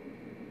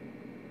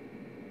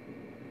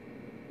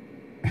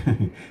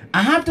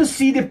 I have to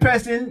see the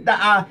person that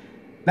I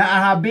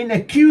have been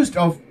accused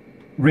of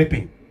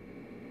raping.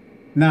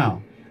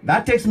 Now,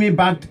 that takes me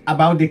back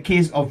about the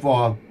case of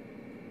what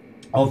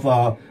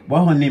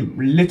her name,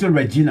 Little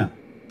Regina.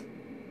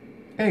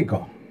 Hey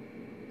God,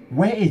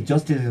 where is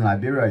justice in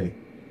Liberia?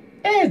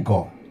 Hey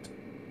God,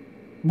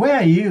 where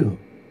are you?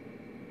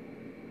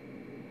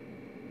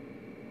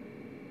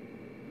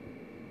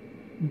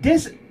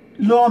 This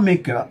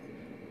lawmaker,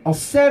 or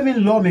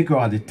serving lawmaker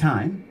at the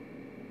time,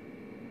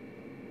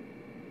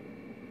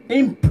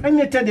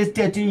 impregnated this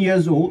 13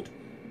 years old.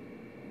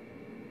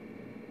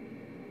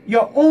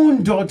 Your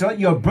own daughter,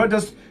 your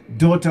brother's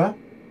daughter,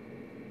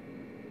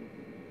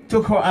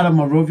 took her out of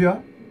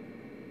Monrovia.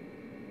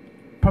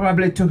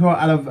 Probably took her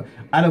out of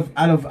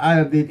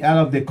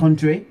the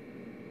country.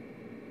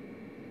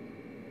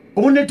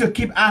 Only to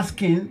keep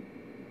asking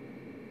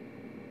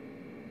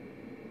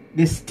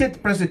the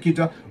state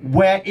prosecutor,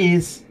 where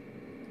is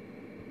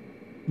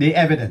the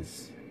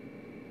evidence?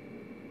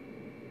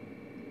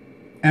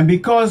 And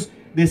because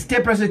the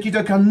state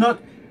prosecutor cannot,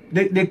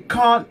 they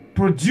can't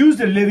produce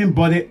the living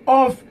body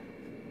of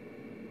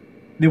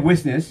the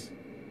witness,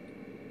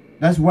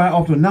 that's why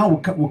up to now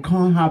we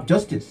can't have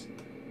justice.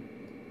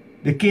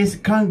 The case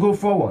can't go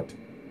forward.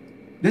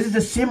 This is the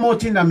same old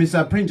thing that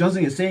Mr. Prince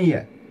Johnson is saying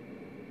here.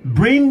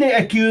 Bring the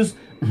accused,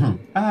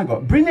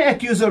 bring the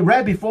accuser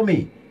right before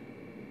me.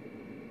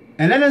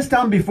 And let them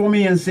stand before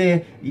me and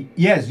say,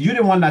 yes, you're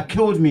the one that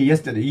killed me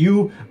yesterday.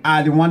 You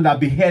are the one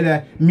that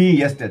beheaded me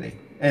yesterday.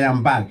 And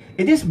I'm back.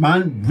 Is this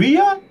man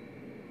real?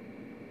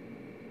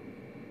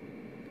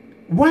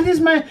 Why does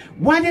my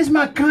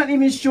can't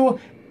even show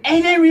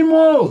any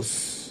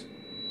remorse?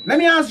 Let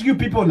me ask you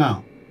people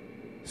now.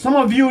 Some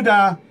of you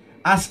that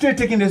are still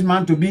taking this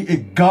man to be a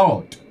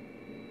god.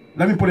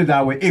 Let me put it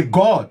that way, a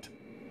god.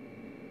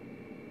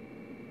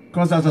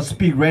 Because as I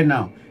speak right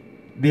now,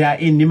 they are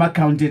in Nima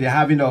County, they're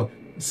having a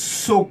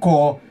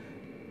so-called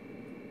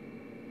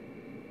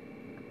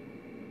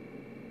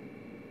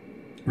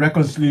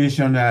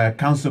reconciliation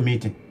council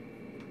meeting.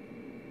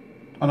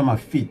 Under my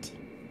feet.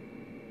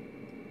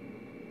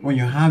 When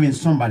you're having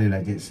somebody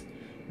like this,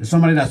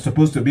 somebody that's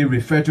supposed to be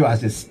referred to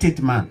as a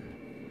statesman,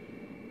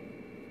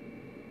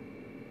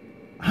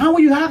 how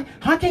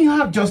can you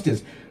have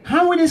justice?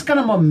 How will this kind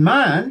of a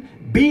man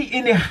be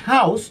in a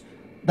house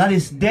that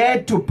is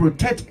there to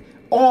protect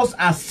us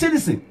as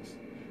citizens?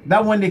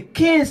 That when the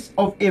case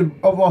of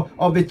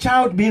a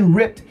child being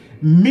raped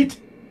meet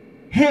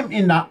him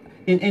in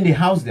the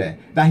house there,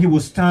 that he will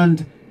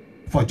stand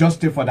for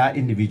justice for that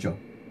individual.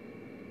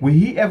 Will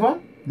he ever?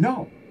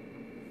 No.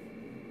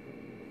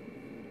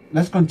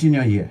 Let's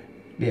continue here.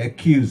 The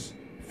accused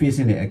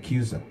facing the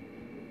accuser.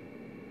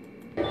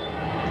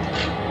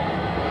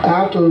 I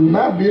have to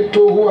not be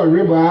told who I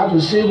raped, but I have to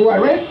see who I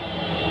raped.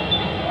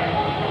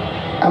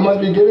 I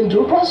must be given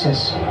due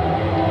process.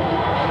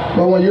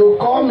 But when you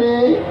call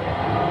me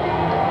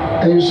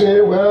and you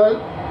say, well,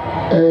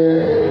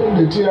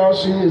 the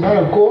TRC is not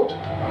a court,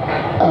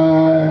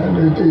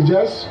 it's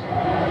just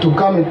to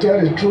come and tell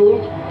the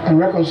truth and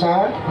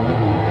reconcile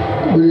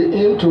with the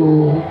aim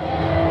to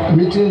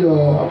meeting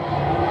your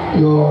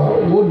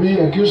would-be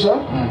accuser.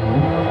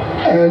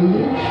 And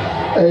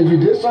if you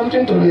did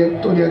something to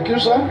the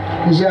accuser,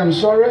 you say, I'm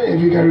sorry, if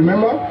you can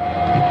remember.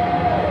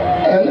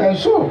 And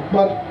so,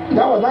 but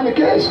that was not the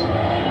case.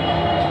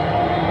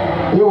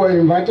 We were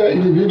invited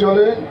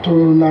individually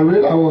to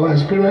narrate our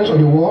experience of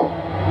the war.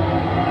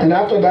 And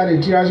after that, the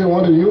TRC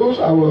wanted to use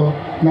our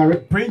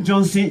narration. Prince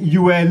Johnson,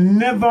 you were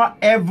never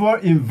ever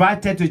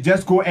invited to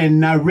just go and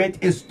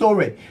narrate a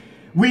story.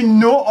 We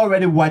know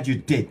already what you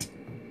did,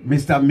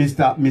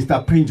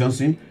 Mr. Prince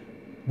Johnson.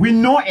 We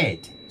know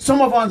it.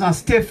 Some of us are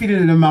still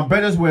feeling it. My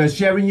brothers were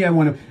sharing here,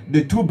 one of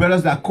the two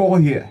brothers that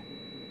called here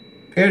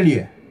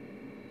earlier.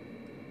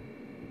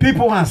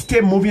 People are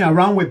still moving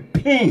around with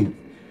pain.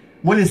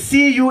 When they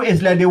see you,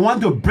 it's like they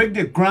want to break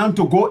the ground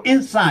to go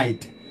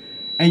inside.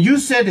 And you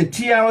said the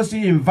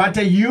TRC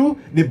invited you,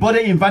 the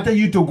body invited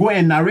you to go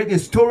and narrate a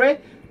story,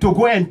 to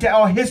go and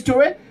tell our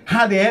history,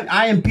 how the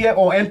IMPF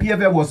or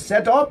MPFF was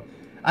set up.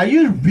 Are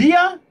you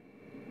real?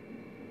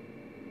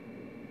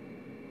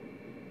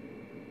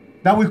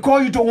 That we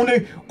call you to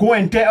only go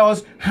and tell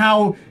us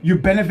how you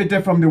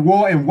benefited from the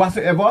war and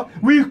whatsoever.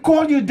 We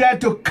call you there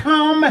to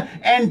come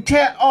and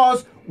tell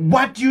us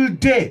what you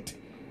did.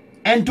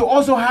 And to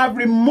also have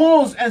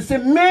remorse and say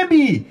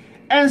maybe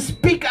and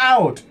speak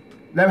out.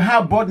 Like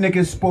how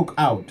Bodnik spoke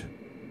out.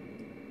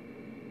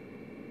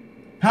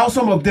 How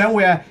some of them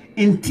were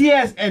in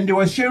tears and they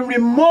were showing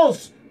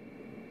remorse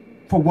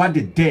for what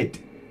they did.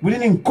 We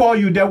didn't call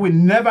you there. We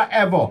never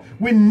ever.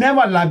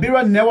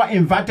 Liberia never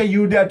invited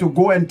you there to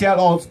go and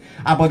tell us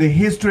about the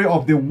history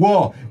of the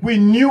war. We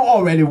knew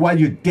already what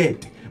you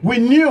did. We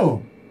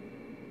knew.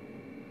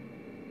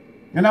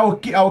 And I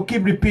will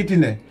keep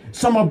repeating it.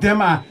 Some of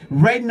them are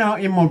right now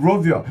in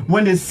Monrovia.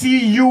 When they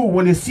see you,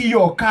 when they see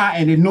your car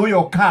and they know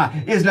your car,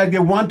 it's like they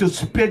want to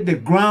split the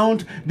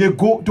ground. They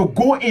go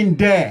in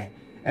there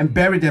and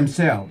bury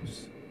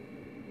themselves.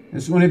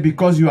 It's only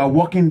because you are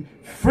walking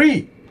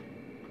free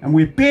and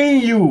we're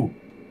paying you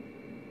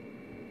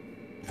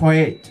for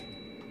it.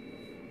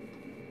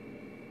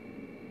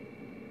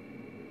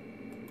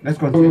 Let's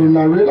continue. We will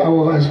narrate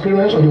our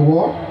experience of the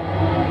war,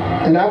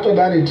 and after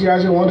that the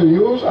TRC want to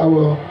use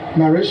our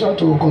narration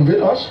to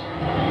convict us.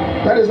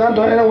 That is not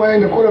done anywhere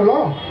in the code of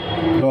law.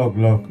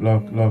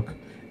 Look.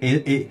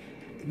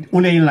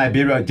 Only in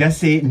Liberia. Just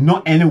say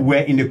not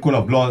anywhere in the code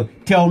of law.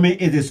 Tell me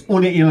it is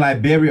only in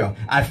Liberia.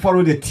 I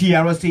followed the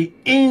TRC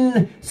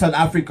in South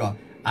Africa.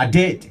 I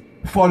did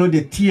follow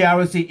the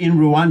TRC in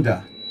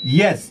Rwanda.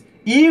 Yes,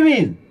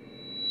 even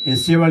in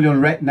Sierra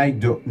Leone right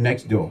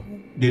next door.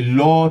 The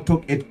law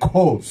took its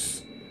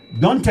course.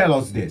 Don't tell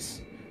us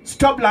this.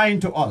 Stop lying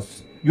to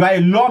us. You are a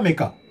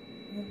lawmaker.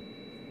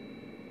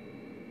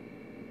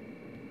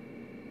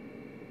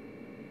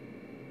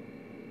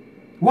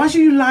 Why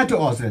should you lie to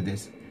us like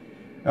this?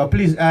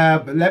 Please,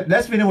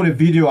 let's finish with the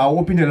video. I'll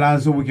open the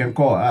line so we can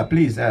call.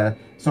 Please,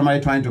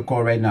 somebody trying to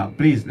call right now.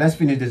 Please, let's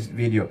finish this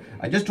video.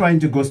 I'm just trying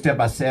to go step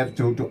by step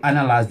to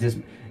analyze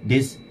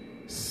this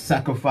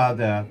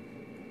sacrifice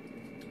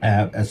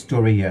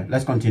story here.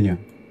 Let's continue.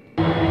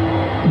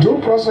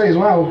 Due process is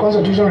what our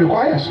constitution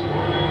requires.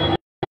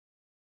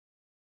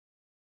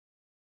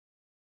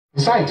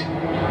 Cite,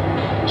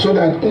 so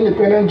that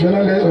independent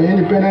journalists or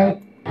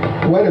independent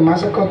where the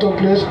massacre took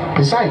place,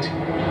 decide.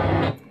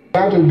 You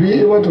have to be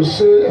able to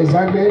say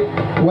exactly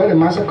where the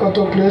massacre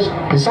took place,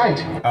 decide.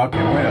 Okay,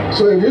 well.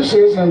 So if you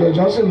say Senator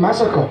Johnson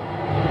massacre,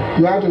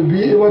 you have to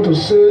be able to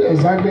say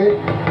exactly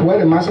where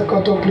the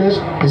massacre took place,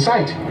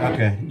 decide.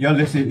 Okay, you're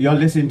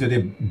listening to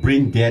the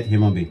brain dead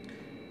human being.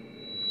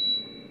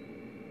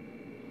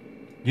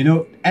 You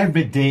know,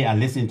 every day I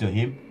listen to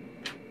him.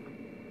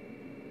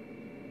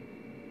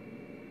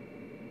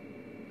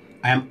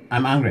 I'm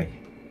angry.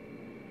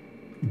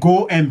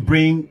 Go and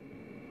bring,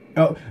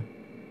 well,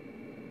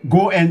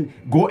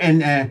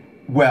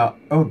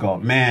 oh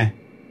God, man.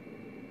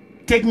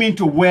 Take me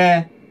to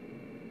where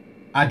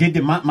I did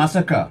the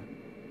massacre.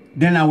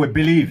 Then I will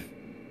believe.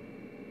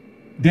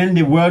 Then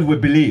the world will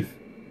believe.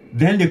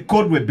 Then the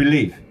court will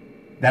believe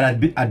that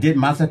I did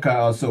massacre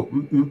also.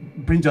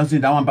 Prince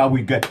Johnson, that one, but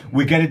we get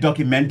it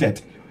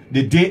documented.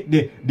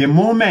 The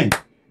moment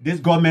this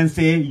government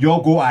say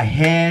you go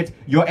ahead,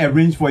 you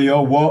arrange for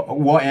your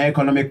war and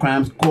economic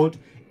crimes court.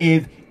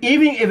 Even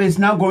if it's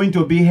not going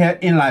to be here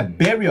in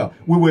Liberia,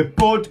 we will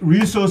put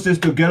resources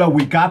together.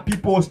 We got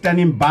people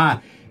standing by,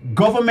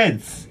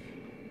 governments,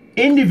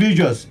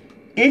 individuals,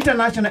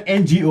 international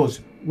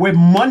NGOs with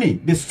money,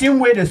 the same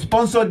way they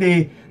sponsor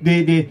the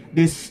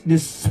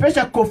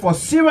special court for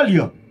Sierra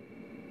Leone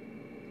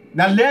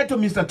that led to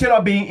Mr.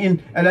 Taylor being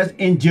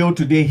in jail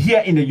today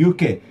here in the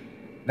UK.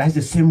 That's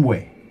the same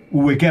way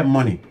we will get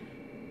money.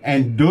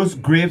 And those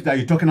graves that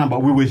you're talking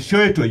about, we will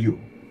show it to you.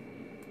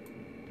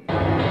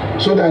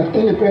 So that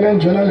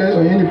independent journalists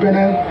or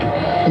independent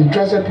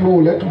interested people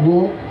will let to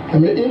go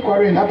and make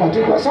inquiry in that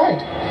particular site.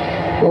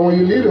 But when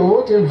you leave the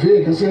whole thing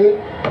vague and say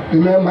the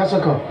man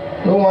massacre,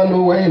 no one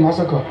knows where he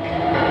massacre.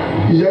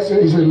 You just say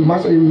it's a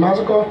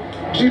massacre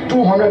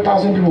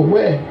 200,000 people.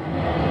 Where?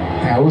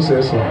 And who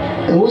says so?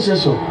 And who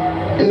says so?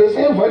 It's the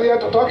same body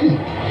that are talking.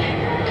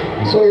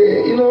 So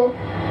you know,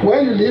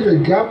 when you leave a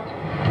gap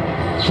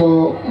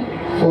for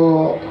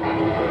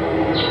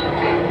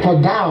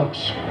doubt,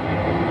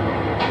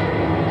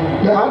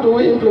 then how do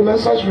we implement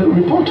such a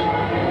report?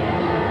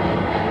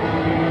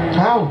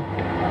 How?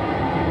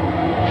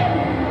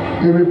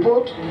 The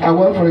report, I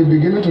went from the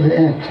beginning to the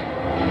end.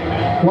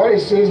 What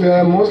it says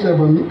there mostly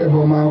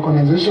about my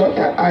organization,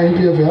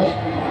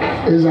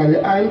 IMPFL, is that the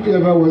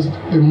IMPFL was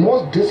the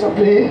most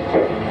disciplined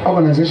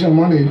organization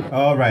among the...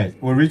 All right,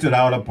 we'll reach to that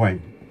other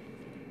point.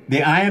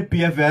 The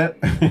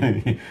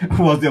IMPFL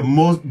was the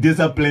most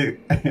disciplined...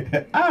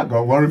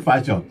 Warren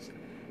Fashions.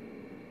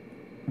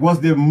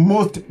 Was the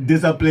most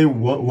disciplined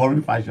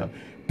Warren Fashion.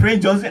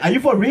 Prince Johnson, are you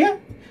for real?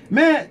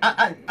 Man,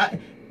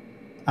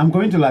 I'm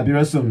going to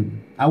Liberia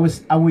soon. I will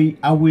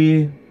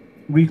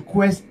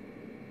request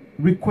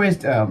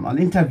an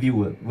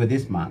interview with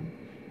this man.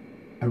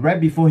 And right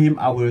before him,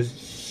 I will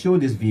show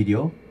this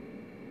video.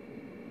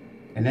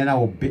 And then I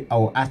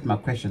will ask my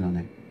question on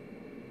it.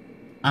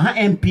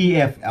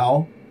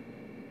 IMPFL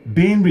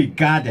being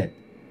regarded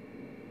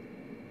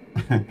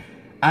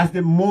as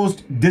the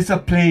most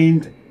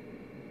disciplined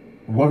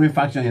warring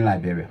faction in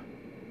Liberia.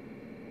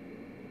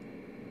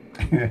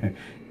 There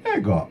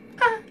you go.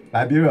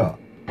 Liberia.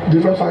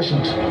 Different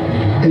factions.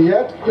 And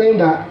yet claim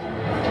that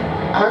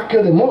I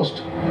care the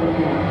most.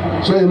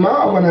 So in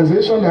my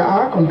organization, that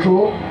our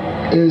control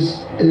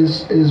is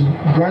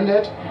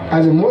branded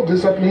as the most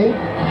disciplined.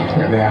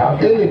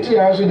 In the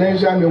TRC, then you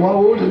say I'm the one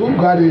who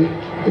got it.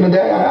 You know,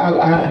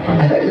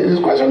 it's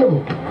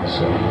questionable.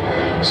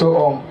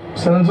 So,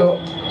 Senator.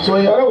 So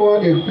in other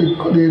words,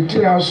 the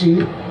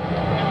TRC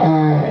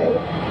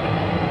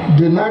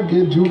did not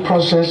give due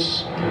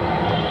process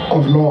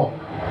of law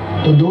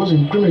to those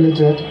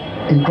incriminated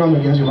in crime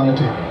against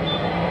humanity.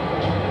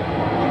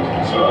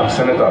 So,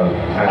 Senator,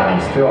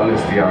 still on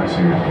this TRC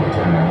report,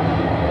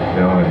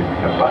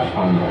 apart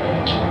from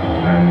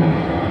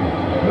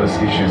those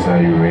issues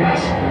that you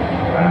raised,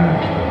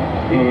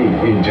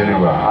 in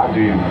general, how do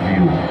you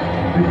view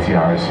the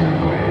TRC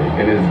report?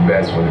 It is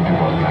best for the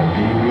people of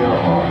Liberia,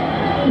 or?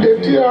 The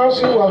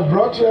TRC was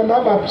brought here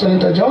not by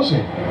Senator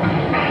Johnson.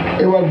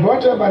 It was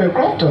brought here by the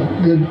crafter,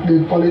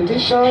 the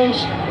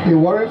politicians, the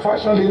warring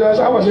faction leaders.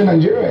 I was in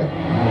Nigeria.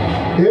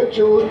 They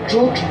chose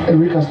truth and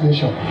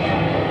reconciliation.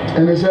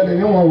 And they said they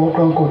didn't want war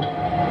crime code.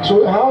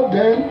 So how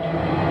dare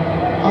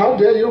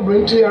you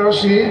bring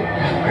TRC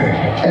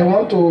and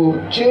want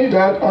to change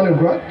that on the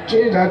ground,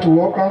 change that to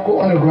war crime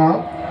code on the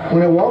ground,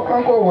 when the war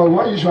crime code was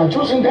what you should have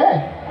chosen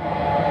there?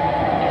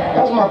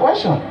 That's my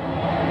question.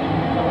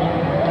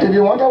 If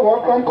you want a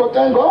war crime code,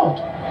 thank God.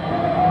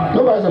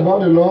 Nobody's about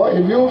the law.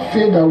 If you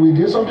feel that we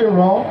did something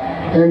wrong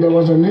and there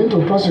was a need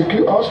to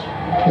prosecute us,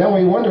 then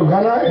when you went to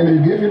Ghana and they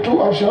gave you two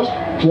options,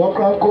 war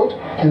crime code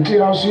and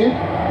TRC,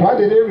 why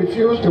did they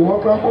refuse the war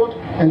crime code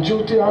and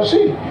choose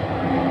TRC?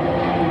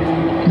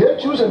 They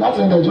choose it, not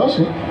Senator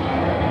Johnson.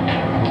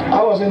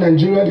 I was in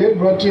Nigeria, they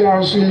brought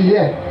TRC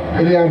here.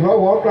 And they had brought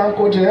war crime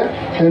code here,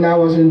 and I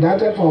was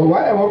indicted for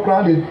whatever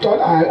crime they thought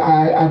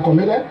I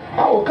committed,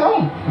 I will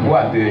come.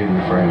 What are they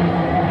referring to?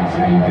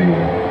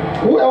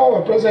 Whoever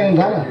was present in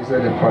Ghana. You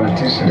said the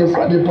politicians.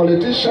 The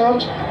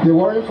politicians, the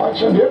warring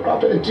faction, they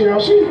crafted the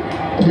TRC.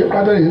 They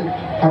crafted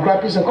a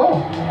crap piece of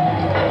call.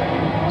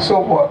 So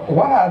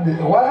what are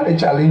the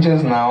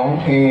challenges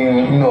now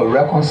in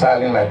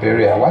reconciling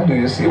Liberia? What do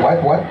you see?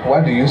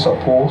 What do you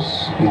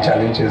suppose the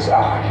challenges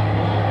are?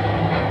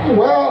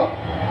 Well,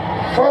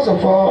 first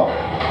of all,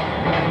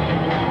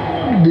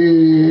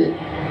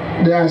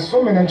 there are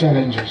so many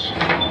challenges.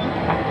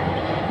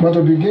 But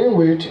to begin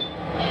with,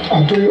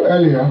 I told you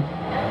earlier,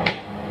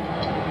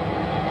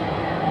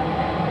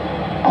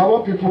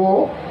 our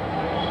people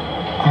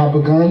have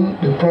begun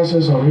the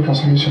process of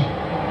reconciliation.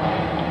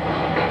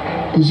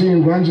 You see,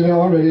 in Grand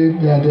General already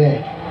they are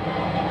there.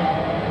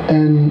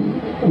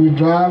 And we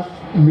drive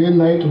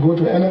midnight to go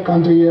to any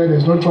country here,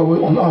 there's no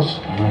trouble on us.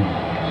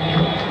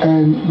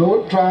 And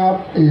no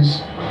tribe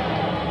is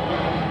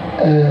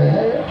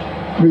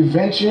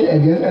revenging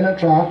against any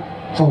tribe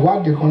for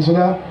what they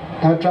consider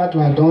that tribe to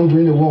have done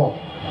during the war.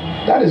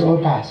 That is all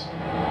past.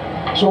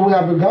 So we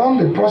have begun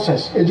the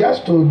process. It's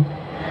just to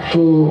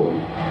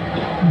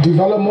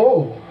develop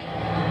more,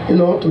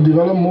 to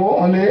develop more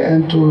on it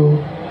and to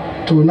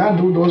not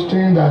do those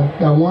things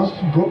that once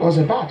broke us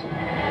apart.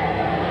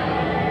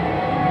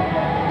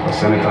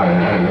 Senator,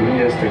 let me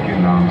just take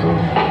it down to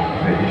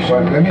the issue.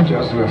 But let me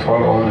just do a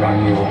follow-up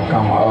and you will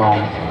come.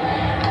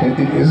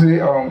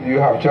 You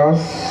have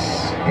just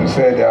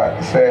said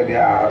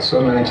there are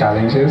so many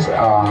challenges.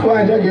 Well,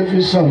 I just gave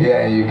you some.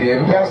 Yeah, you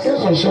gave. There are still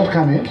some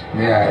shortcomings.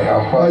 Yeah,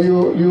 of course.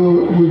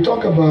 We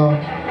talk about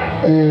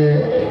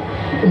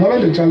one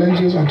of the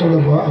challenges I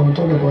will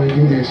talk about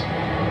again is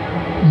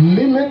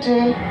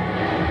limiting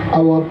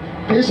our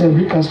peace and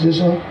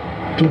reconciliation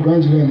to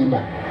Grand July and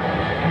Nimba.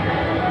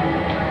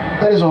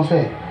 That is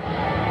unfair.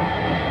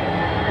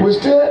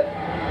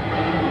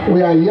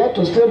 We are yet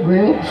to still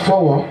bring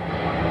forward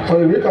for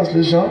the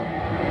reconciliation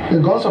the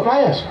gun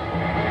suppliers.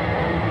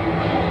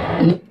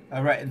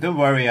 All right, don't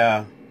worry.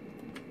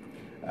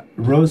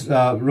 Rose,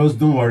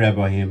 don't worry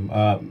about him.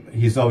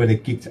 He's already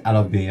kicked out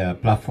of the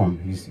platform.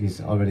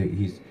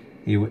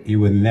 He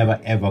will never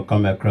ever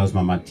come across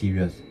my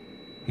materials.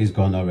 He's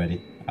gone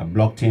already. I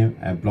blocked him.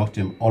 I blocked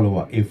him all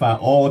over. In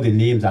fact, all the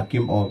names that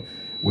came up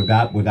with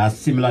that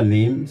similar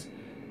names,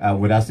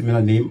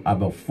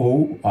 about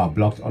 4, I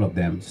blocked all of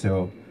them.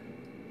 So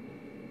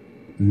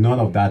none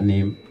of that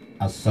name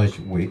as such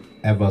will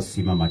ever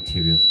see my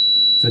materials.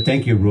 So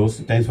thank you, Rose.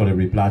 Thanks for the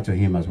reply to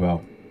him as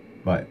well.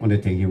 But only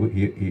thing he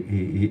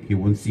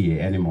won't see it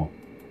anymore.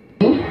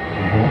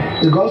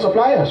 The gun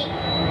suppliers,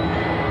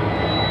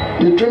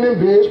 the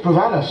training-based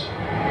providers.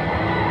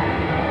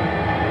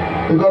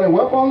 Because the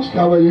weapons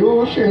that were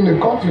used in the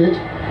conflict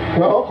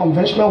were all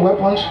conventional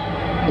weapons,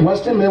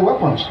 Western-made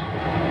weapons.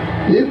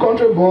 These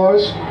country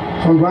boys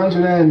from Grand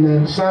July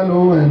and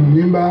Sano and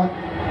Nimba,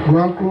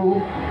 Grand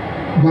Cru,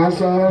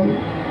 Basan,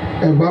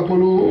 and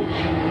Bapulu,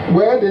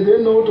 where did they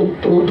know to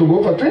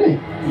go for training?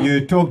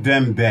 You took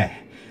them there.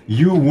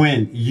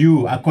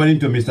 You, according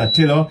to Mr.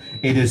 Taylor,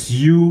 it is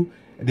you,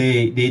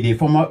 the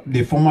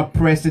former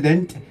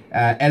president,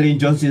 Ellen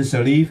Johnson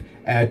Sirleaf,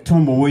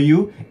 Tom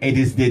Owoyu. It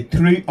is the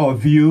 3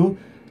 of you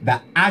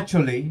that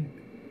actually.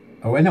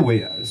 Oh,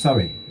 anyway,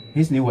 sorry,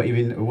 his name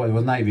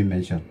was not even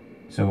mentioned.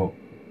 So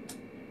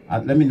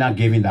let me not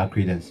give him that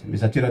credence.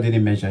 Mr. Taylor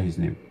didn't mention his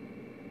name.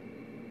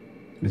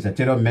 Mr.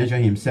 Taylor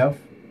mentioned himself,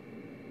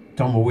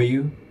 Tom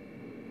Owoyu,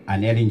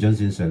 and Ellen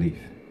Johnson Sirleaf.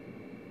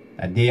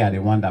 They are the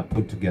one that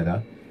put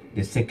together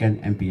the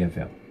second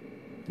MPFL.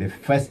 The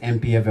first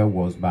MPFL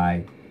was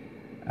by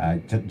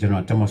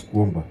General Thomas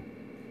Kwomba,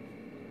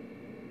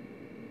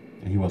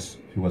 and he was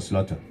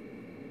slaughtered.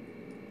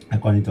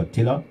 According to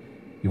Taylor,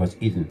 he was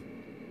eaten.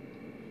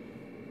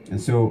 And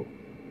so,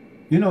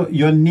 you know,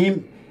 your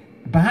name,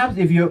 perhaps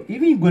if you're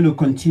even going to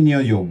continue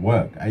your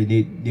work,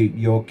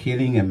 you're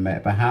killing and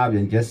perhaps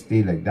and just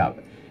stay like that,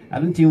 I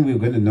don't think we're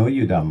going to know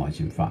you that much,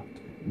 in fact,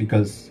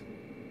 because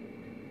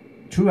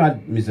throughout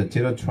Mr.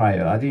 Taylor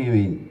trial, I didn't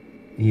even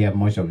hear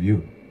much of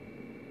you.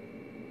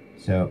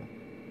 So,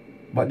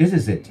 but this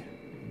is it.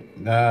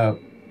 I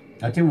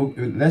think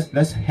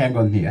let's hang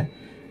on here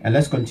and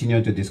let's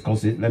continue to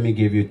discuss it. Let me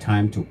give you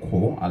time to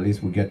call. At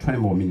least we get 20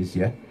 more minutes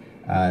here,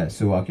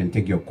 so I can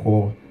take your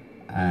call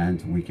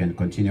and we can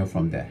continue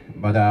from there.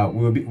 But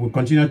we'll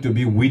continue to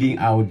be weeding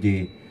out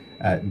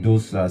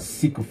those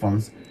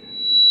sycophants.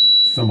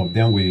 Some of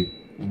them with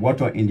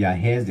water in their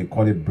hairs, they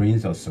call it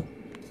brains or so.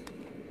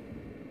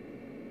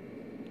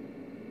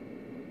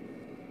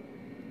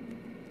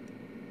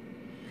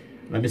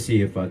 Let me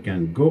see if I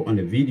can go on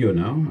the video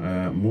now.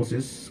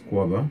 Moses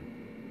Kwaba.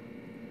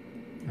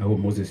 I hope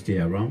Moses stay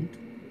around.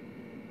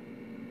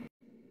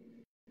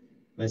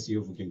 Let's see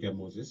if we can get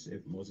Moses,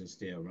 if Moses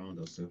stay around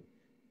also,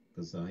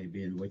 because he's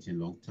been waiting a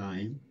long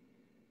time.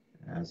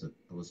 As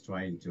I was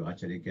trying to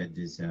actually get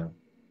this to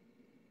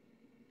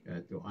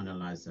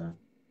analyze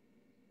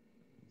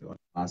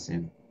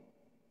him.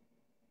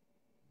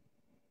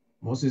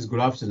 Moses, good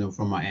afternoon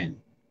from my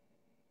end.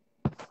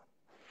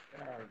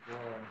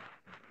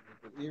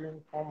 Good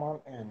evening from my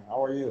end.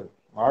 How are you,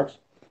 Max?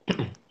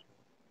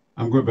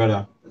 I'm good,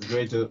 brother. It's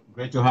great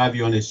to have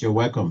you on the show.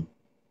 Welcome.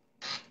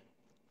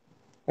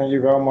 Thank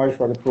you very much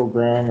for the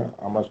program.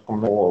 I must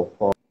commend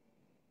for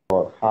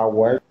hard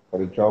work, for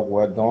the job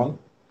well done,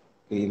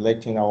 the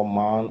electing our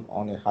man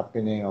on the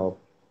happening of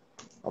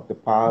the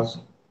past,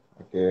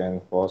 okay,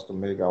 and for us to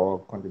make our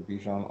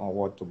contribution on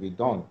what to be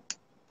done.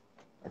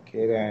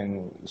 Okay,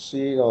 then you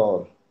see,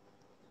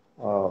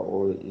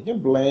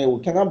 we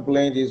cannot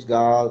blame these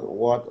guys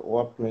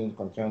what Prince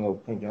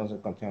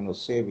Johnson continue to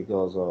say,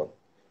 because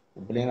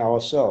we blame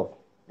ourselves,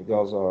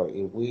 because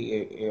if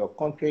a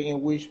country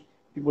in which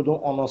people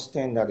don't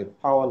understand that the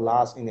power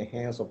lies in the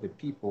hands of the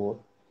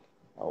people,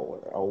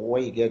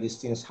 where you get these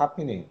things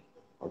happening,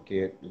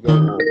 okay? Because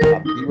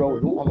we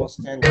don't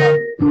understand that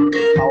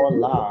the power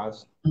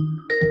lies.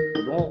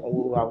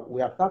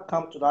 We have not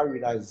come to that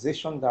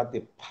realization that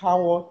the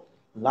power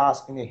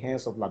lies in the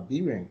hands of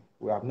Liberians.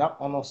 We have not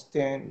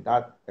understand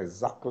that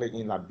exactly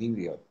in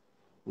Liberia.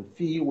 We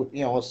feel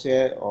within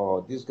ourselves,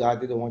 or this guy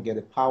didn't want to get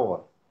the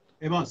power,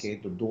 okay,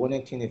 to do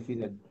anything. If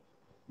he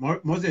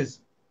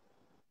Moses.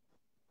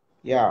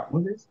 Yeah.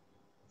 Moses,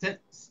 say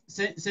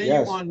yes.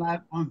 You on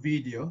live on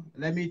video.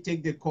 Let me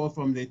take the call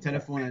from the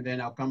telephone and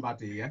then I'll come back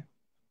to you. Yeah?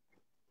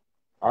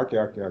 Okay.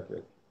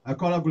 I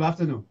call up. Good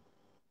afternoon.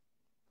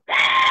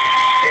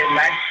 Hey,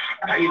 Max.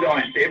 How you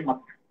doing?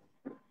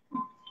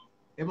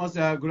 Amos,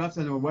 good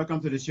afternoon. Welcome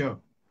to the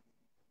show.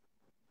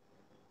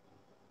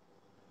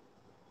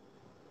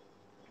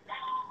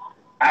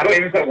 I don't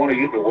even want to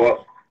use the word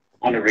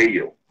on the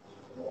radio,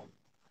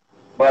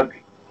 but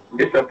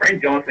Mr.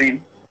 Prince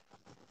Johnson,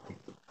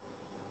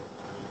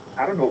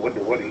 I don't know what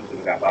the word is,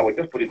 but I will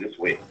just put it this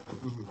way.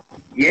 Mm-hmm.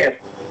 Yes,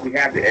 we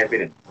have the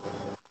evidence.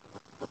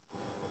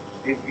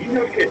 The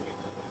video clips,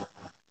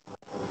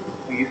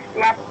 when you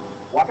slap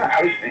Walter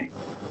Harrison,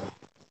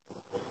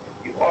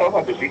 you all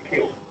have to be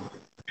killed.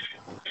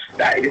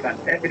 That is an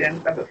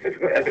evidence, that's a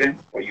physical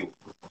evidence for you.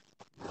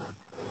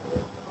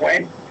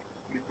 When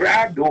you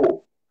grab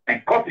Doe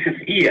and cut his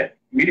ear,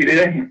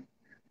 mutilated him,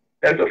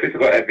 that's a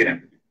physical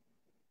evidence.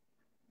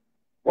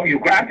 When you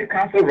grab the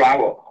council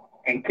robber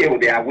and kill,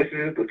 there are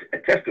witnesses to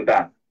attest to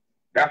that.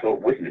 That's a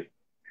witness.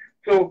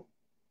 So,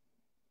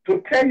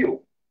 to tell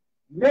you,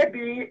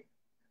 maybe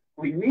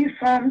we need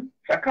some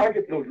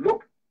psychologist to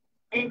look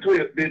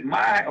into the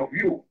mind of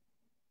you,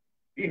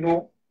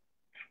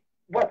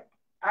 but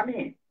I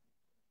mean,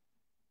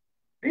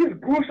 this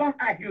gruesome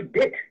act you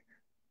did,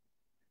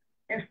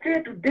 and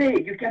still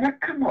today you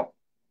cannot come up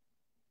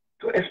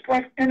to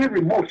express any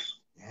remorse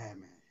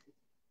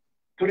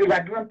to the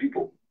Liberian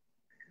people.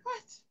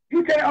 What?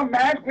 You tell a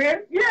mass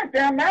grave? Yes,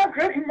 there are mass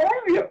graves in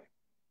Monrovia.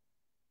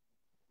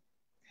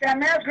 There are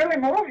mass graves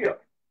in Monrovia.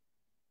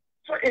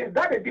 So is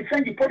that a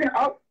defense you're putting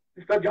out,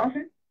 Mr.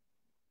 Johnson?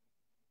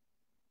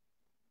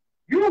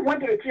 You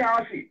went to the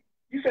TRC.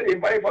 You said they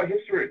invited for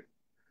history.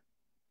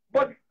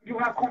 But you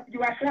are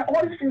saying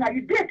all these things that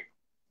you did.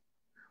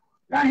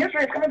 Now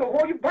history is coming to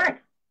hold you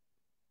back.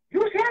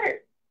 You said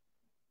it.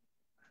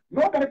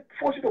 Nobody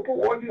forced you to put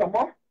words in your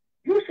mouth.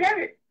 You said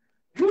it.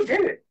 You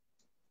did it.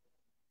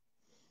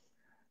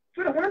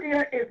 So the one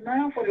idea is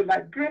now for the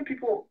Liberian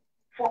people,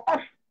 for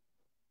us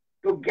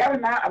to gather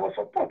now our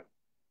support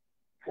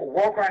for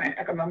war crime and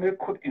economic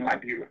code in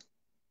Liberia.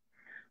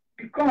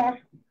 Because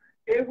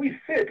if we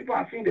say people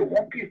are saying they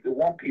want peace,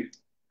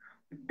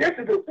 this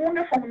is the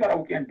only formula that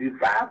we can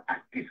derive as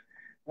peace.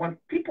 When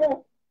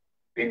people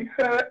being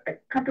held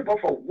accountable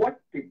for what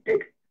they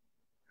did.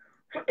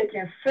 So it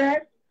can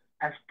serve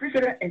as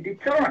precedent and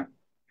deterrent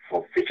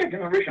for future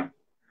generations.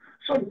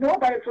 So none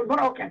of us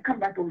can come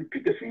back to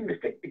repeat the same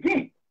mistake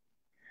again.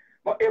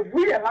 But if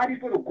we allow these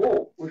people to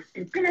go with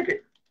impunity,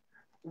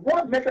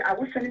 what message are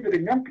we sending to the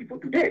young people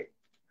today?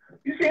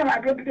 You see in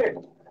Liberia today,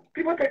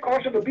 people take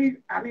corruption to be,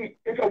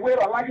 it's a way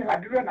of life in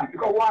Liberia now.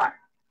 Because why?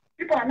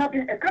 People are not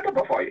being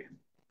accountable for it.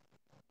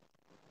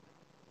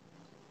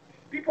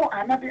 People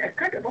are not being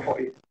accountable for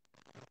it.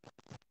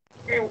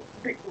 And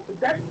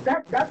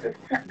that's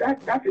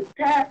a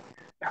path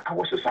that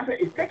our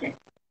society is taking.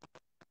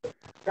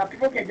 That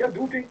people can just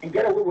do things and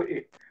get away with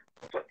it.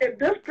 So if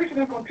this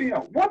precedent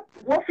continues, what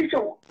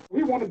future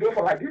we want to do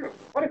for Liberia?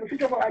 What is the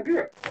future for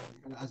Liberia?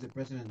 As a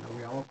president,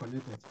 we are all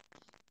connected.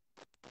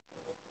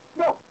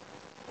 No,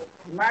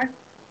 man.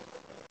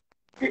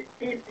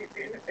 In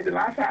the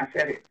last time I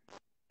said it,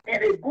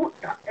 and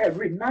a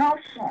renowned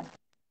son,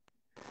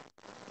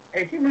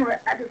 a human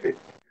rights activist,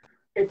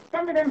 a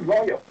prominent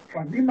lawyer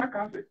from Lima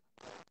Council,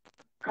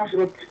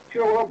 Councilor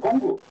Theodore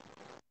Gongo,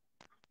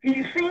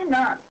 he's seen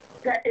now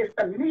there is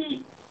a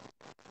need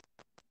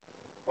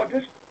for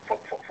this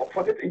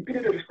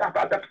impunity to stop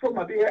out. That people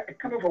must be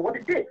accountable for what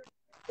they did.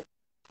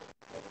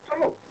 So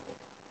look,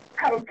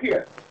 I don't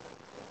care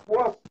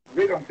what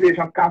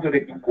reconciliation council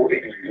they can go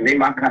to,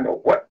 Lima Council,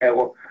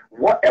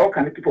 whatever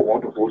kind of people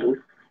want to go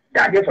to.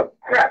 That gets a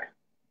crap.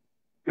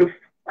 The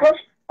crux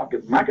of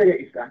the matter here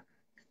is that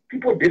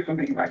people did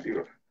something in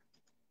Liberia,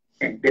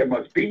 and there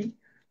must be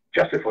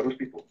justice for those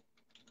people.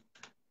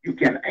 You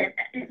can, and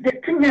the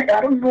thing is,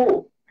 I don't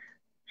know.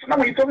 So now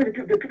when you're talking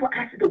to the people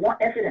actually they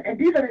want evidence, and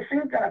these are the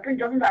same kind of things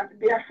that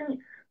they are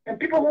seeing. And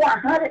people who are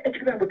highly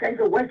educated will tell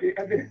you where's the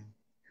evidence.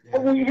 Yeah.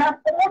 But when you have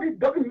all these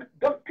things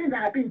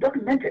that have been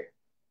documented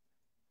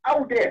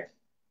out there,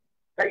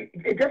 that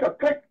it's just a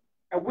click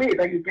away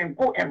that you can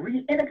go and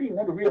read anything you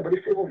want to read about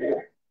the Civil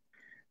War.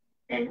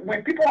 And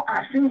when people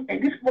are seeing,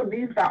 and these people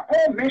names are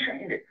all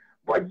mentioned in it,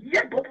 but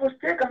yet people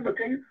still come to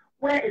tell you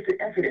where is the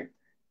evidence.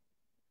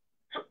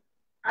 So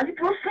are you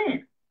people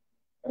saying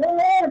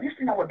all these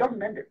things that were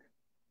documented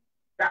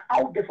that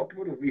are out there for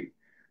people to read?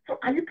 So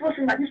are you people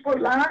saying that these people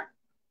lie?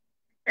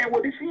 And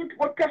will they see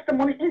people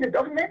testimony in the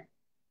document?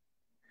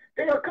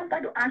 Then you'll come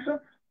back to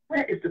answer,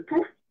 where is the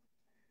proof?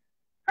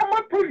 How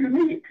much proof you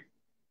need?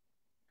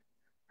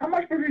 How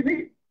much proof you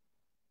need?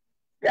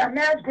 There are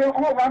names going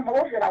all around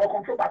Malaysia that were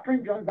controlled by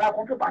Prince John, that were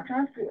controlled by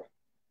Chancellor,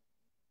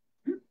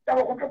 that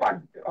were controlled by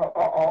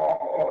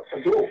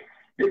Sado.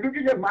 They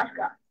literally just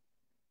massacre.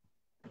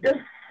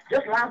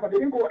 Just last, but they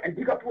didn't go and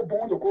dig up people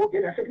bones or go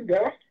get and sitting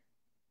there.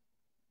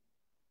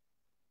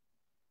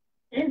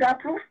 Ain't that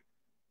proof?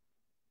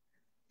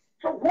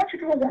 So what you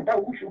people want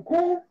that we should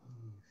go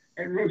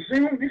and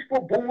resume these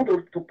people bones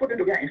to put them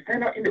together and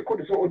stand up in the court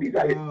and say, oh, these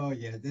are it. Oh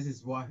yeah, this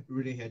is what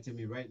really hurting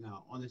me right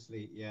now.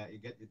 Honestly, yeah,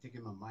 you're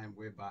taking my mind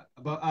way back.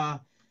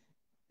 But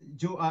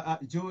Joe,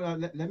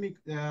 let me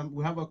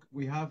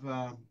we have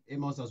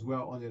Amos as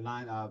well on the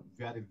line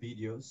via the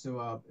video.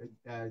 So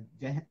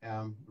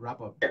wrap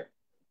up.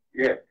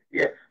 Yeah.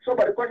 So,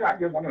 but the question I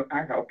just want to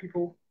ask our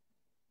people,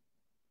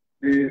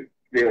 the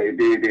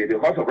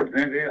House of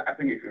Representatives, I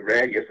think if you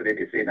read yesterday,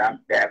 they say that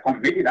there are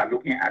committees that are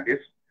looking at this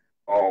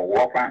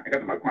war crime,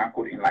 economic crime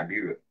code in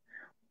Liberia.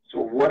 So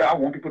what I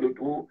want people to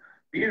do,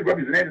 these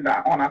representatives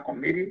that are on our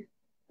committee,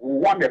 we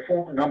want their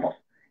phone numbers.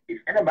 If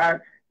anybody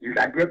in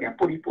Liberia can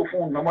put people's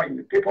phone number in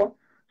the paper,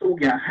 so we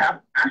can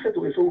have access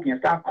to it, so we can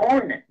start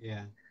calling them.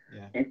 Yeah.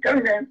 And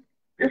telling them,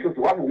 this is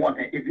what we want.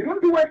 And if you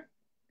don't do it,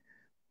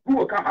 who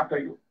will come after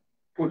you?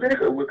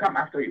 Politically will come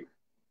after you.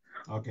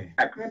 Okay.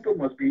 Agreement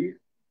must be,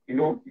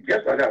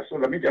 just like that. So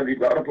let me just leave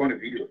that up on the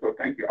video. So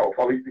thank you. I'll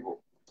follow you people.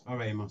 All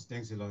right, Amos.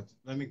 Thanks a lot.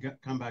 Let me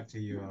come back to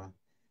you.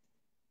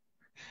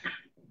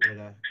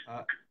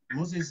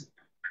 Moses,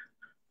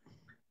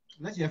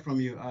 let's hear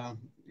from you.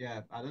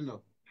 Yeah, I don't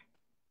know.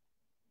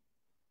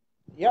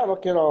 Yeah,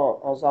 look, as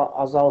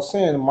I was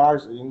saying,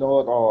 Mark,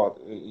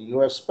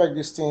 you expect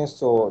these things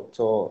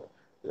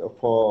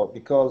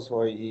because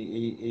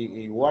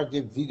he watched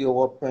the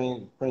video of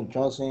Prince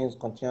Johnson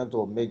continue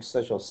to make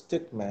such a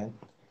statement.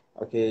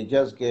 Okay, it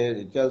just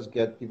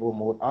get people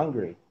more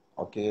angry.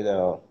 Okay,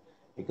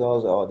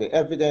 because the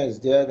evidence is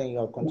there, then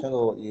you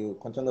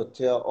continue to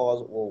tell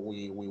us,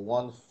 we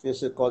want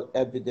physical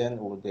evidence,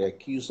 or the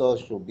accuser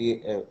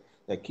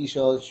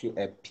should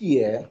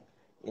appear.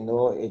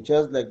 It's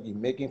just like you're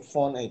making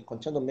fun and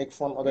continue to make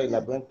fun of other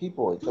Liberian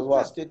people. It's just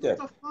what I stated.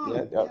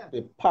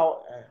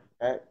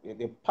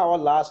 The power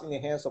lies in the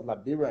hands of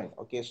Liberians.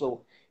 Okay,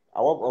 so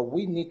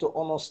we need to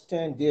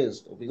understand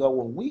this, because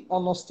when we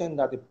understand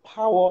that the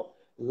power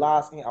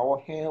lies in our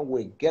hand,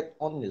 we get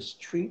on the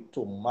street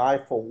to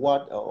march for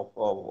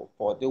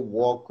for the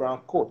war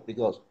crime code,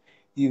 because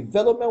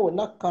development will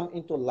not come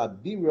into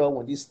Liberia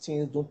when these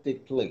things don't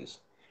take place.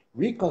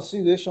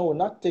 Reconciliation will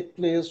not take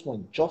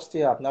when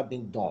justice has not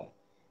been done.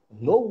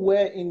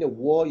 Nowhere in the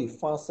world you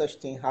find such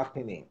thing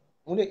happening.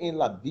 Only in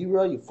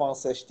Liberia you found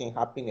such thing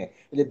happening.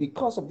 And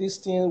because of this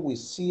thing, we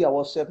see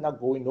ourselves not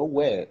going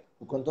nowhere.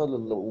 We continue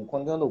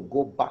to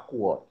go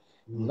backward.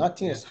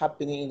 Nothing is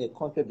happening in the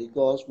country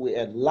because we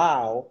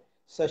allow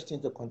such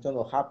things to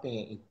continue to happen.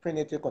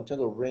 Impunity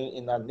continue to reign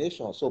in our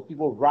nation. So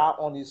people ride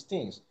on these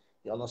things.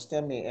 You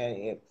understand me?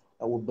 And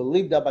we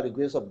believe that by the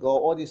grace of God,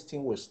 all these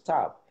things will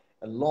stop.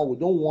 And Lord, we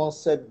don't want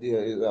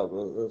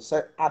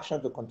set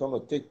action to continue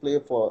to take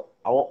place for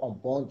our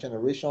unborn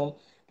generation.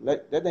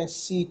 Let them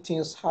see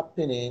things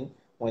happening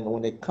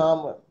when they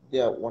come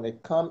there. When they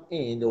come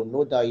in, they'll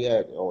know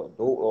that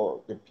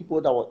or the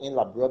people that were in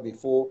Liberia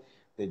before,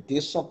 they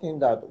did something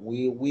that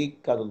we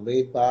gotta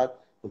lay back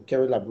to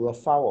carry Liberia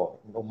forward.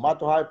 No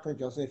matter how Prince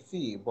Johnson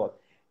feel, but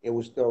it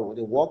was the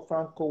work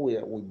Franco.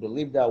 We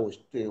believe that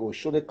it will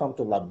surely come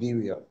to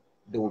Liberia.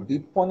 They will be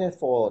punished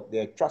for the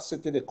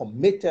atrocity they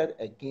committed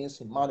against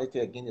humanity,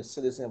 against the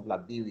citizens of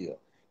Liberia.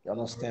 You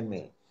understand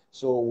me?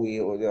 So we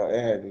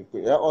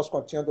let us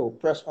continue to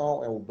press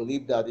on, and we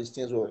believe that these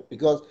things will,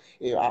 because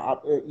I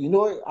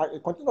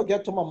continue to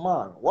get to my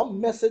mind. What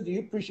message do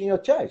you preach in your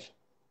church?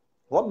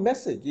 What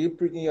message do you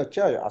preach in your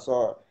church as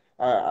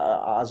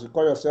you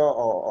call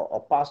yourself a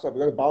pastor?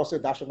 Because the Bible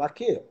says thou shalt not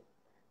kill.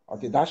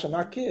 Okay, thou shalt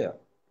not kill.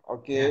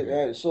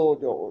 Okay, so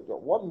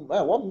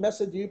what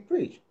message do you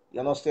preach? You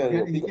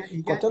understand?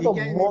 You can't go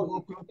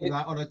close to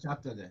that other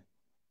chapter there.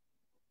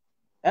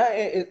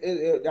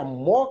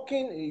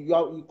 Mocking,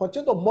 you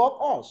continue to mock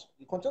us.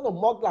 You continue to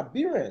mock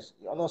Liberians.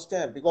 You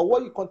understand? Because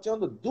what you continue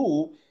to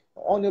do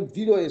on the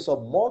video is a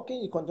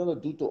mocking you continue to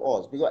do to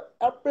us. Because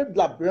every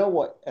Liberian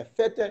was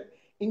affected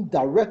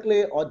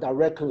indirectly or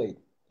directly.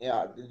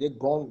 Yeah, they're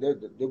going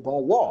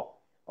war.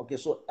 Okay,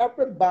 so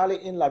everybody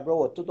in Liberia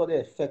was totally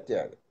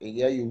affected.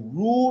 Yeah, you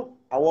rule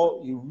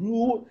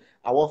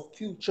our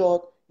future.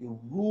 You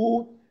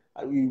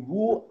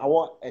rule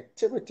our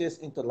activities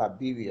into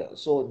Liberia.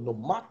 So no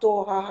matter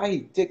how high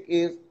it take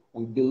is,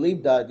 we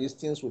believe that these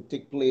things will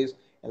take place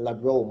and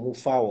Liberia will move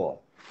forward.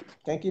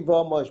 Thank you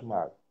very much,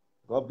 Mark.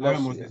 God bless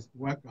you. Moses,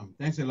 welcome.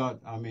 Thanks a lot.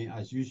 I mean,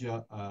 as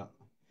usual,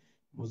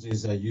 Moses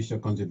is a usual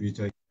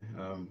contributor.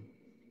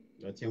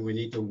 I think we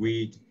need to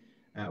weed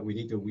out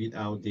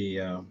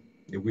the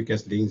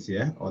weakest links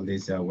here on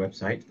this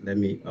website. Let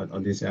me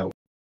on this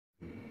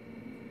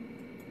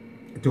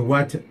to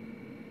what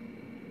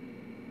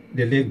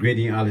the late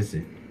Grady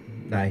Allison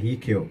that he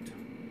killed,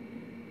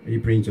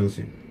 Prince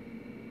Johnson,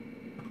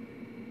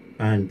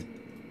 and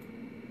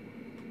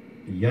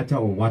Yatta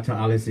or Wata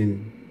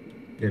Allison,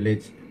 the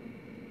late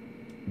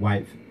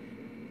wife,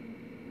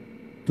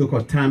 took her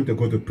time to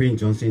go to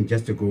Prince Johnson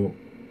just to go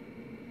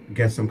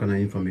get some kind of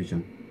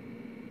information.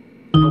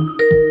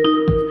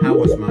 How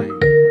was mine?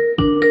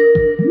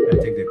 I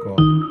take the call.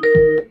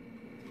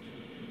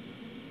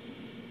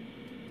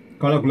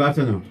 Caller, good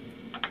afternoon.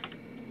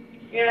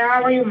 Yeah,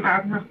 how are you,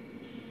 Magna?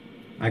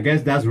 I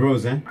guess that's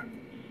Rose, eh?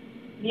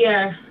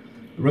 Yeah.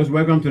 Rose,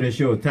 welcome to the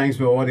show. Thanks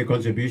for all the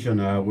contribution.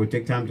 We'll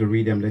take time to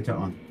read them later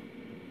on.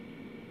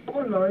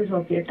 Oh, no, it's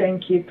okay.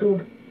 Thank you,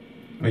 too.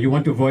 You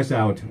want to voice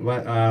out?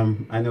 Well,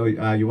 I know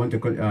you want to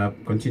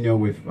continue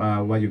with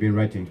what you've been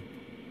writing.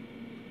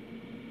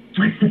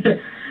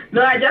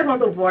 No, I just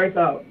want to voice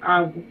out.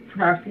 I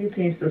have a few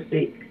things to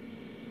say.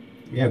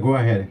 Yeah, go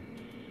ahead.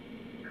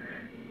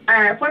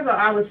 First of all,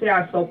 I would say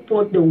I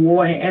support the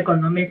War and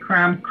Economic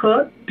Crime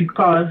Court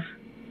because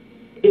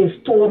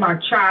it stole my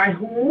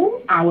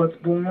childhood. I was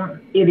born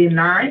in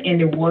 '89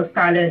 and the war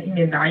started in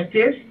the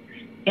 90s.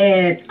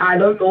 And I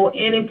don't know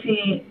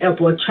anything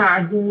about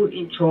childhood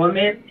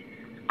enjoyment.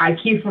 I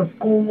came from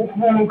school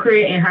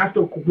hungry and have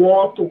to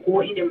walk to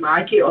go in the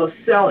market or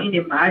sell in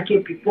the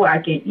market before I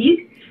can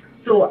eat.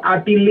 So I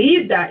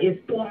believe that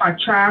it stole my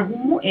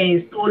childhood and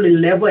it stole the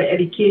level of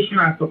education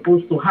I'm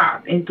supposed to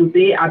have. And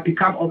today I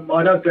become a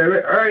mother very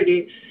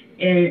early,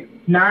 and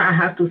now I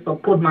have to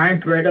support my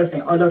brothers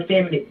and other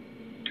families.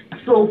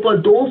 So for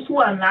those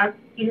who are not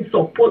in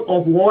support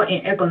of War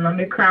and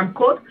Economic Crime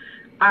Court,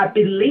 I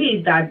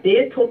believe that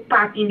they took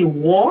part in the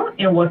war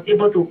and was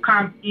able to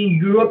come in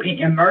Europe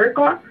and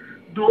America.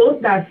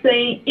 Those that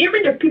saying,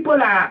 even the people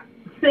are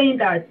saying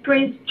that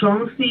Prince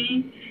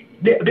Johnson,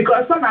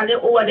 because somebody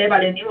over there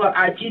by the name of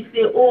Ajit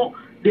say, oh,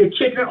 the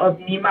children of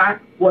Nima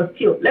was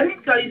killed. Let me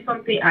tell you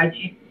something,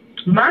 Ajit.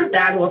 My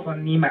dad was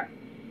on Nima.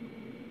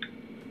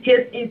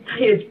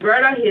 His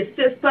brother, his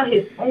sister,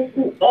 his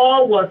uncle,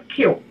 all was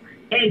killed.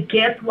 And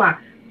guess what?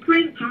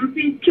 Prince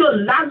Johnson killed a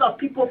lot of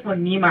people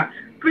from Nima.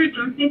 Prince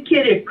Johnson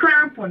killed a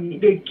crime for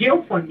the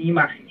girl from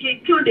Nima.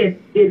 He killed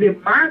the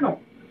minor.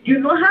 You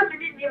know how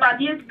many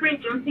Nimadians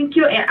Prince Johnson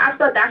killed, and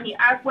after that he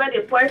asked where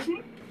the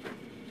person?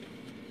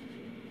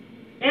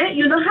 And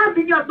you know how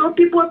many of those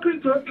people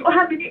Prince Johnson, or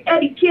how many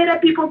educated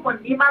people from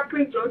Nima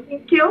Prince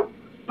Johnson killed?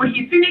 When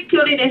he finished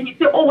killing them, he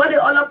said, oh, what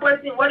the other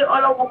person, what the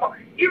other woman?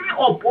 Even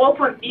a boy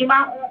from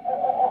Nima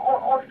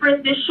on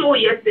Friend's show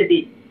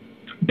yesterday.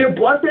 The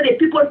boss said the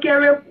people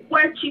carry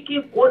white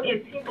chicken, goat,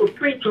 and things to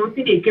Prince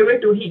Johnson, they carry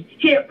to him.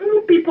 His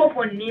own people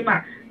from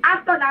Nima.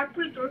 After that,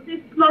 Prince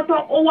Johnson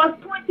slaughtered over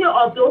 20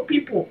 of those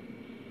people.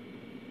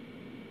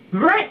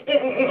 right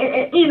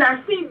in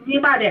a scene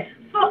near there.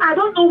 So I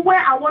don't know where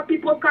our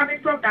people coming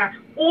from that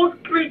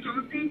old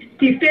prejudice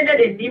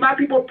defended the Nima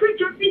people.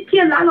 Prejudice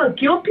kill a lot of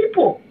girl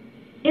people.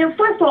 And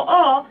first of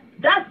all,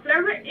 that's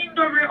very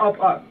ignorant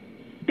of us.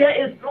 There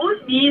is no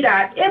need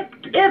that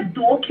if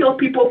don't kill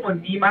people for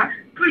Nima,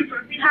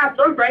 prejudice have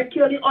no right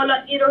killing all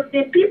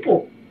innocent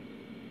people.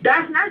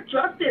 That's not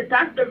justice.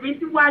 That's the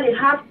reason why they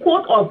have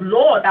court of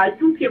law that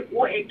you can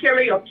go and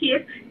carry your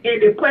case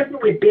and the person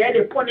will bear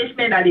the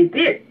punishment that they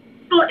did.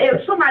 So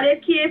if somebody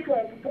came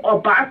from a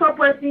bastard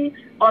person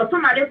or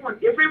somebody from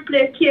different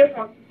place came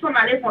from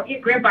somebody from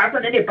Grand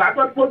Bastard and the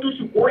bastard person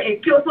should go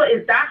and kill. So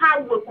is that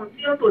how we will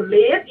continue to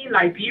live in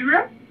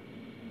Liberia?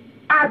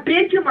 I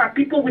beg you, my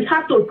people, we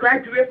have to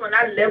graduate from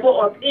that level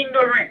of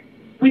ignorance.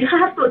 We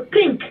have to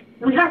think.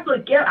 We have to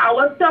get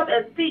our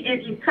self-esteem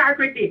and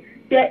integrity.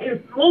 There is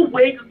no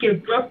way you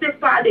can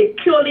justify the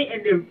killing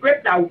and the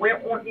rape that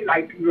went on in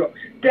Liberia.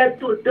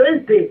 That to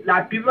this day,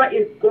 Liberia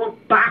is going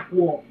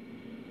backward.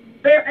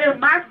 In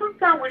maximum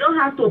time, we don't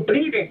have to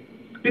bleed it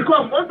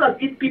because most of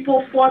these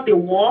people fought the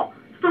war.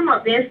 Some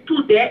of them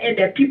stood there and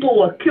the people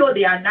were killed.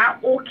 They are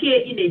not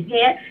okay in the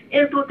head.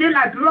 And today,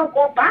 Liberia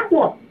go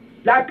backward.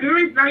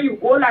 Liberia is now you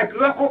go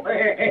Liberia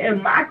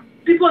and max.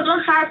 People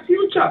don't have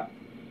future.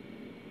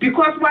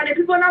 Because while the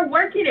people not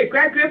working, they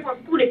graduate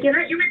from school, they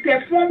cannot even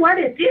perform what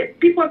they did.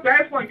 People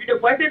graduate from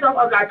universities of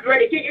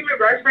Liberia, they can't even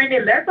write a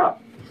letter.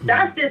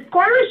 That's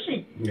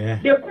discouraging. Yeah.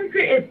 The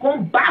country is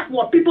going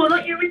backward. People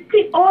don't even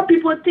think. All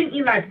people think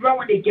in Liberia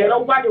when they get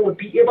up what they will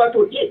be able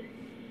to eat.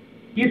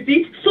 You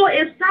see? So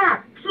it's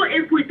sad. So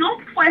if we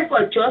don't fight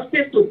for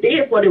justice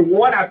today for the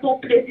war that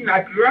took place in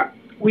Liberia,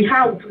 we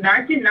have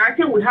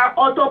 1990, we have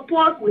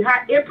Autopause, we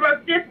have April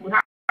 6th, we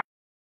have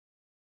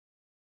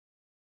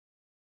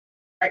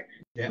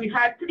we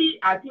had 3,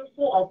 I think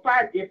 4 or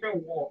 5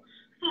 different wars.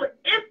 So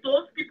if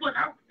those people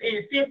are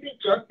facing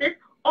justice,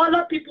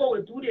 other people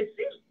will do the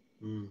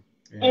same.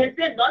 And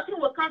then nothing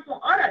will come from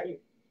other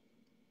ends.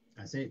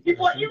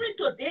 People, even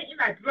today in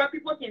Nigeria,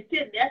 people can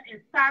say left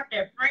and start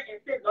their friend and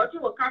say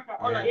nothing will come from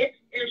other ends.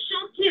 And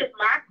show kids,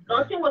 Max,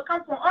 nothing will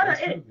come from other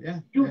ends.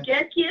 You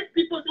get kids,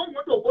 people don't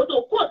want to go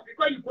to court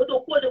because you go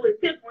to court, they will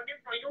take money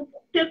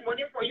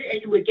from you,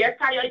 and you will get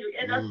tired, you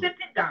end up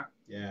sitting down.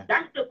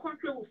 That's the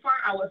country we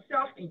find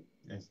ourselves in.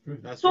 That's true.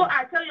 So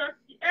I tell you,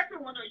 every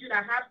one of you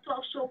that have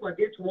talk show for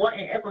this war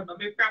and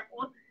economic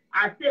crisis,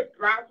 I say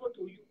bravo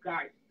to you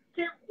guys.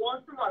 Take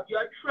one some of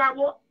your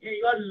travel and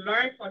your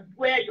learn from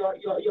where your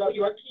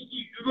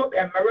key Europe,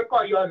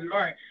 America, your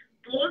learn.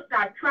 Those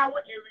that travel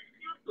and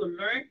refuse to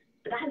learn,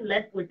 that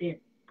left with them.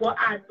 But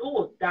I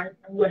know that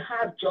we will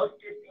have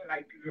justice in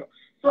Liberia.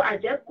 So I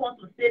just want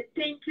to say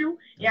thank you,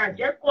 and I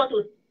just want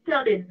to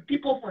tell the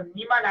people from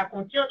Nima that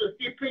continue to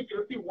see Prince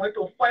Josie want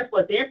to fight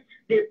for them.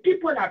 The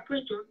people that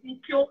Prince Josie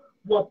killed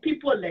were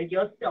people like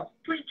yourself.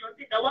 Prince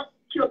Josie never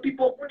killed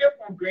people only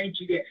from Grand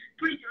Nigeria.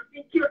 Prince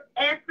Josie killed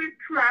every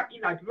tribe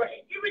in Liberia,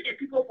 and even the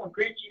people from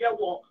Grand Nigeria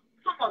were,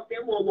 some of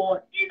them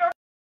were, you know,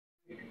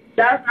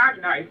 that's not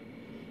nice.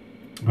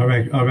 All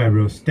right,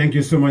 Rose. Thank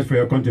you so much for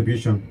your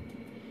contribution.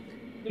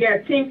 Yeah,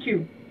 thank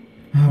you.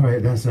 All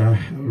right, that's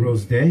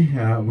Rose Day.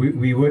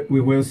 We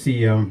will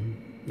see.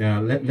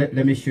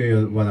 Let me show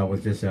you what I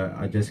was just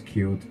I just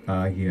queued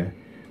here.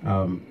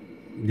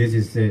 This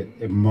is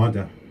a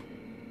mother.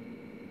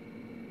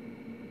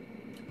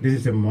 This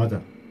is a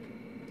mother,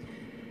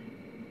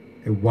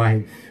 a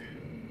wife,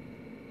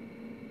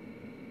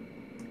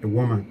 a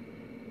woman.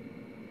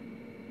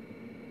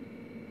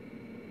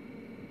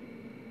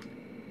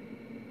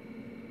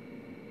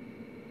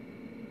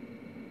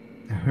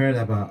 I heard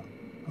about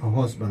a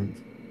husband.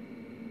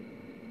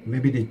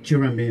 Maybe the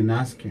children being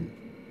asking,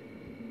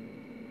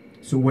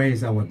 so where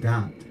is our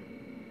dad?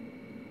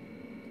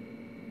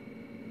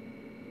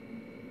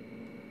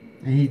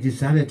 And he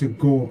decided to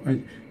go,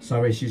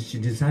 she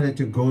decided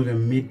to go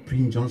and meet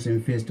Prince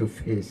Johnson face to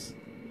face.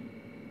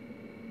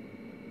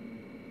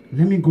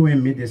 Let me go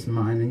and meet this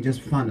man and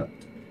just find out,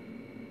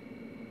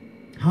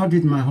 how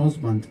did my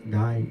husband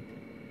die?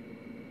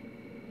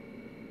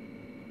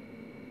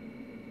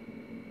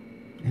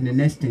 And the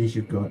next thing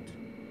you got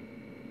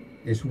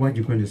is what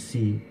you're going to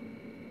see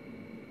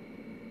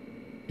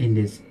in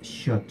this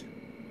short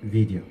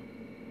video.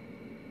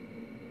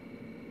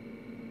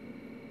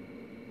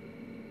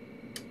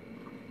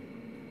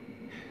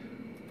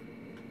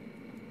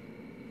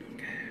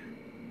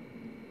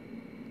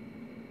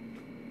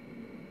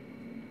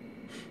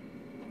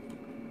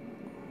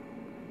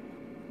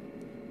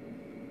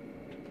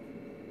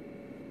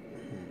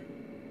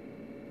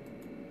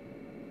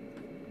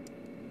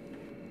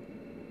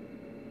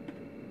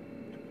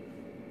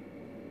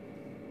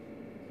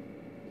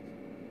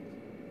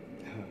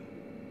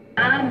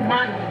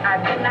 I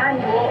did not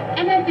know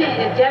anything.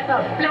 It's just a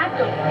plot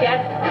to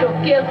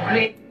kill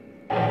Grace.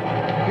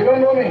 You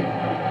don't know me?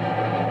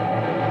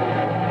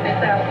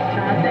 Mr.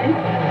 Johnson,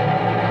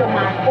 to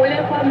my Holy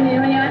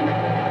Communion,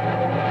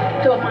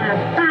 to my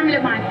family,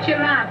 my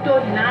children. I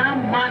told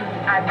 9 months.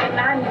 I did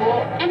not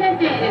know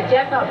anything. It's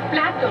just a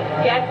plot to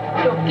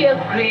kill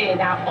grade.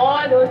 That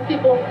all those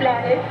people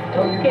plotted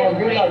to kill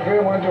grade.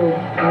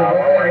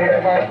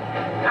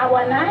 I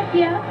was not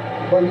here.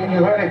 But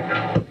you heard it.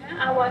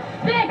 I was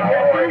sick. I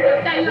want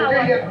to tell you I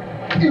was.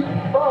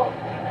 Oh.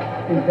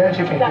 I heard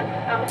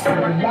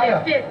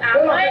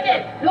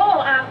it. No,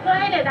 I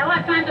heard it. I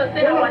was trying to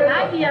say I was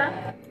not here.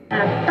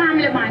 My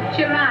family, my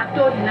children, I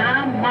told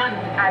 9 months.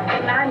 I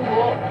did not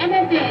know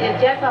anything.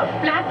 It's just a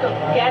plot to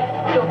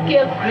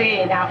kill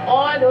grade. That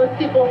all those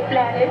people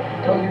plotted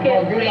to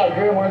kill grade.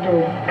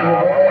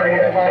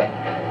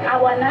 I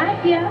was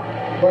not here.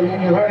 But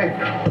you heard it.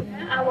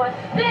 I was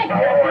sick. I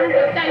want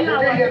to tell you I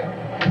was.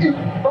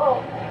 Oh.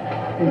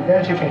 I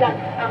heard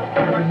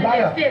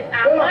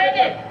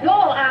it. No,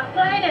 I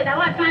heard it. I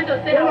was trying to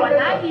say I was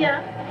not here.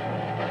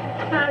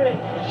 Sorry.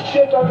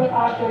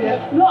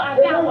 No, I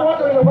said I was.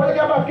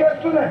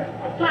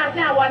 So I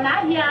said I was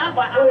not here,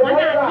 but I was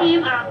not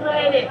him. I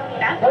heard it.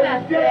 That's what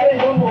I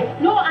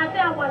said. No, I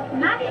said I was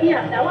not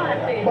here. That's what I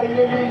said.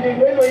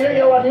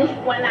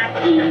 When I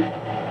came.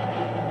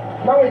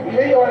 Now you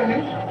hear your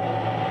news?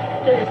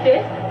 To the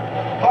States?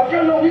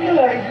 After no weekend,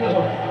 I hear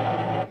so.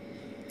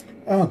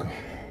 Oh, God.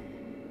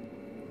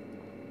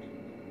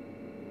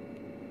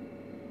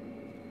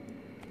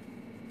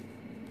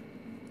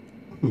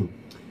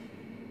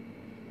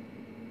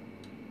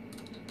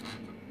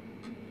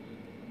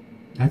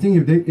 I think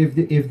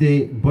if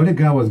the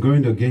bodyguard was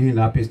going to get him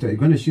that pistol, he's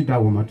going to shoot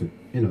that woman to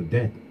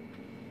dead.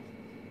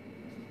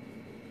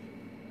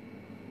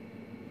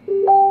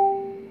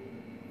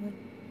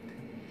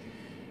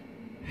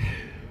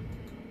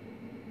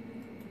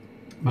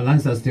 My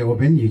lines are still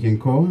open. You can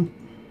call.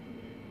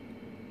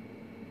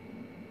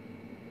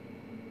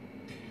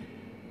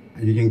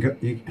 You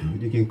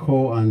can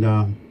call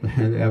and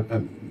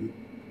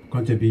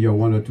contribute your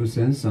 1 or 2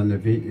 cents on the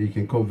you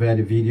can call via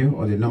the video,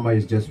 or the number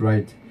is just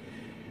right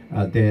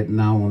there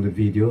now on the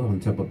video, on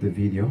top of the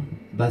video.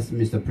 That's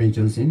Mr. Prince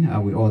Johnson.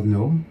 We all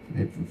know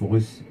his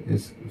voice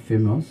is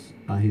famous,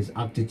 and his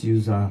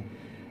attitudes are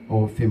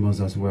all famous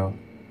as well.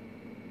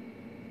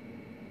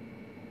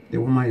 The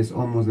woman is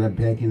almost like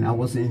begging, I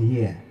wasn't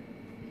here.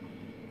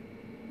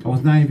 I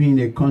was not even in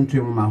the country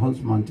when my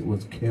husband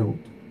was killed.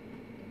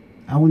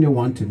 I only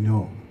want to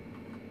know.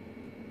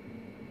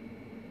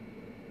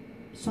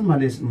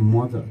 Somebody's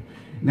mother.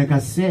 Like I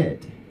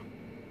said,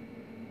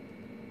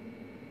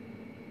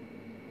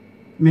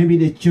 maybe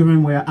the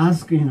children were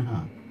asking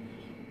her,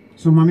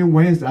 so mommy,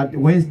 where's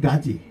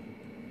daddy?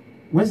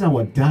 Where's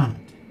our dad?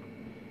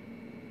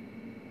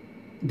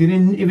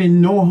 Didn't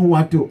even know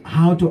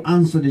how to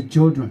answer the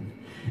children,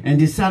 and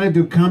decided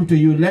to come to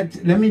you.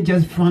 Let me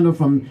just find out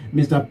from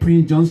Mr.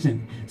 Prince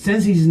Johnson.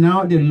 Since he's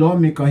now the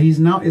lawmaker, he's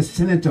now a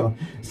senator,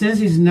 since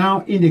he's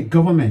now in the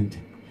government.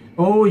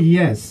 Oh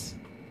yes.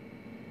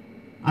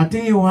 I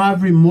think he will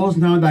have remorse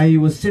now that he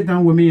will sit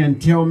down with me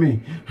and tell me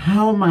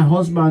how my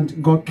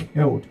husband got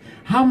killed,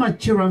 how my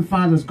children's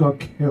fathers got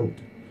killed.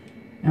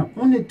 And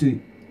only to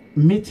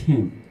meet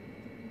him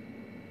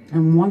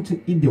and want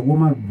to eat the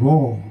woman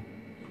raw,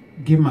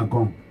 give him a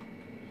gun.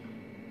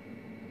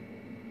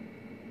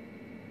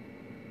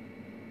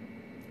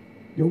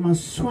 The woman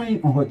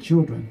swearing on her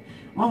children,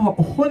 on her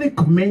Holy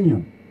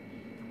Communion.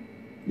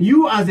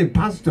 You as a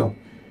pastor,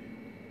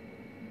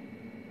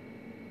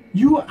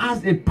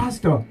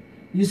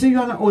 you say you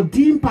are an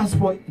ordained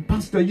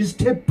pastor, you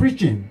stay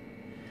preaching.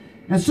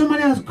 And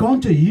somebody has gone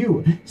to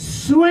you,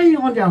 swearing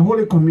on their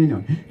Holy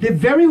Communion. The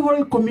very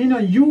Holy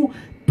Communion you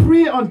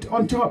pray on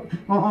top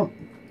of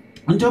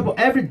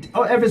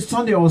every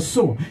Sunday or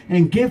so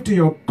and give to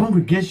your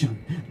congregation.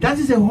 That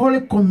is a Holy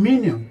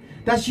Communion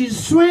that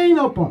she's swearing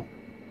upon.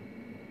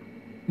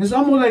 It's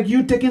almost like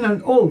you taking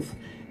an oath,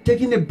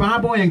 taking the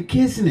Bible and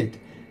kissing it.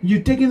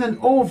 You're taking an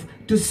oath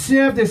to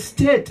serve the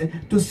state,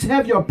 to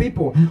serve your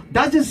people.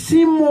 That's the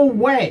same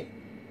way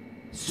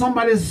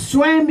somebody's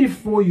swearing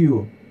before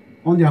you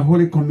on their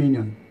Holy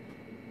Communion.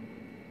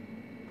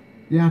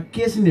 They are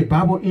kissing the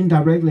Bible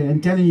indirectly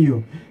and telling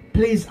you,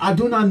 please, I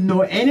do not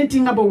know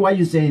anything about what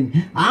you're saying.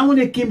 I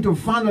only came to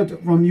find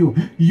out from you.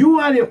 You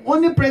are the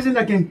only person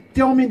that can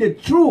tell me the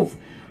truth.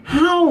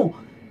 How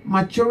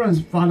my children's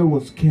father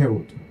was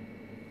killed.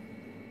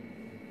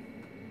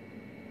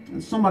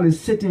 Somebody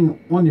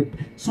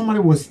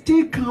will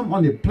stay calm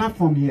on the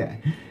platform here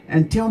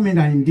and tell me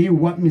that indeed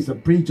what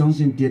Mr. Prince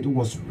Johnson did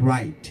was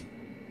right.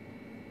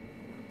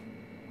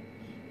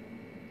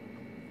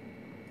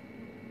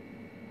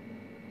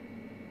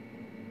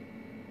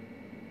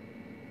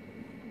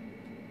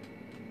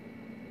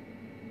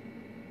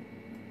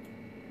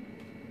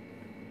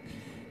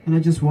 And I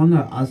just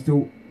wonder as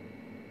to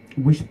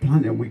which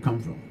planet we come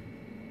from.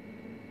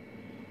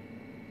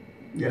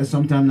 Yeah,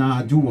 sometimes now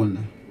I do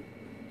wonder.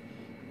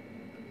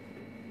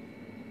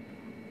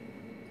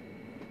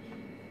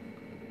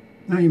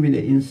 Not even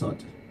the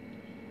insult.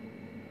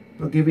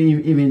 But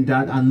even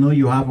that, I know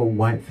you have a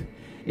wife.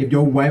 If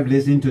your wife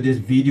listens to this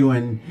video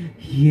and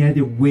hear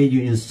the way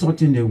you're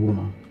insulting the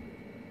woman,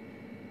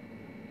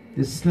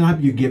 the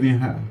slap you're giving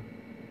her,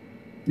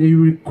 The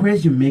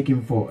request you're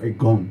making for a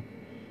gun.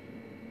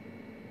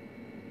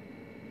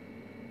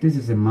 This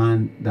is a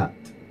man that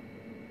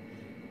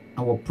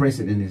our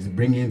president is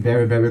bringing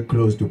very, very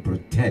close to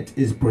protect.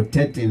 Is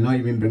protecting, not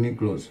even bringing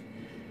close.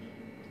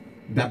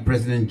 That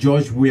President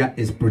George Weah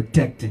is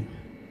protecting.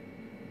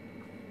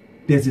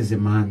 This is a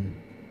man.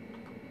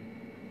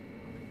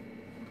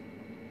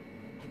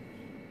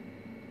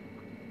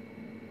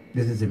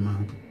 This is a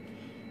man.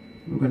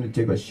 We're going to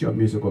take a short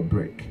musical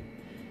break.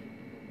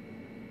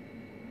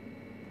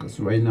 Because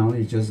right now,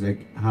 it's just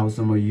like how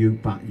some of you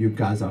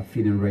guys are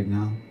feeling right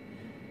now.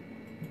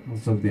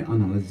 Also, the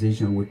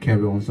analyzation will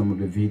carry on some of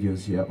the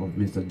videos here of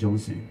Mr.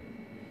 Johnson.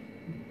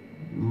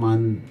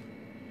 Man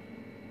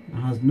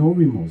has no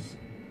remorse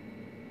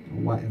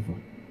or whatever.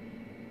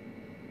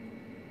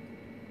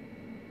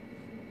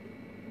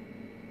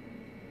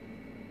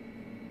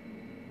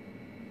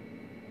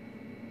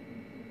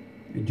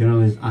 A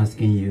journalist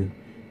asking you,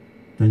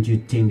 don't you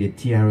think the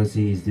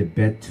TRC is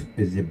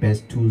the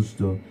best tools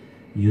to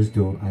use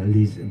to at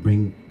least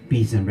bring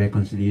peace and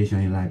reconciliation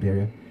in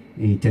Liberia?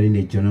 And you're telling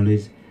the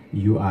journalist,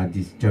 you are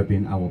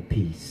disturbing our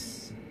peace.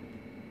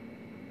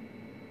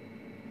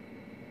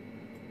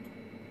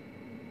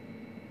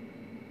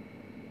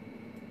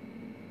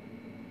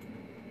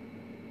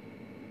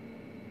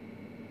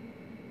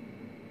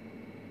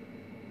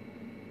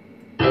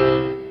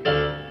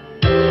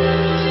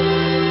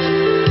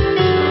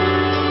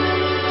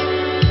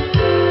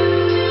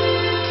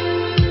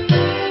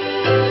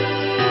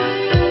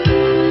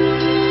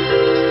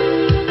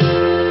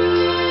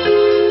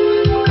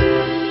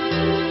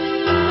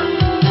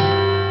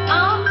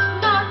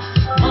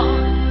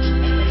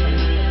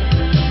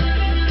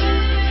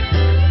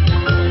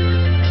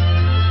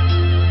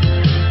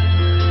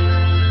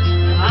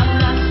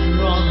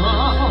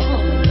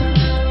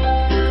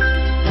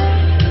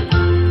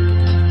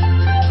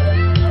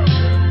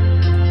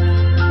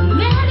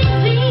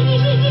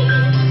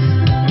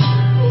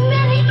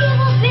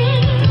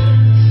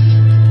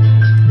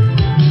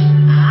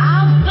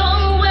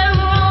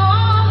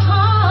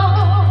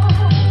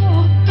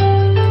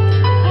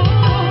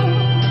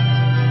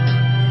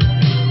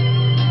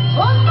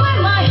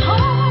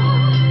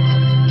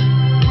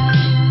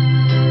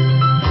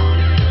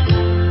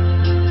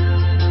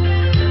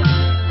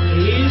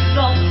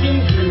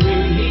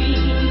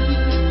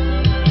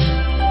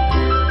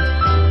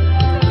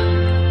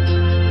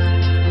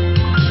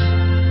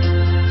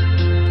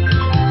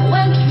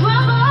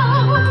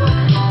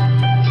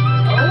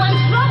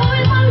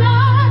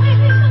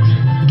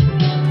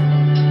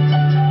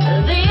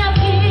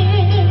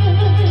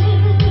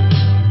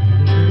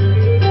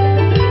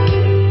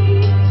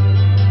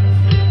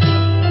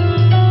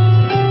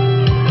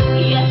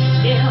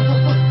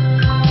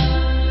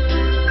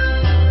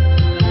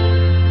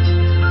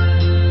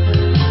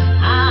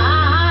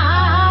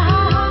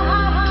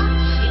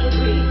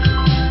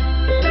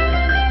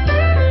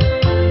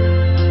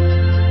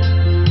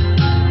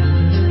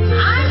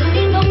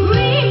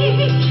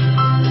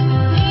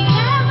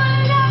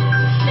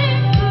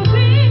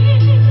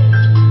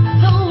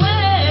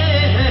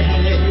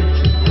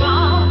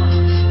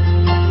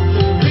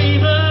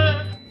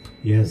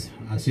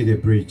 See the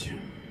bridge.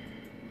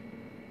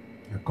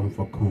 A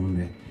comfort cone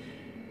there.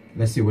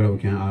 Let's see whether we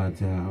can add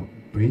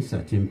Prince.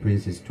 I think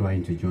Prince is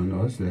trying to join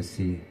us. Let's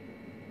see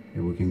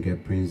if we can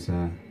get Prince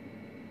to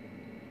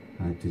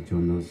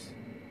join us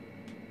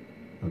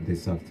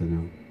this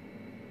afternoon.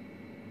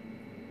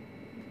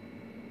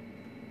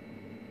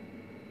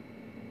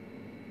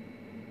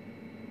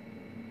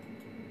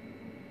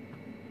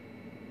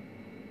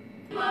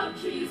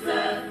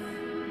 Jesus,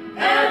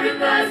 every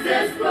verse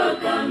is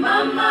broken,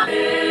 mama.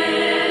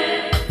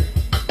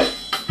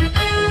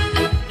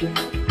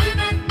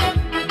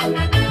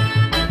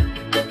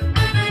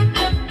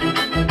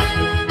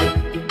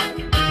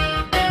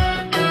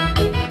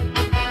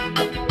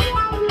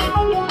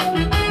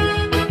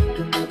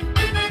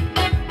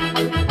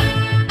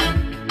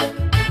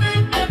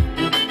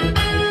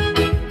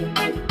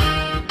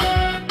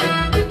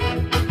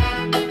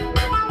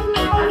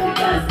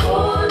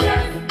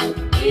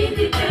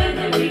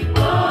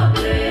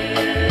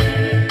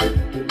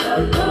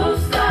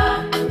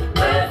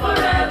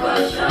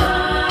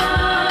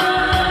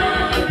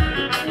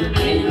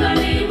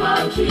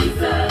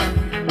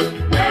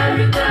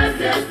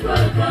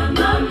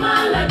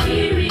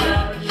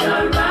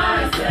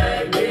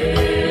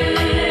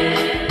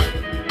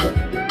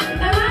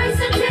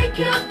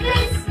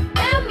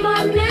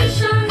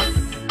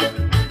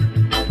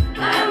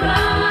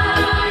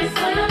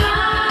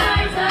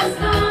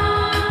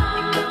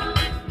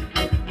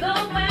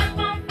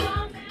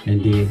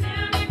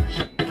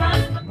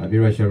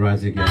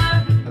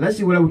 Let's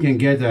see whether we can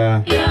get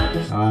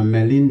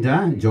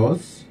Melinda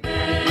Joss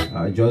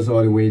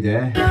all the way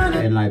there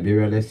in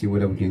Liberia. Let's see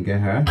whether we can get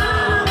her.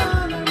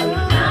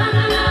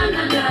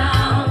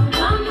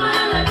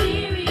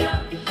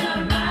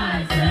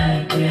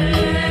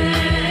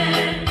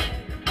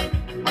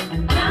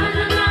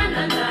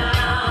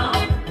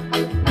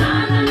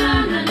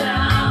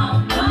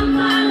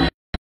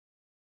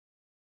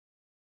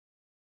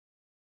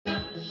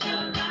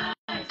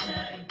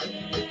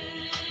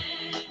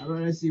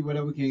 see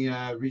whether we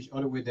can reach all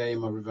the way there in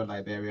my River,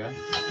 Liberia,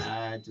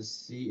 to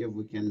see if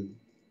we can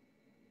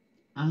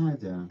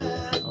add.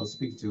 I'll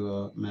speak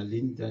to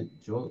Melinda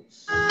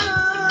Jones.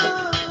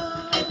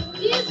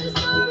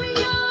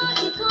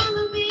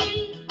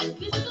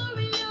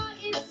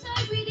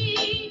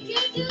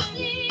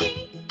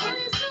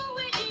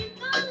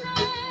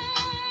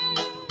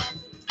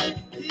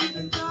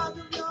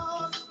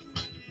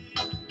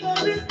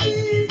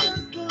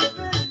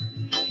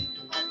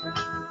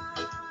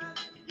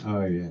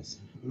 Oh yes,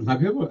 my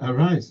people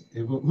arise.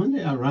 When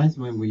they arise,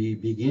 when we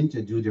begin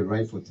to do the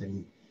rightful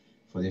thing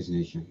for this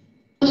nation.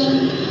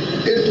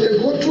 If they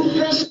go through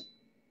press,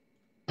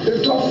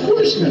 they talk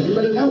foolishness,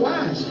 but they're not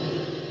wise.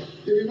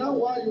 If you're not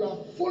wise, you are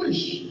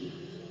foolish.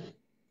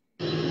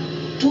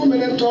 2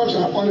 minute talks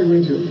are on the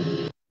radio.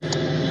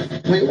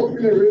 When you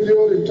open the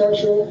radio, the talk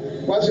show,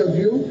 what's your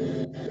view?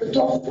 They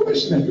talk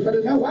foolishness, but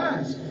they're not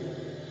wise.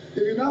 If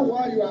you're not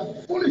wise, you are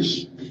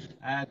foolish.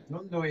 I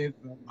don't know if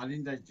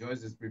Melinda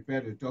Joyce is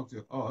prepared to talk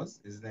to us.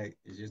 It's like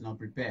she's not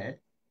prepared.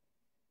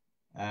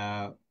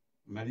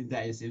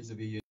 Melinda seems to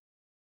be.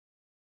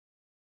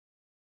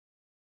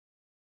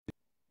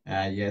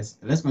 Yes,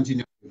 let's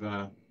continue with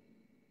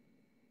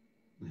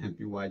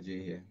MPYJ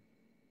here.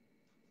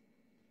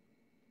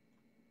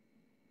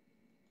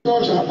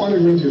 Talks are on the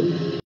radio.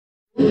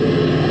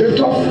 They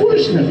talk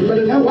foolishness, but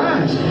they're not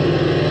wise.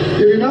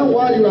 If you're not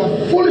wise, you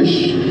are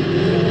foolish.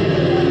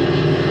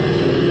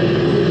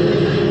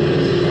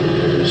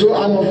 So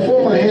I'm a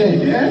former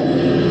hand, yeah?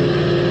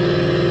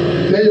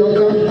 Then you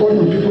can't call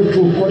my people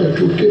to call the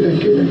truth, kill them.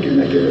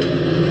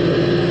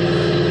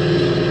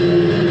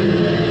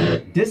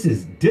 This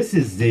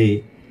is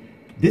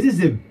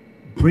the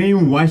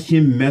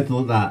brainwashing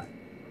method that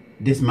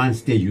this man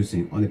still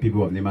using on the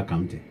people of Nema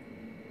County.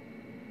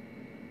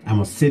 I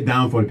must sit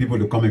down for the people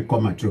to come and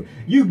call my truth.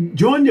 You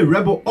join the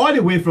rebel all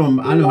the way from,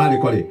 I don't know how they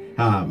call it,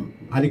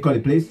 how they call the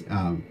place,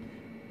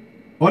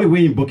 all the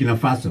way in Burkina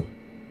Faso.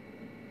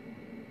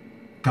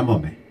 Come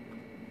on, man.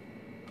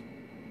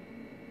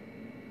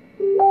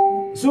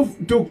 So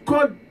to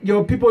cut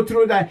your people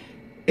through that,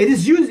 it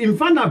is used, in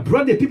fact, that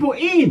brought the people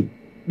in.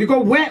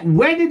 Because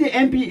where did the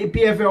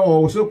MPFL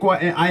or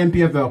so-called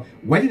IMPFL,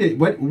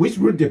 which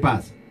route they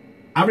pass?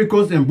 Ivory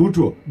Coast and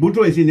Boutro.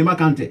 Boutro is in Nema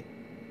County.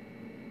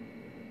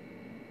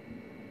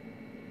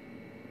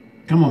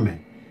 Come on, man.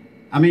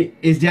 I mean,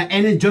 is there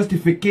any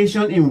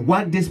justification in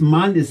what this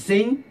man is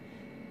saying?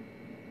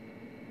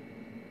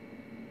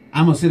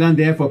 I'm gonna sit down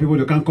there for people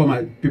to come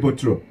my people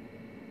through.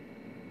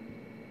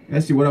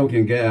 Let's see whether we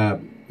can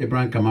get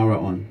Abraham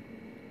Kamara on.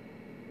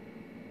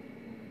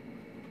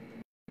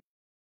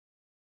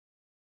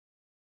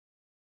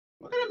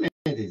 What kind of man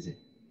is it?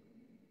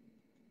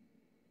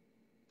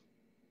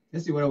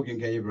 Let's see whether we can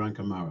get Abraham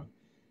Kamara.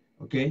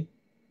 Okay?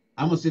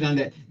 I'm gonna sit down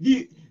there.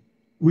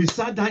 We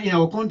sat down in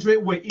our country,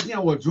 we're eating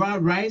our dry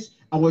rice,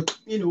 we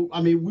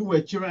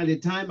were children at the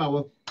time,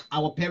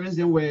 our parents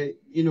then were,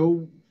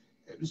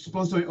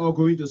 sponsoring or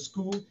going to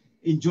school,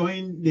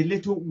 enjoying the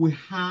little we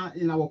had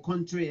in our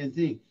country and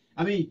things.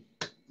 I mean,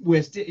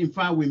 we're still, in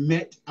fact, we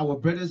met our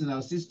brothers and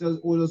our sisters,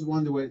 all those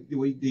ones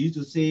they used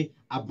to say,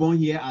 "I born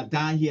here, I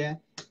die here,"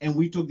 and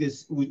we took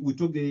this, we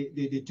took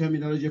the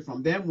terminology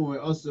from them. We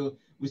also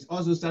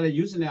started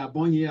using it, "I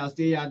born here, I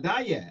stay here, I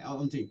die here."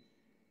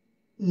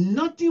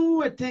 Nothing we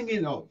were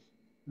thinking of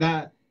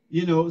that,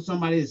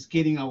 somebody is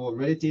killing our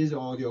relatives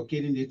or they're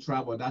killing the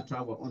tribe or that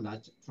tribe or on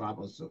that tribe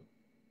also.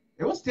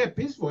 It was still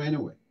peaceful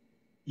anyway.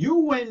 You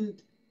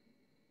went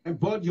and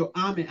bought your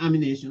army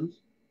ammunition.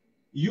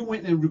 You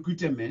went and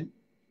recruited men,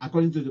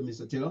 according to the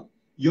Mr. Taylor.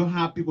 You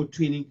had people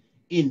training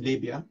in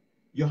Libya.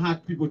 You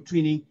had people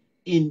training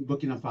in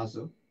Burkina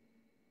Faso.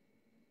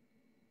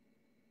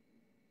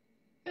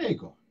 There you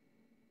go.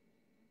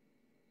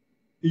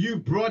 You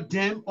brought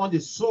them on the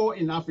soil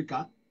in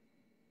Africa.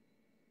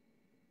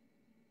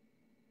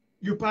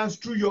 You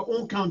passed through your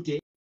own country.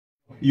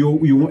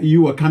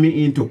 You were coming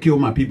in to kill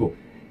my people.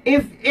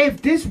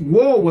 If this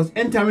war was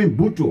entering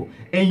Buto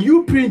and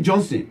you, Prince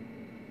Johnson,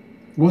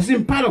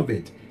 wasn't part of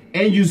it,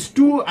 and you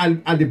stood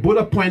at the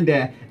border point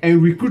there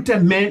and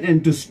recruited men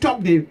and to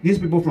stop these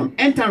people from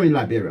entering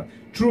Liberia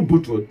through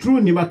Buto,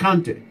 through Nema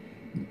County.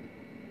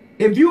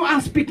 If you are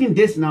speaking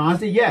this now, I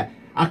say, yeah,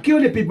 I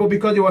killed the people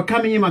because they were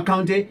coming in my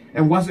county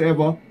and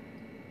whatsoever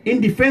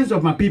in defense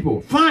of my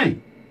people.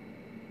 Fine.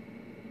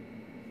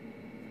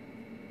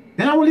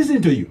 Then I will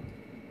listen to you.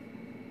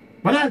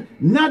 But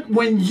not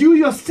when you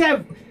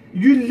yourself,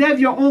 you left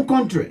your own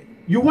country.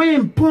 You went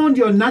and pawned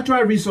your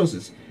natural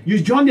resources. You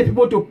joined the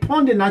people to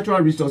pawn the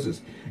natural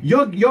resources.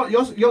 You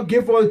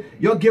give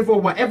for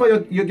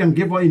whatever you can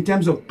give for in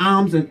terms of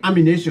arms and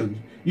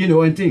ammunition,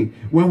 and things.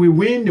 When we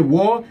win the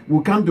war,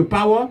 we'll come to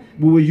power.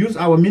 We will use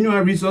our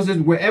mineral resources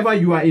wherever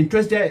you are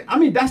interested. I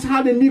mean, that's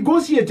how they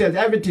negotiated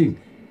everything.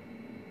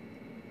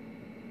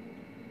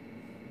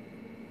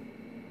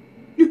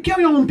 You kill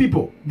your own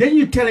people. Then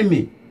you're telling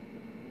me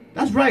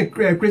That's right,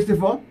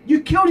 Christopher.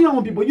 You killed your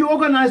own people. You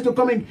organized to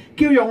come and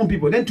kill your own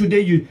people. Then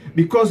today, you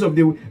because of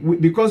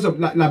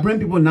Liberian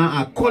people now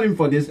are calling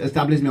for this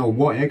establishment of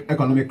war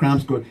economic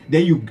crimes code.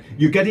 Then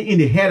you get it in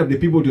the head of the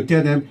people to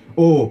tell them,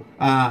 oh,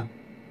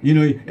 you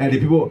know, the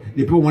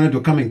people wanted to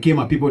come and kill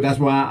my people. That's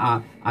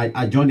why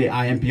I joined the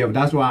IMPF.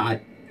 That's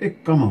why hey,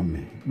 come on,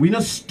 man. We're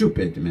not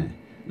stupid, man.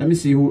 Let me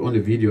see who on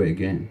the video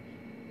again.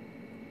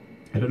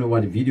 I don't know why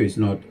the video is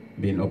not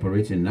being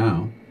operating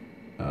now.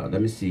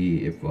 Let me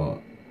see if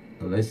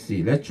let's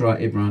see. Let's try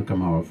Abraham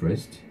Kamara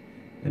first,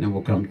 and then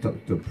we'll come to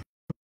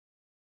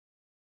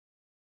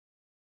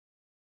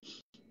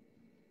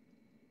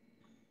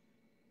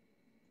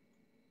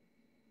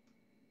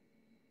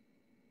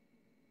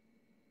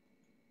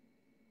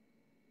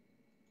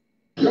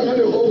You know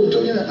the oath we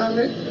took in the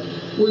army?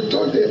 We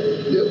took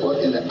the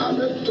oath in the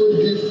army to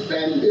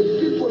defend the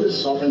people, the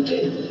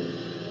sovereignty,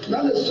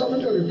 not the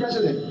sovereignty of the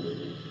president.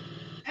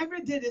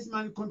 Every day this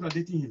man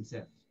contradicting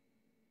himself.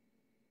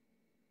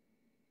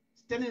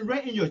 Standing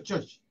right in your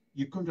church,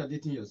 you're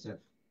contradicting yourself.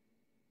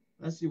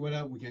 Let's see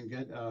whether we can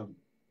get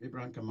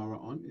Abraham Kamara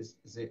on.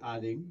 Say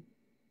adding,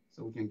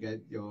 so we can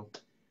get your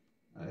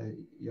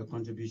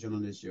contribution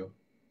on this show.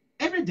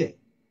 Every day.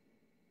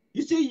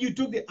 You say you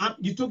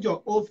took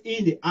your oath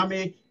in the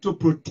army to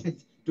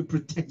protect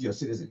your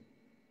citizen.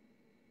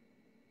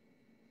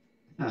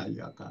 You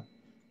are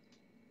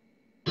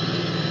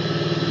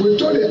We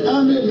told the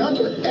army not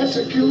to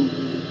execute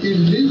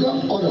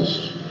illegal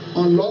orders,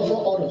 unlawful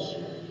orders.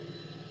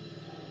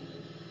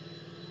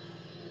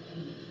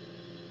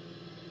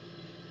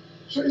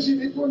 So you see,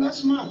 people are not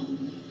smart.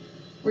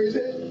 When you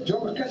say,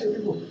 John will catch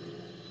people,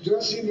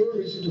 John see no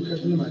reason to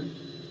catch anybody.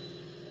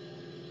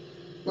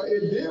 But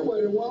if they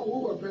were the one who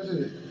were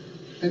president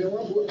and the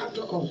one who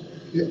after us,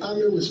 the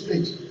army will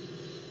split.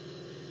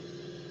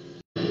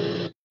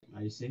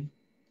 I see.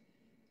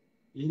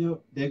 You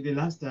know, the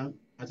last time,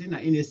 I think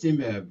in the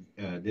same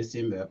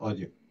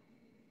audio.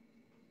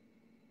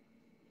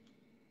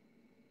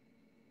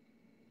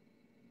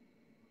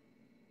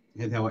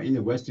 And they were in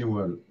the Western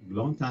world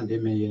long time. They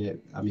may,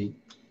 I mean,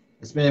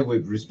 especially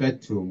with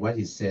respect to what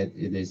he said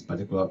in this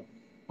particular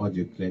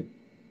audio clip.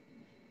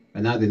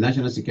 And now the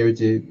national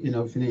security, you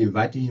know,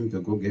 inviting him to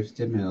go give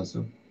statement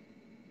also.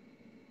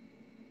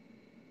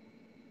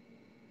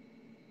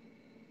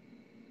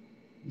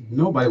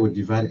 Nobody would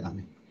divide the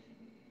army.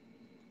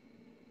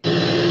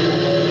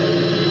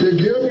 They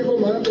give people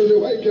money to the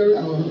white carry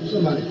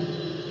somebody.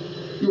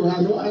 You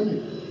have no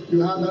army. You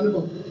have nothing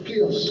but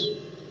chaos.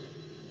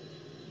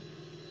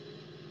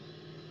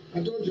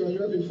 I told you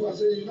before, I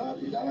said, they're not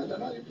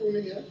people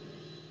me here.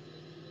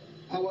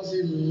 I was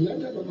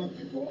elected by my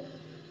people,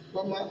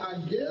 but I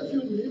gave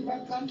you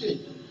Nima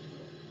County.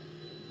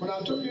 When I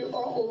took you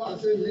all over, I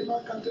said,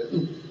 Nima County,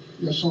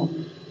 your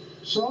son.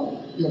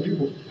 Son, your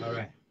people. All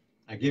right.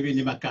 I gave you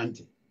Nima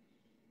County.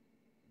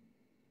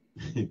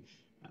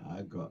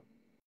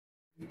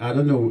 I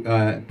don't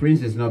know.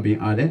 Prince is not being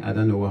added. I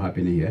don't know what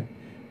happened here.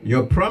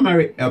 Your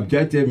primary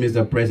objective,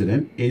 Mr.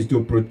 President, is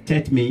to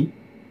protect me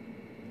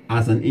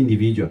as an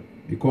individual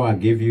because I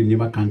gave you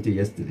Nima County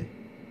yesterday.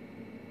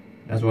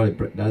 That's what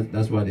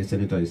that's what the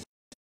senator is.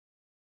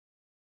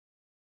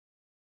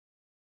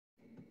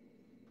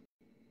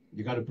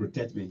 You got to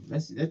protect me.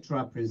 Let's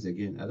try Prince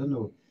again. I don't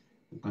know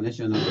the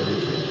connection.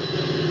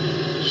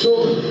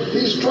 So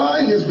he's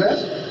trying his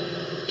best.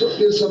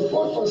 The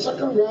support for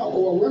second round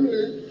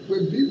overwhelmingly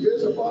will be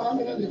based upon how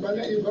many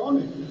independent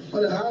involvement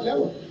on a high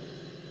level.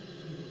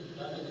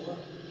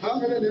 How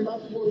many people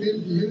will be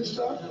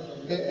minister,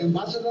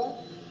 ambassador,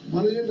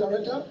 managing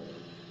director?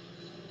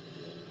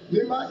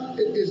 Nima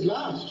is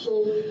last.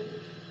 So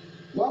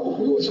what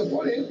we will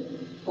support him,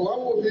 or what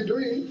we will be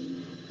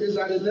doing, is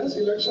that the next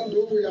election,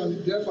 though we are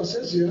there for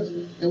 6 years,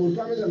 and we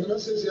promise another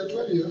 6 years,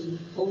 12 years,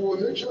 but we will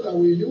make sure that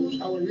we use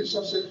our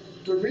resources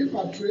to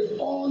repatriate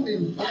all the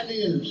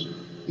Ghanaians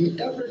in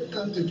every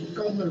country to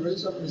come and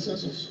raise up the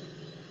census.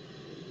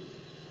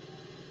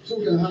 So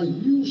we can have a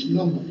huge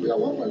number. We are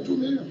 1.2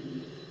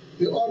 million.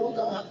 They all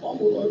can have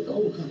almost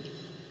all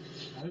countries.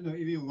 I don't know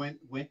even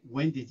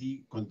when did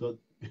he conduct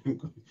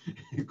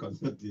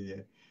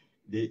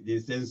the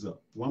census?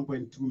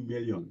 1.2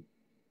 million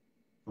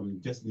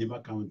from just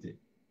Nima County.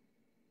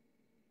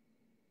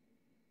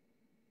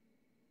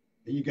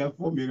 And you got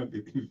 4 million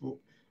people,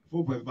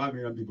 4.5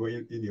 million people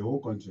in the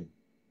whole country.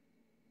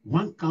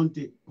 One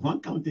county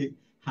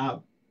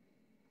have.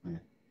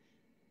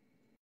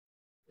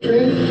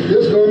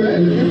 This government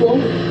and the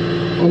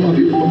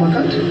people of my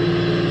country.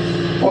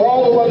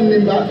 All over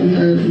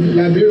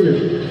Liberia,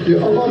 they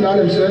all now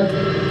themselves,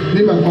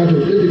 Nima Kpakio.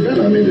 They depend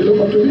on me, they look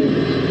up to me.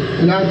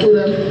 And I told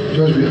them,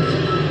 George Weah.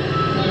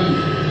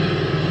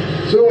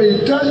 So when you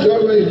touch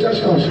George Weah, you touch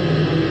us.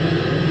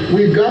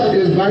 We got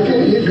his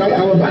backing, he got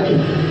our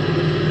backing.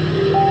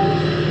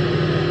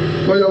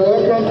 But your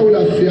welcome code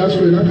of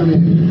fiasco is not coming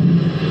in.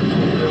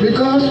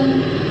 Because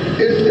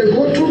if they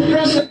go through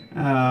process.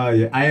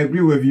 Yeah, I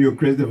agree with you,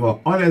 Christopher.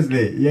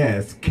 Honestly,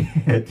 yes,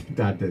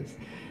 that is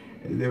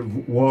the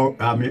work.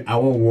 I mean,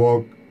 our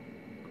work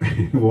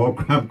war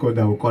crime code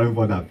that we're calling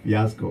for that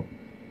fiasco.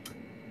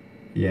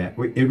 Yeah,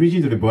 we're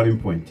reaching to the boiling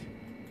point.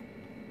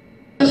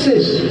 The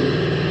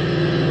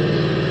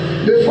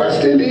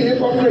first thing the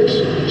hypocrites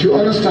should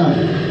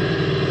understand,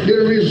 the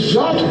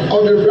result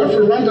of the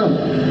referendum.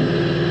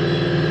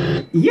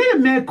 Yeah,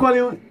 man,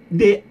 calling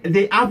the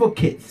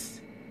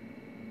advocates,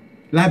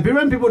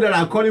 Liberian people that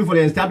are calling for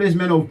the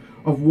establishment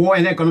of war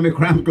and economic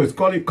crime codes,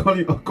 calling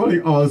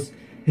us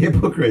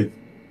hypocrites.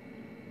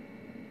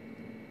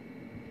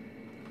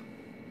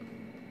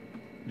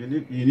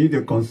 You need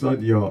to consult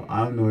your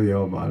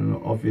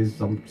office,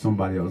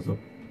 somebody also.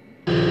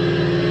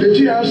 The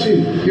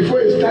TRC, before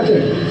it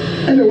started,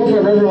 and they went for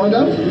a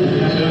referendum.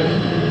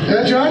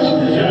 And Judge,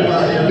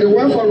 they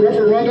went for a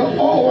referendum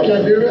all over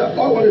Liberia,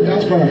 all over the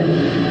diaspora.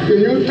 They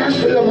use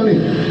taxpayer money.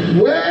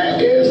 Where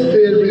is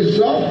the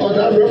result of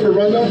that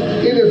referendum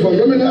in a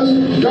voluminous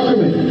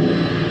document?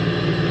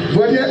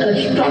 Where they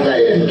extracted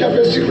it and kept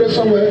it secret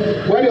somewhere,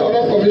 where the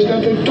other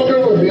commissioner took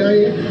it from behind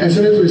it and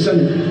sent it to the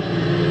Senate.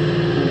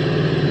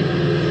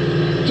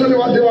 So they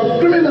were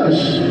criminals,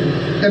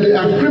 and they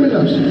are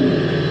criminals.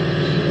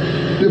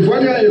 The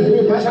Voidia is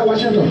group, Master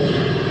Washington.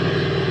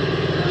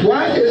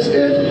 Why is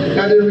it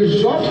that the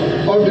result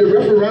of the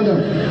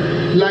referendum,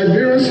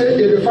 Liberians say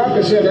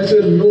 85%, they say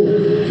no,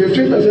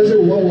 15% say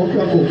we want war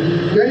crime code.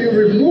 Then you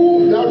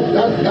remove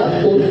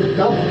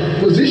that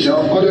position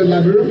of the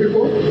Liberian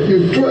people,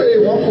 you throw it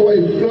in one corner,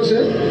 you close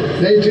it,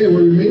 then you think it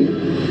will remain.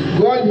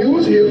 God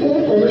used his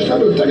own commissioner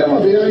to take them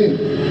up behind him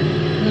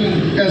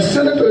and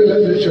send it to the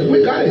legislature.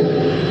 We got it.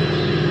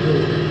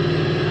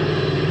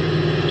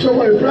 So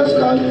when the press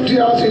comes,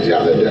 TRC,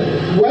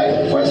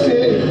 first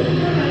thing,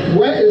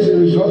 where is the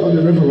result of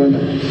the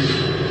referendum?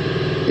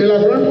 The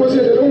Liberian people say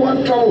they don't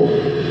want trouble.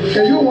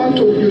 And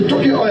you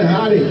took it on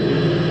hiding.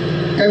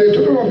 And they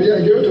took it from here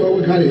and gave it to us,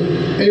 we got it.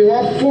 And you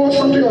want to force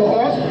something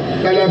on us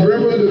that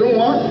Liberian people they don't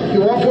want,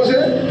 you want to force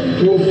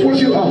it, we'll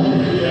force you out.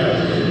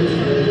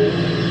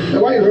 And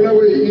why you run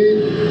away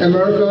in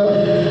America,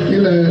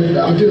 in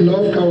I think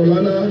North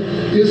Carolina,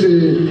 is a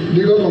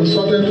legal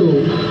consultant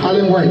to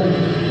Allen White,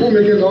 who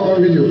making law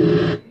on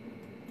video.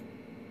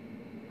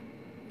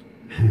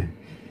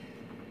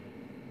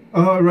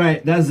 All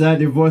right, that's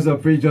the voice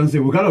of Prince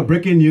Johnson. We got a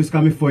breaking news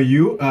coming for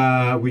you.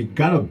 We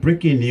got a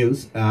breaking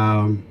news.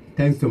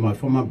 Thanks to my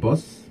former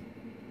boss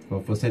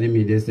for sending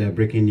me this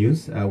breaking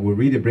news. We'll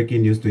read the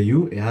breaking news to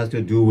you. It has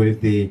to do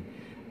with the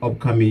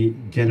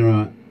upcoming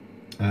the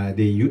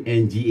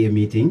UNGA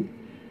meeting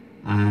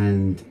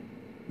and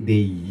the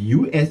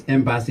U.S.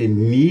 Embassy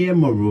near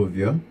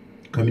Monrovia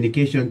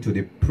communication to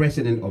the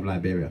President of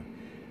Liberia.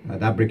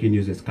 That breaking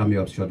news is coming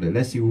up shortly.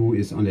 Let's see who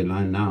is on the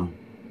line now.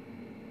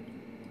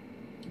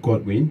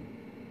 Godwin.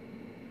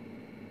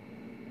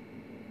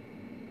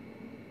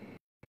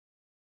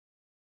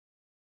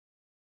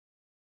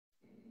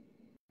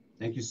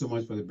 Thank you so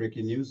much for the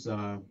breaking news.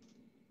 At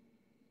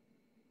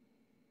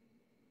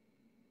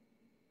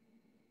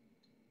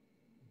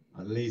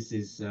least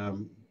this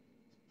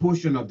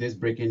portion of this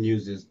breaking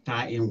news is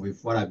tied in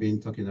with what I've been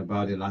talking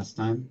about the last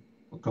time,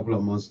 a couple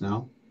of months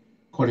now,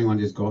 calling on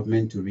this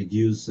government to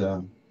reduce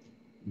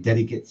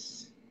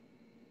delegates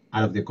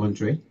out of the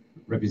country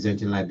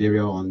representing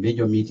Liberia on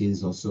major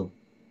meetings also.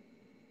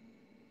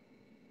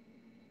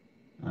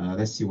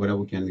 Let's see whether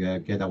we can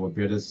get our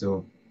brothers.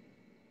 So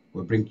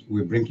we'll bring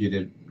you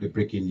the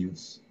breaking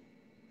news.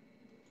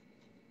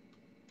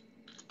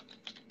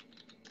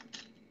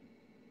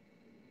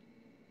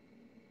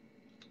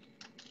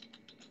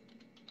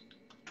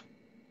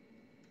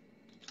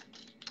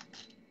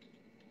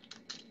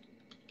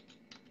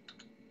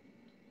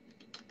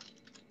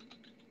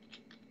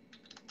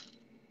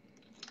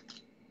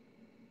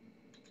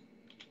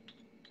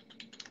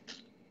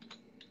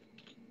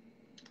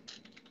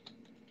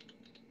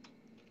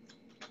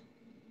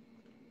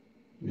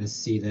 Let's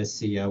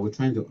see. We're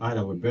trying to add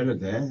our brother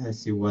there. Let's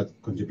see what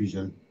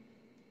contribution.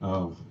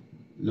 Oh,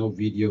 no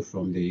video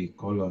from the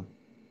caller.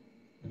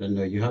 I don't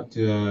know. You have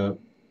to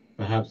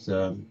perhaps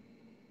can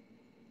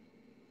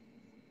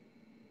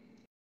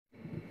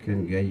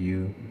get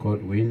you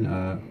Godwin.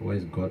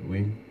 Where's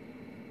Godwin?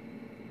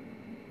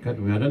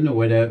 Godwin. I don't know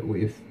whether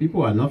if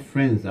people are not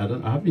friends. I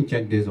haven't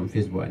checked this on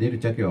Facebook. I need to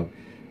check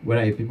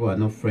whether if people are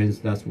not friends,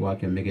 that's what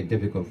can make it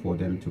difficult for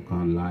them to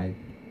come live.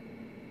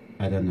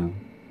 I don't know.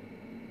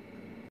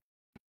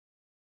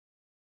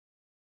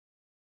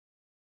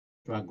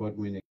 Try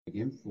Godwin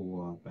again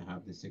for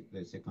perhaps the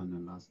second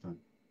and last time.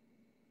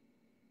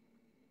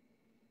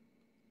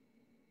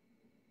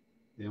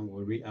 Then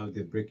we'll read out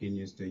the breaking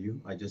news to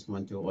you. I just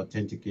want to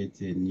authenticate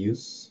the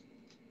news.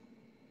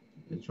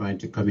 We're trying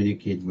to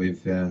communicate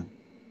with the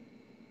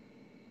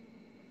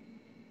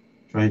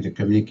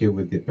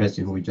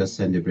person who just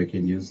sent the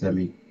breaking news. Let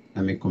me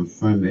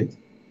confirm it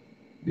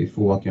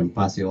before I can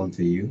pass it on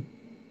to you.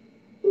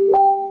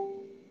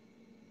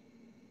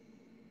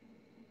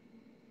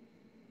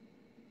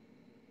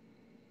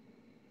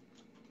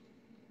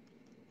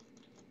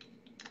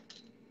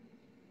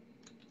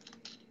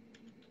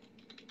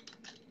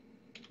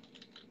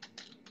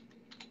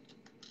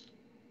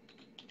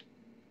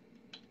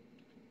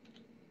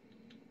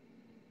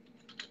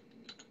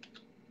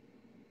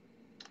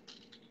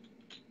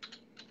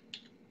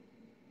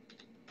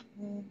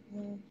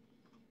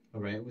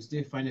 we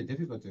still find it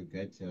difficult to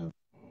get.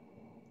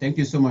 Thank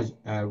you so much,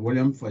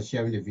 William, for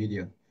sharing the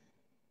video.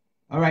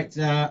 All right,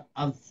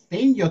 I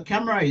think your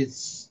camera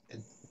is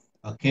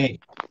okay.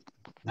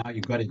 Now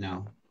you got it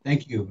now.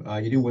 Thank you.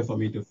 You didn't wait for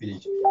me to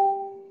finish.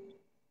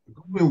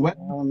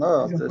 Welcome. Oh,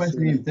 no, Your first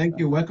name. Thank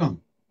you.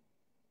 Welcome.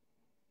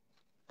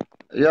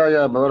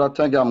 Yeah, brother.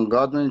 Thank you. I'm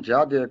Godwin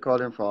Jade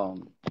calling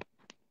from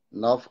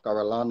North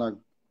Carolina.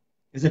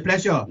 It's a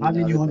pleasure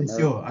having you on the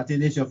America. show. I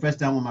think this is your first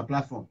time on my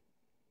platform.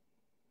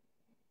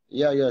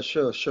 Yeah,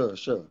 sure.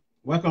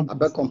 Welcome. I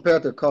bet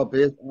compared to call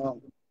based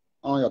on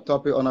your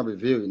topic on a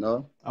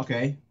review,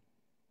 Okay.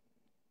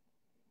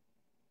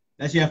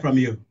 Let's hear from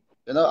you.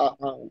 I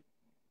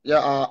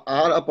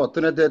had an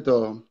opportunity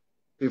to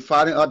be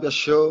firing up your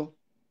show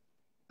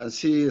and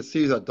see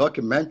the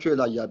documentary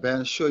that you've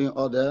been showing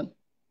all there.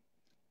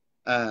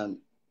 And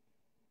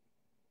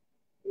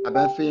I've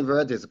been feeling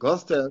very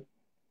disgusted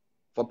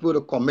for people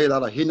to commit a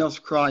lot of heinous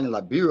crime in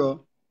Liberia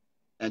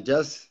and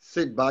just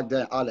sit back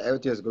there and all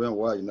everything is going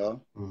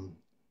well,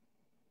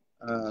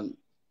 And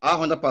I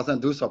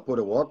 100% do support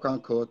the war crime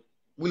code.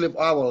 We live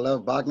our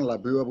life back in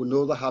Liberia. We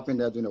know what happened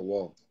there during the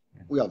war.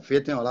 We are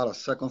facing a lot of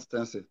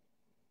circumstances.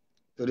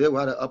 Today we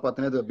had the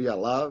opportunity to be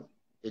alive.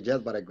 It's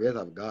just by the grace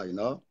of God,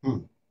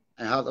 And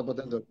have the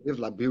opportunity to live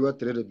Liberia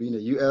today to be in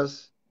the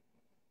U.S.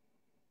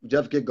 We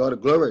just give God the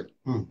glory.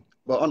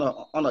 But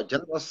on a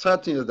general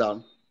setting is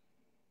that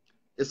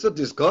it's so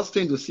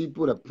disgusting to see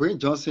people like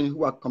Prince Johnson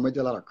who have committed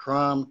a lot of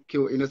crime,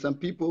 killed innocent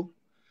people,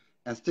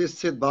 and still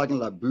sit back in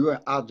Liberia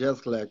and act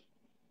just like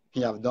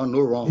he have done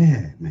no wrong.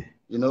 Yeah, man.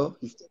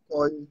 He still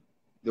calling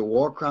the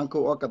war crime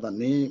code as a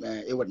name,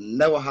 and it would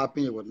never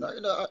happen. It would not,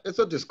 it's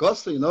so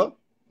disgusting,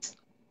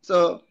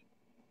 So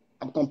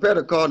I'm compared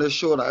to call this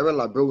show that every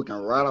Liberia we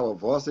can write our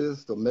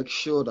voices to make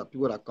sure that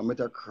people that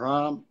committed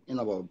crime in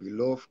our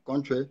beloved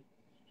country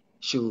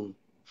should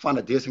find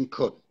a decent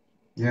court.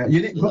 Yeah,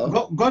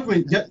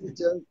 Godwin.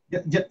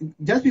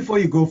 Just before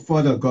you go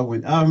further,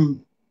 Godwin. I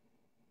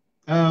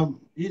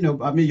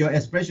mean, your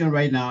expression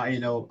right now,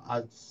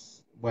 at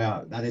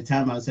the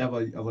time myself,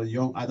 I was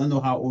young. I don't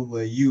know how old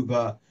were you,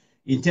 but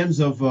in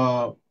terms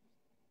of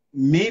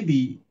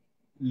maybe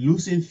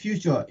losing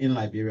future in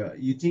Liberia,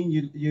 you think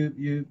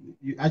you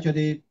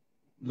actually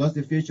lost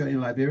the future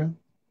in Liberia?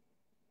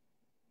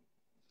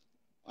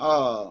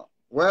 Well,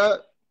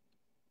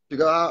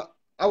 because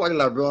I was in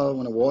Liberia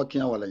when I was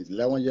working. I was like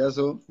 11 years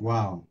old.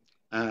 Wow.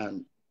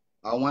 And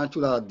I went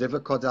through that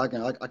difficulty. I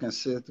can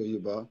say it to you,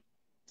 bro.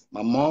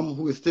 My mom,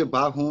 who is still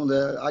back home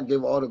there, I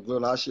gave her all the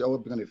glory. She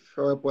always been the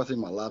first person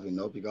in my life,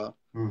 because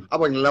I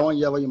was 11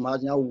 years old.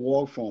 Imagine I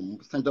walked from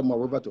Central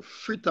River to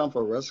Freetown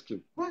for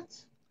rescue. What?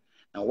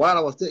 And while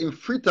I was still in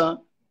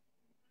Freetown,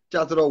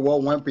 just the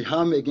war went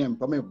behind me again,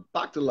 brought me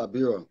back to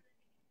Liberia,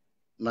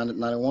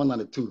 91,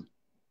 92.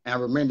 And I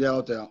remained there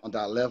until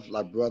I left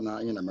Liberia now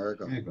in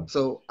America.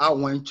 So I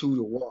went through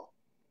the war.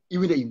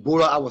 Even the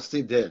Ebola, I was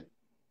still there,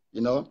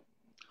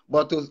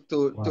 But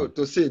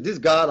to see this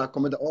guy that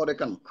committed all that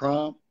kind of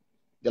crime,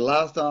 the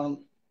last time,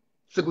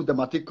 Civil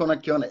Dematic Corner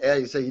came on the air,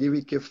 he said he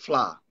didn't kill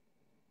fly,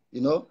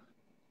 Even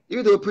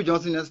though Prince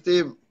Johnson is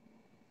still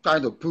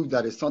trying to prove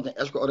that it's something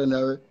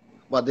extraordinary,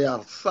 but they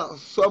are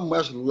so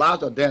much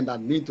larger than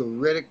that need to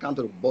really come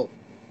to the boat.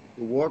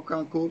 The war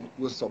crime code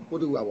will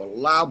support it with our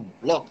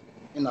live blood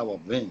in our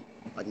vein,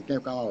 like it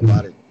can't come out of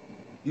our body.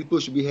 People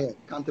should be held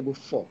accountable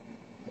for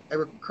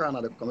every crime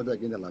that they committed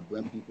against the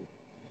Liberian people.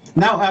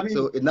 Now, I mean,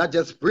 so it's not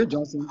just Prince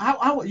Johnson.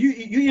 How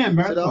you in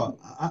America?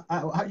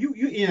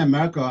 You in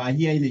America?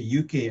 Here in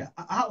the UK?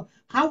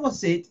 How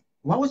was it?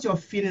 What was your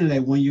feeling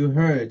like when you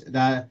heard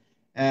that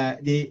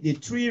the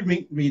three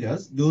ring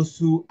readers, those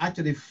who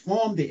actually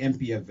formed the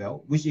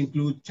MPFL, which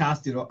include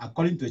Charles Taylor,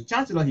 according to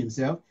Charles Taylor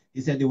himself,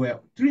 he said there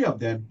were three of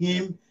them: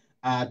 him,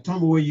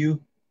 Tom Woyu,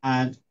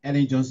 and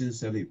Ellen Johnson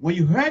Sirleaf. When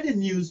you heard the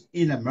news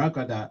in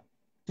America that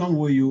Tom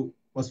Woyu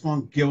was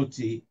found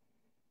guilty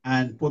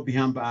and put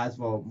behind bars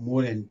for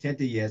more than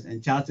 30 years,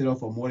 and Charles Taylor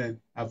for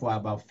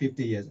about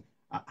 50 years.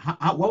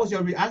 What was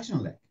your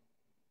reaction like?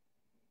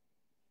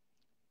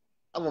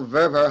 I was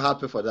very, very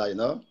happy for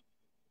that,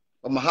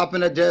 But my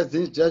happiness just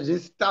didn't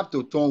stop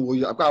to Tom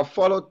Woyu. I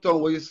followed Tom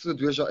Woyu's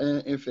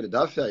situation in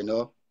Philadelphia,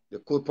 the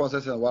court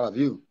process and what have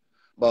you.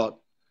 But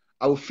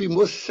I would feel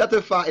most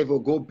satisfied if it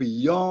would go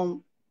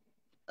beyond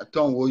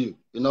Tom Woyu,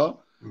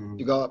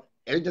 Because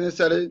everything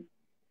said it,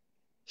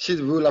 she's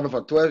ruled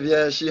for 12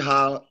 years.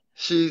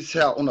 She's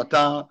held on the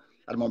town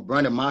at my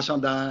brand the mansion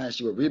down, and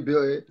she will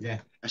rebuild it. Yeah.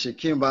 And she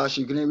came back,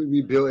 she couldn't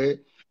rebuild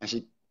it, and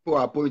she put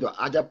her into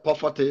abject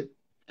poverty,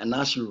 and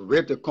now she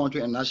raped the country,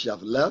 and now she has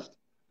left.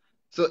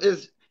 So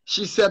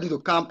she said to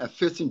come and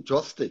face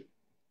justice,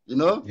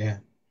 Yeah.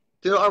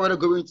 Taylor already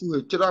going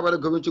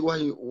to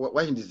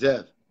what he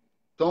deserves.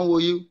 Tom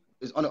Woyu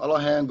is on the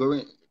other hand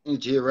going in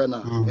jail right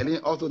now. And then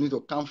also need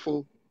to come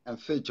forward and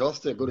face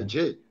justice, go to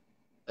jail.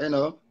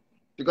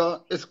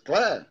 Because it's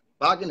clear.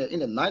 Back in the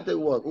 90s,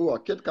 we were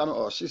kid coming,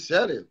 or she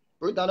said it.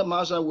 Bring down the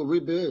marshal, will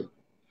rebuild.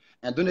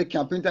 And during the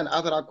campaign time,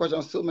 after that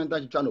question, so many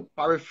times you're trying to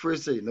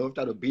paraphrase it,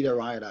 try to beat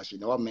around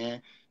that,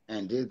 man.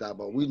 and this, that,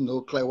 but we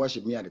know clear what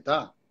she mean at the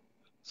time.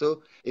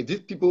 So if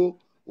these people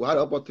who had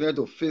the opportunity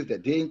to face the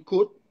day in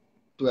court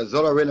to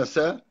exonerate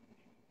themselves,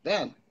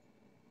 then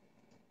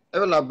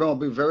every Liberian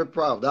will be very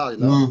proud of that, you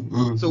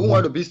know. So we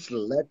want to be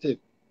selective.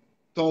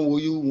 Some will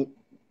you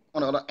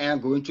on the other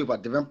hand going through a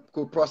different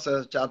court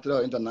process,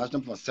 charter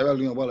international from Sierra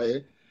Leone,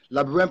 like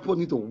Liberian people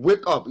need to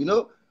wake up, you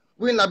know.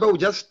 We in Liberia, we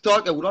just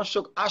talk and we don't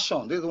show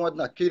action. This is one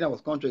that killing our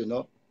country, you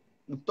know.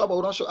 We talk but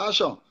we don't show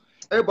action.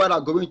 Everybody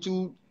that going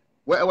to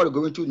wherever they're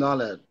going to now,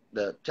 like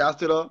the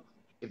chancellor,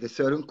 if the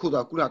certain could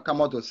have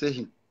come out to say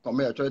he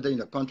commit atrocity in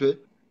the country,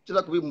 just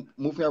like we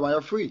moving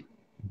around free.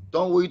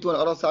 Don't wait to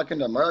another side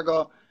in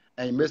America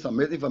and you make some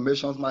amazing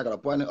information, like an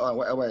appointment or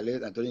whatever it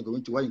is, and tell you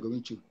going to where you're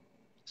going to.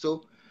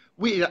 So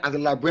we as a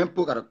Liberian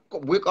people gotta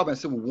wake up and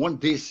say we want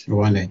this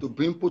to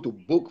bring people to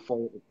book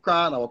for the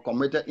crime our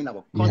committed in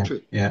our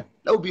country. Yeah.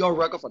 That would be on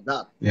record for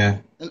that. Yeah.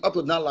 And up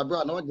to now,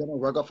 Liberia, no one get on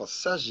record for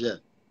such yet.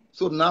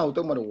 So now we're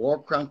talking about the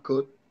war crime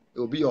code. It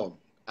will be on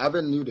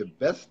avenue, the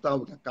best time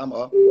we can come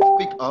up,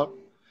 speak up,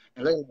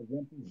 and let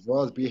Liberian people's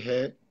voice be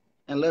heard,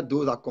 and let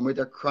those that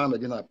committed crime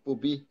against our people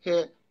be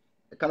heard,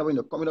 kind of in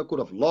the communal code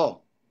of law.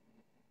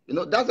 You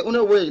know, that's the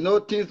only way, you know,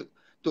 things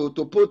to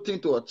put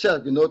things to a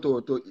check, you know,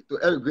 to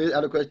aggregate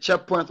adequate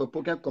checkpoints for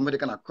people can commit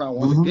kind of crime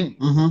once again.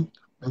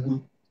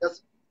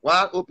 Just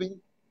wide open,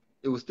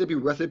 it will still be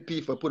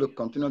recipe for people to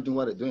continue doing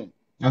what they're doing.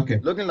 Okay.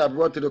 Looking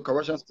like to the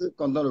corruption still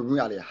continue to remain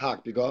at a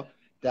hack because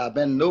there have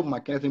been no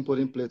mechanism put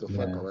in place to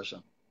fight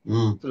corruption.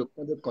 So the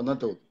country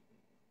continue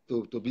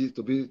to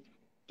be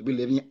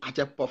living in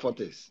actual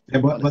poverty.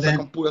 Yeah, but then,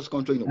 second poorest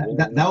country in the world.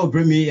 That will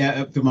bring me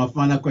to my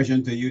final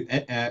question to you,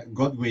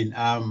 Godwin.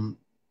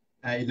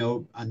 You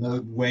know, I know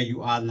where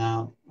you are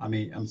now. I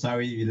mean, I'm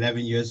sorry,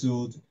 11 years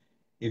old.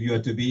 If you were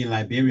to be in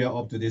Liberia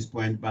up to this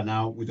point, but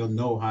now we don't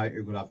know how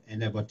it would have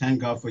ended. But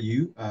thank God for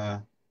you.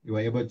 You were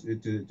able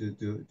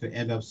to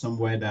end up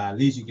somewhere that at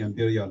least you can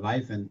build your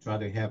life and try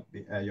to help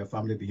your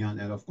family beyond,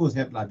 and of course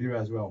help Liberia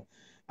as well.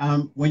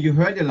 When you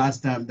heard the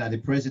last time that the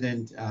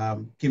president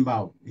came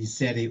out, he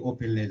said it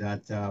openly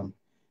that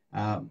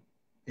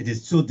it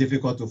is so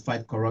difficult to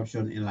fight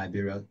corruption in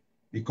Liberia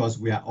because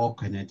we are all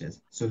connected.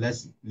 So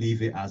let's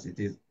leave it as it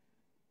is.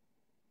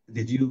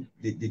 Did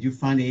you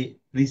find it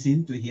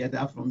pleasing to hear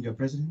that from your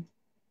president?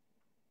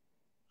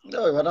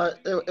 No,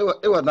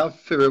 it was not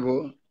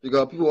favorable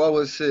because people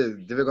always say it's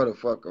difficult to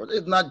fight corruption.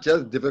 It's not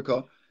just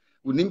difficult.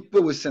 We need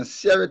people with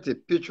sincerity,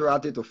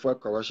 patriotic to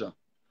fight corruption.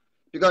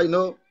 Because, you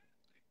know,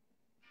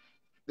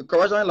 the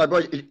corruption in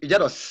Liberia is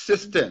just a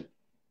system.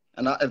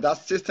 And if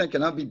that system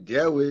cannot be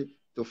their way,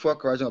 to fight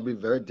corruption will be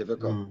very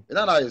difficult. It's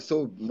not that it's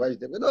so much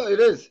difficult. No, it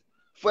is.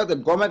 First, the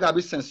government got to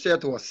be sincere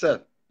to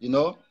herself, you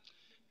know.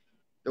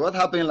 What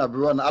happened in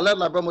Liberia? I left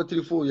Liberia more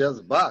 3-4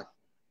 years back.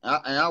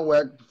 And I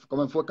worked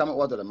coming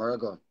out to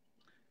America.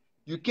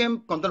 You can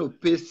continue to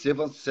pay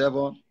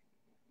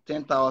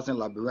 10,000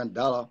 Liberian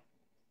dollars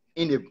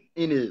in a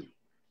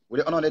with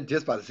the under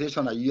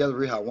dispensation a year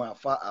rate at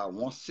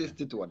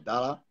 160 to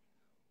 $1.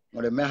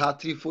 When the man had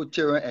 3-4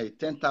 children and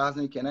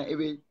 10,000, you cannot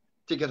even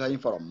take it in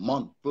for a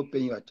month for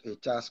paying a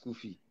child school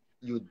fee.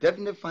 You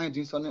definitely find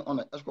doing something on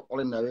an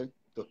extraordinary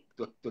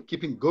to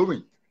keep it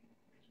going.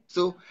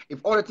 So if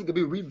all the things can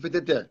be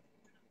revisited,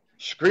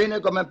 screen the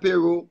government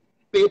payroll,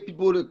 pay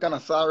people the kind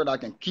of salary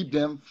that can keep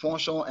them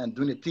function and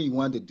doing the thing you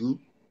want to do,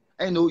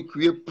 and you know,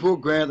 create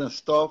programs and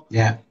stuff.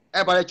 Yeah.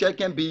 Everybody check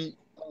can be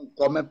on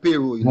government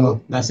payroll, you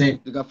know. That's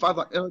it. You can find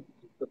the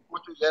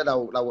country there that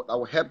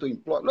will help to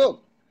employ.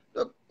 Look,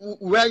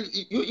 where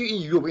you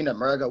in Europe, in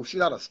America, we see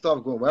a lot of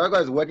stuff going. America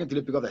is working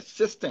today because of the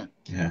system.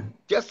 Yeah.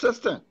 Just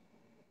system.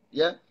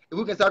 Yeah. If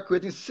we can start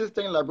creating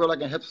systems in Liberia that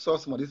can help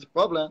solve some of these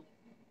problems,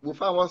 we'll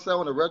find ourselves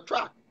on the right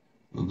track.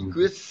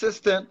 Create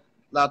system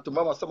that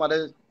tomorrow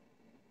somebody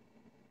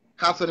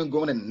have something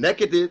going in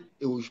negative,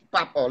 it will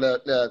pop all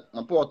that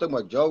and put talking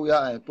about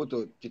Georgia and put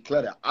to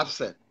declare their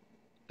absent.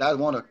 That's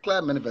one of the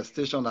clear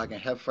manifestations that can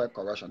help fight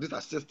corruption. This is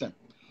a system.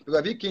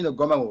 Because if you came to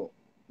government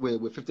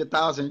with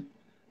 50,000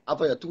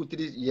 after your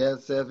 2-3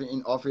 years serving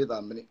in office,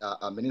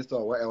 a minister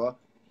or whatever,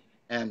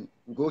 and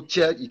go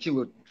check, you came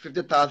with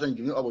 50,000,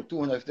 give you over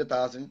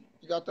 250,000,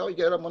 you got to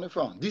get that money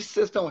from. This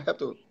system will help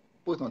to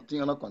put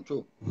something under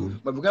control.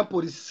 But if we can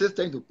put this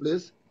system into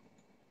place,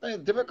 then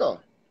it's difficult.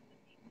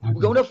 We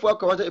can only fight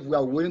corruption if we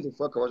are willing to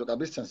fight corruption. We can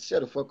be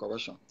sincere to fight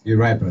corruption. You're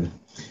right, brother.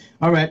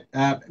 All right,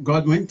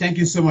 Godwin, thank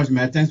you so much,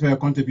 man. Thanks for your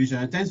contribution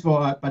and thanks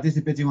for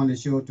participating on the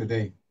show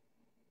today.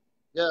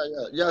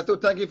 Yeah. So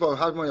thank you for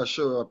having me on your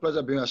show. A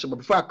pleasure being on your show. But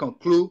before I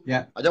conclude,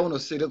 I just want to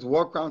say this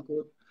war crime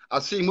code. I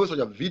see most of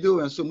your video,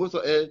 and so most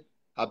of it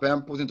have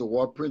been put into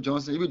war. Prince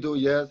Johnson, even though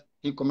yes,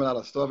 he committed a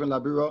lot of stuff in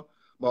Liberia,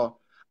 but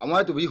I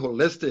want it to be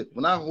holistic.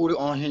 We're not holding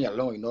on him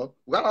alone, you know.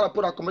 We got a lot of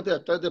people that committed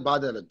atrocity by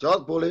the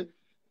George Bully,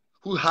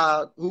 who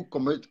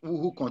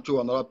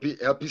control another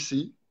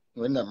LPC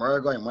in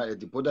America, and went to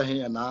deport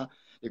him, and now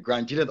the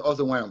grand jury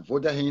also went and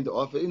voted him into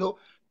office. You know,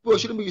 people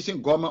shouldn't be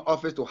using government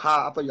office to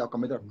hire after you have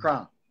committed a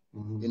crime.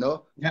 You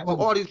know, so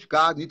all these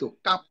guys need to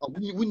come.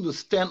 We need to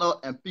stand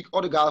up and pick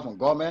all the guys from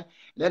government,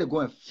 let it go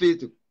and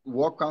face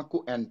war crime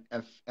court and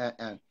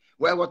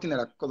whatever thing that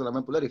I call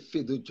them, let it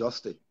fit do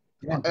justice.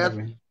 Yeah, On earth,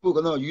 people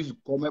are gonna use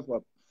comment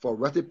for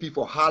arresting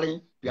people for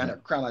hiding behind a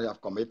crime that they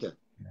have committed.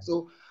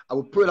 So I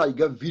would pray that you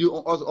get video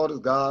on all these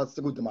guys,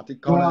 Civil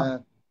Dematic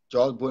County,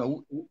 George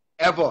Bowen,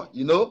 whoever,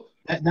 you know.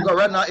 Because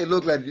right now it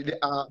looks like they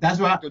are. That's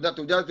why. That's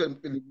why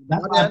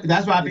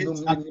I've been.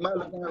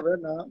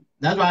 Right now.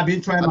 That's why I've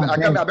been trying my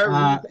best.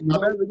 I've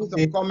been reading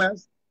some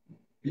comments.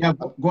 Yeah,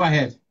 go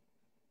ahead.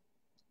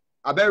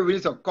 I've been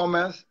reading some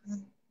comments.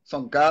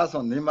 Some guys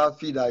on Nima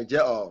feed that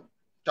just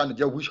trying to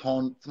just wish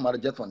on somebody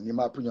just from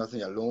Nima Prince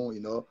Johnson alone,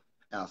 you know.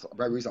 And so I've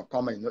been reading some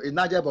comments. You know, it's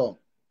not just about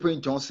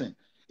Prince Johnson.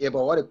 It's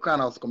about what the crime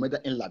was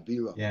committed in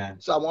Liberia. Yeah.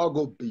 So I want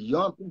to go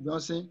beyond Prince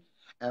Johnson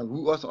and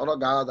root out some other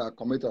guys that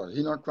committed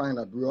heinous crime in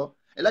Liberia.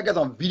 And let's get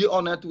some video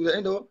on that too,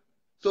 you know.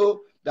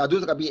 So that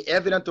those can be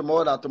evident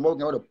tomorrow, that tomorrow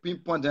can have to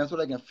pinpoint them so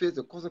they can face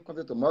the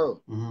consequences tomorrow.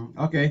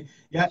 Okay.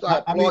 Yeah. So I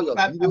applaud your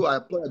video, I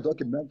applaud your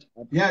documentary.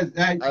 I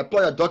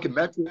applaud your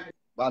documentary,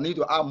 but I need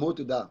to add more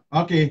to that.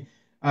 Okay.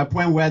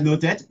 Point well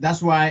noted.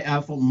 That's why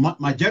for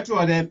majority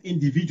of them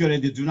individually,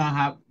 they do not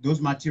have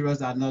those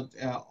materials are not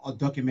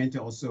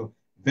documented also.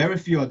 Very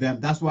few of them.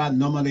 That's why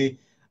normally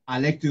I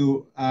like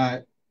to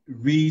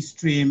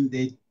re-stream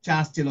the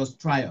Charles Taylor's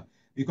trial,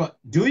 because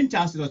during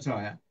Charles Taylor's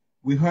trial,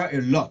 we heard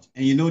a lot,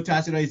 and you know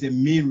Charles Taylor is a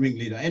main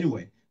ringleader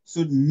anyway.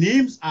 So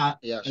names are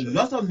a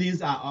lot of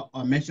names are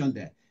mentioned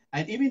there,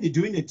 and even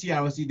during the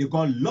TRC, they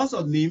got lots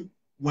of names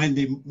when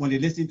they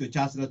listen to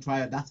Charles Taylor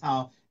trial. That's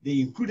how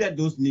they included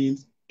those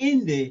names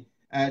in the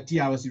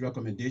TRC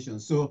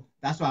recommendations. So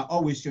that's why I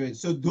always show it.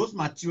 So those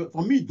materials,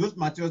 for me, those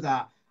materials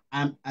are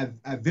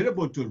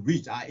available to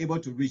reach, are able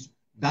to reach.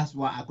 That's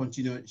why I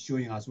continue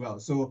showing as well.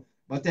 So,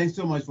 but thanks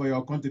so much for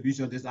your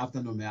contribution this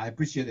afternoon, man. I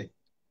appreciate it.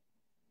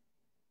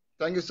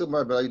 Thank you so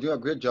much, brother. You're doing a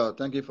great job.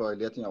 Thank you for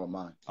letting our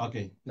mind.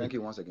 Okay. Thank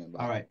you once again. Bye.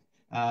 All right.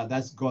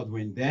 That's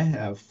Godwin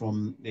there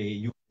from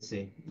the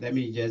USA. Let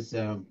me just,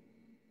 let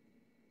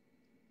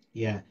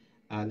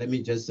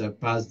me just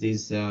pass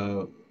this,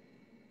 that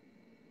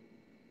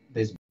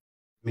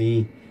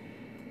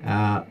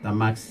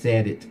Max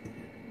said it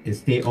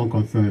stay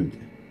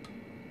unconfirmed.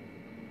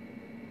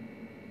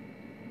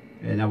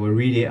 And I will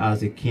read it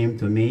as it came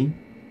to me.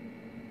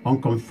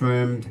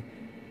 Unconfirmed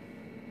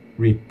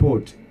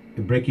report.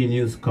 Breaking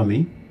news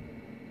coming.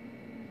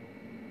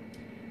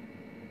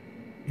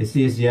 It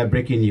says here,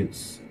 breaking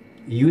news.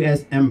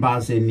 U.S.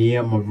 Embassy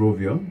near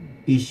Monrovia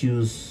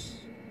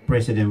issues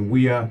President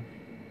Weir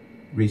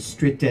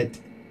restricted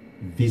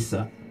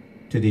visa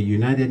to the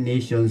United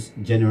Nations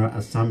General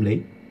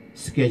Assembly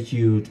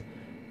scheduled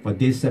for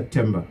this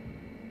September.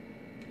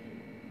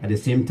 At the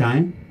same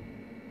time,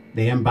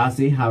 the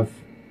embassy have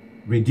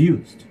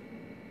requested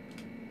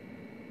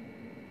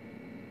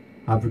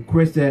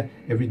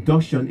a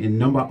reduction in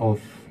number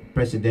of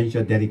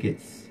presidential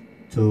delegates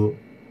to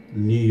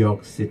New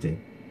York City.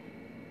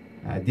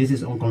 This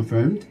is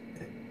unconfirmed.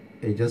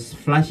 It's just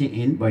flashing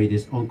in, but it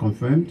is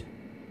unconfirmed.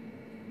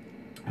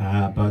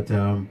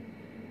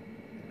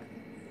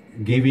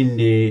 Given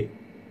the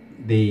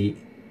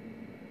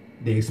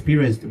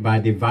experience by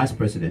the Vice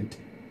President,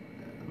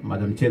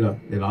 Madam Taylor,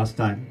 the last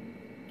time,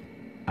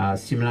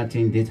 similar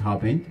thing did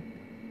happen.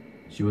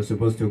 She was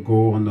supposed to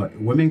go on the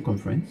women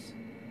conference,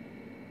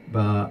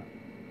 but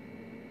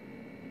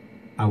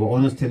our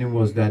understanding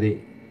was that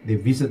the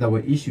visa that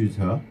were issued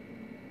her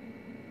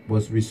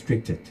was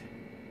restricted.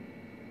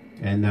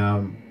 And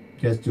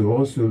just to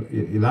also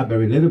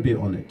elaborate a little bit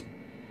on it,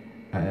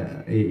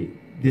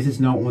 this is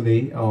not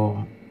only,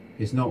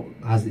 it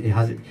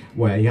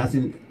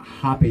hasn't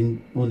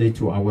happened only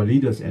to our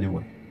leaders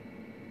anyway.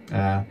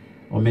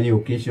 On many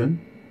occasions,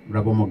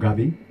 Rabo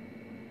Mugabe,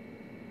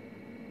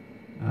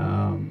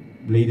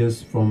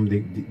 leaders from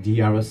the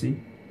DRC,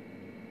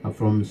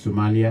 from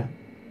Somalia,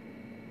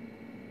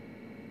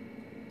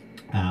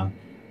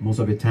 most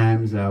of the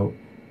times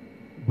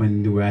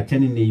when they were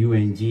attending the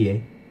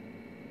UNGA,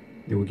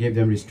 they would give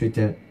them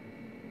restricted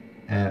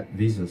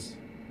visas.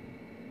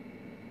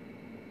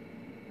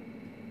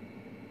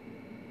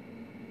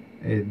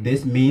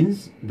 This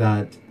means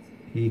that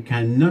he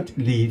cannot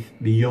leave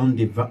beyond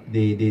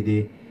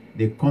the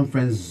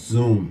conference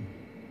zone.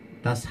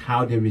 That's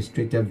how the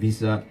restricted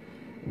visa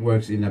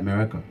works in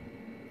America.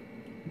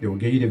 They will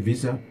give you the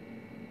visa,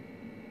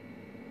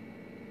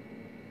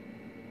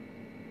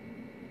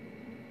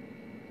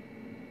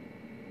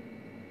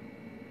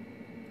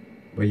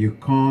 but you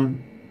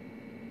can't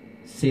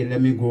say,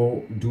 let me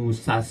go do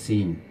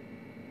sightseeing.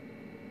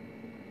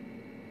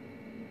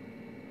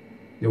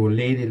 They will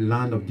lay the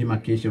land of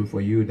demarcation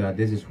for you, that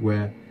this is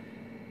where,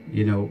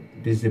 you know,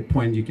 this is the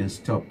point you can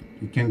stop.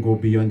 You can't go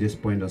beyond this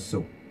point or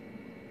so.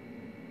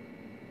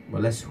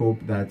 But let's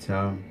hope that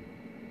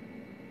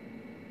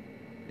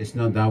it's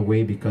not that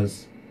way,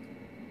 because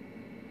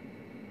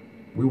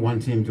we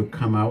want him to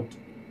come out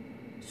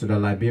so the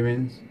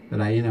Liberians that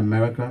are in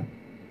America,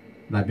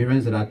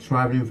 Liberians that are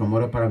traveling from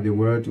other part of the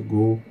world to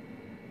go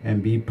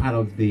and be part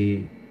of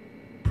the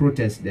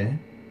protest there,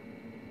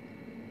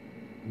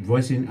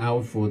 voicing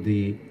out for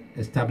the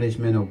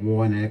establishment of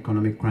War and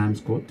Economic Crimes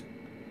Court,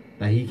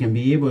 that he can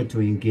be able to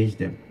engage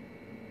them.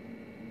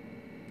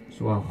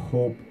 So I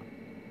hope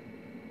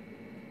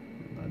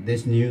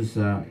this news,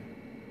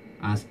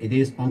 as it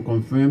is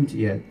unconfirmed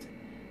yet,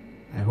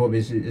 I hope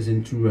it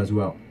isn't true as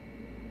well.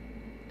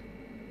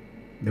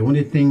 The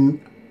only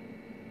thing,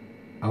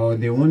 or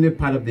the only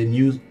part of the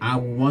news I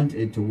want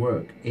it to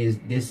work is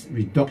this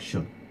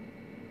reduction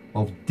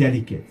of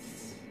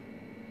delegates.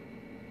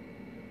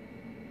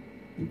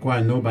 You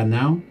quite know by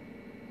now,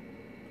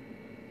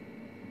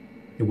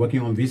 they're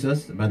working on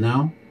visas, but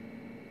now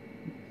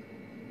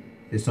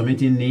they're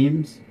submitting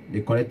names.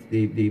 They collect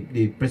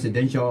the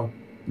presidential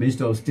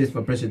Minister of State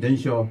for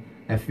Presidential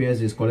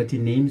Affairs is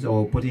collecting names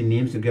or putting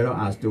names together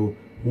as to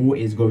who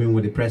is going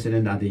with the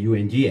president at the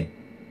UNGA.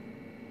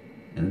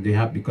 And they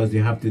have, because they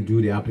have to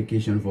do the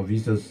application for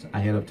visas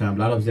ahead of time. A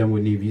lot of them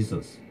will need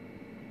visas.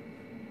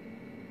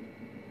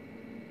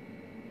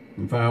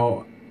 In fact,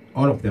 all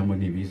of them will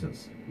need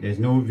visas. There's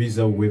no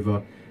visa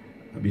waiver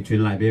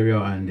between Liberia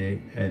and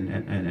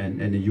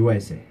the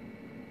USA.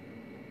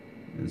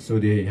 And so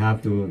they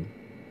have to,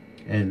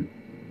 and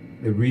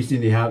the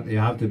reason they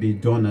have to be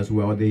done as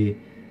well, the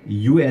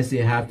USA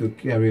have to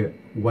carry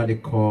what they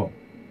call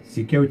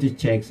security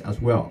checks as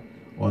well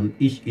on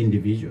each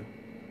individual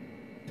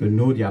to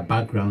know their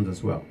background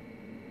as well.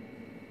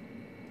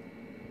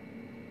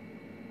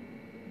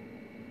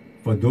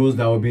 For those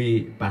that will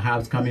be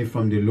perhaps coming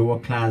from the lower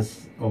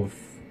class of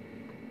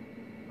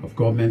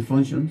government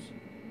functions,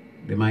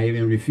 they might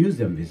even refuse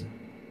them visa.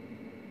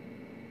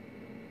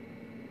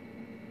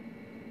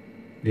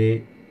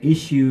 They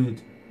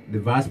issued the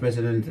vice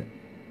president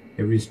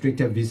a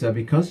restricted visa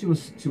because she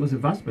was a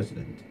vice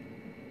president.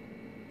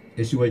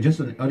 If she was just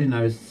an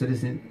ordinary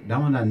citizen, that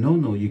one that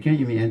no, you can't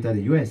even enter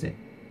the USA.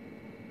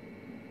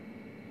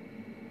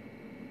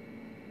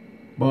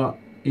 But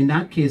in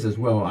that case as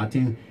well, I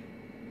think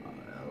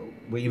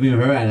we even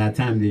heard at that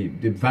time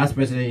the vice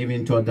president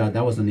even thought that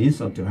that was an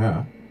insult to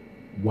her.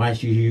 Why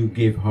should you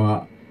give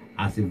her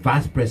as the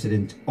vice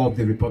president of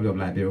the Republic of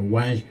Liberia?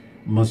 Why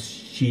must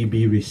she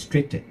be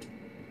restricted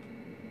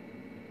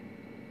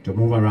to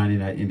move around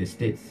in the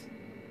States?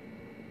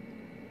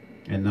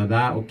 And on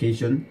that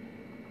occasion,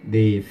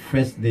 the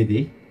First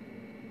Lady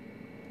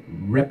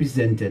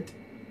represented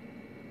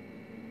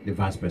the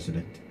Vice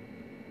President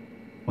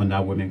on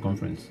that women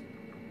conference.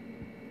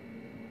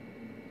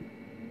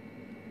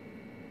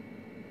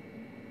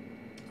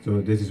 So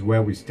this is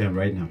where we stand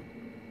right now.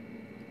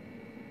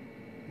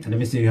 And let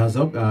me see how's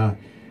up.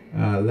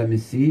 Let me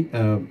see.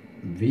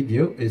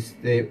 Video is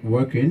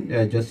working,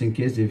 just in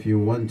case if you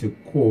want to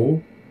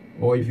call,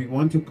 or if you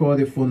want to call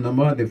the phone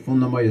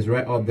number is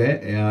right up there.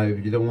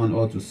 If you don't want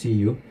all to see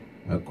you,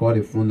 call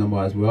the phone number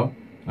as well.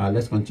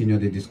 Let's continue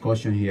the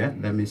discussion here.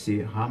 Let me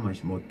see how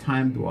much more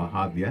time do I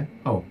have here.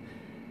 Oh,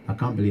 I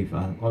can't believe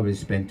I already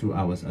spent 2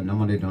 hours. I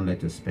normally don't like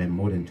to spend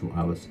more than 2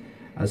 hours.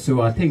 So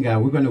I think we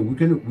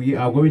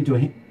are going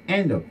to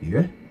end up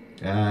here.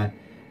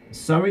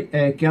 Sorry,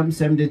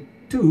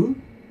 Camp72.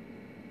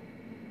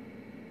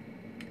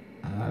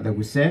 Like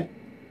we said,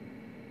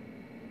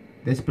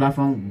 this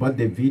platform bought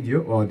the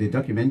video or the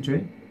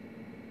documentary.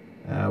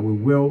 We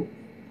will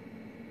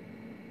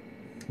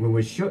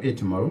show it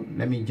tomorrow.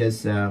 Let me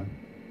just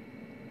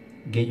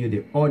give you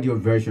the audio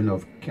version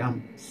of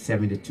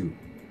Camp72.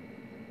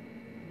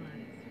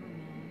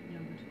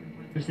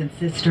 And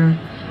sister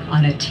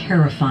on a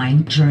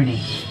terrifying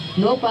journey.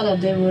 No part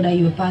of the road that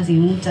you pass,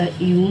 you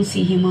won't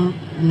see him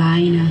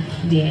lying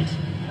dead.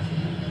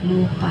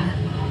 No part.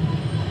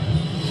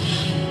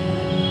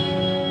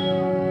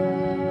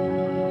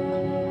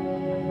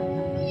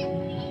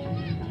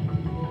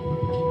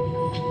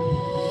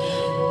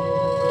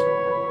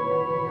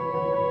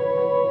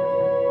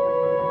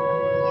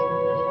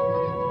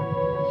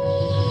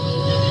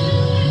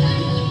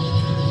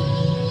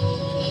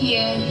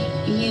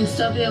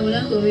 Stop there, we're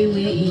not going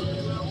away.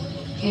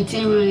 It's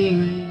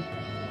around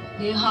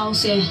the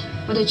house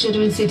where the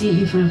children sitting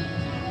in front.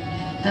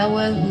 That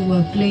was we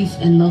were placed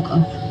and locked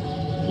up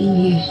in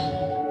here.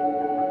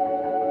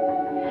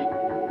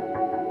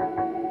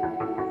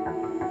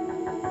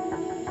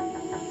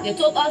 They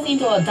took us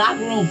into a dark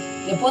room.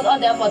 They put us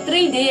there for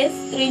 3 days,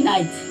 3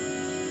 nights.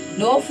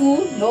 No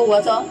food, no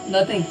water,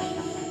 nothing.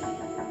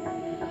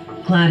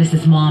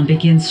 Gladys's mom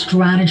begins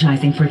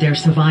strategizing for their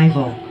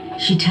survival.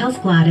 She tells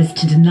Gladys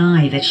to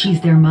deny that she's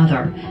their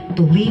mother,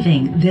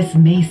 believing this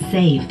may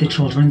save the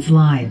children's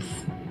lives.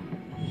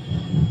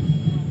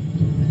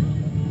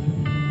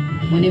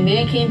 When the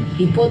man came,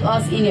 he put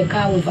us in a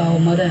car with our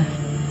mother.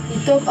 He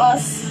took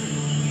us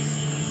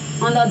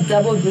on the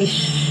double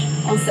bridge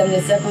on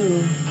 72nd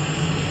Road.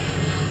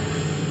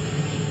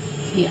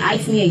 He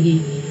asked me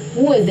again,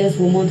 who is this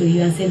woman to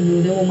you? I said,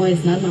 no, the woman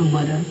is not my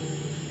mother.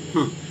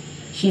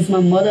 She's my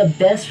mother's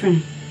best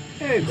friend.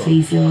 There you go. So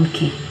he said,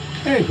 okay.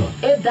 There you go.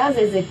 If that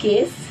is the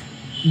case,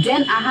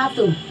 then I have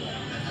to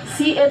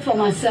see it for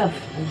myself.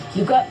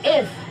 Because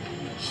if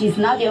she's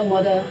not your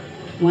mother,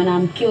 when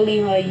I'm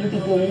killing her, you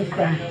people won't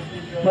cry.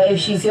 But if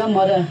she's your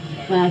mother,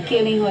 when I'm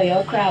killing her,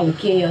 you'll cry, I will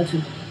kill you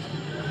too.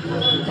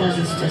 That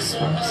is just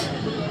what.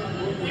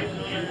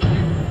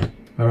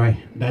 All right,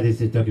 that is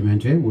the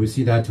documentary. We'll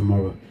see that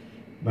tomorrow.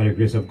 By the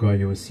grace of God,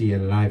 you will see it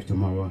live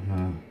tomorrow.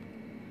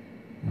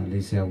 At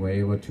least we're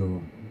able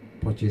to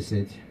purchase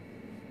it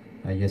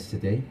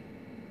yesterday.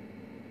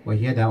 We'll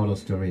hear that other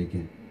story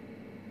again.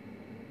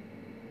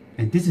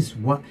 And this is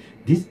what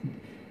this.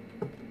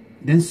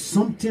 Then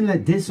something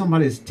like this,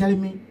 somebody is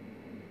telling me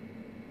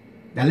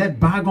that let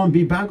bygone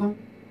be bygone.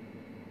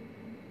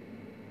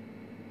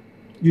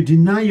 You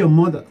deny your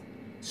mother.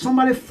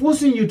 Somebody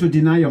forcing you to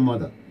deny your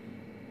mother.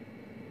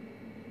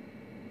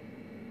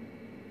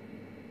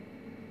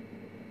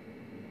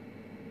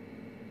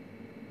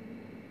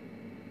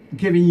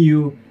 Giving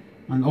you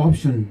an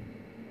option.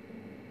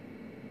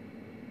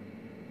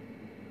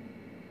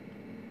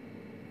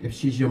 If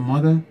she's your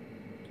mother,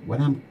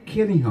 when I'm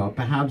killing her,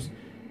 perhaps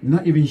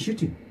not even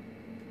shooting.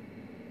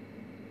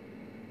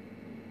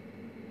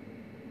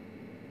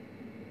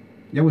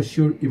 That will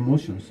show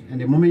emotions.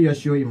 And the moment you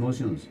show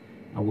emotions,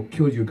 I will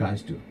kill you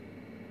guys too.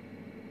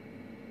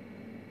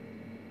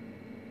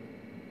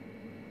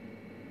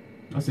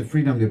 That's the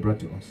freedom they brought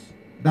to us.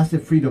 That's the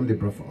freedom they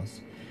brought for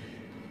us.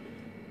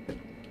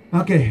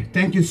 Okay,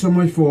 thank you so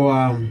much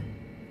for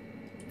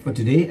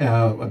today.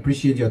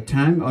 Appreciate your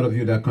time, all of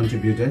you that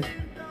contributed.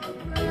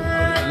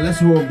 Let's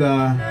hope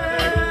that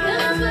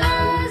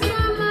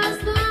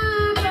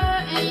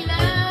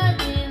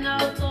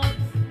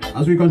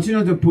as we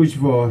continue to push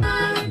for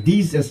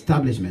these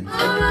establishments,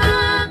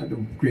 the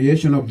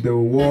creation of the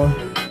War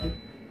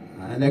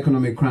and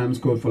Economic Crimes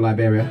Code for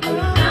Liberia,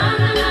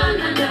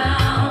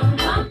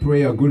 I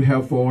pray a good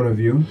health for all of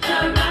you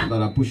that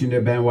are pushing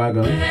the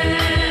bandwagon.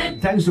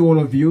 Thanks to all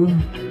of you.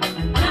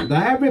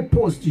 That every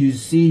post you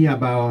see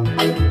about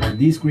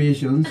these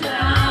creations,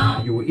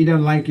 you will either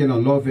like it or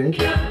love it,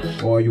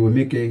 or you will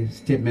make a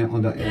statement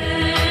under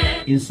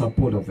it in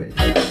support of it.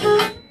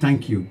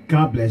 Thank you.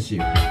 God bless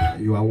you.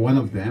 You are one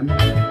of them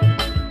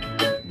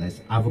that's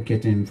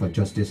advocating for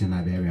justice in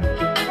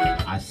Liberia.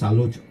 I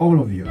salute all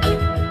of you.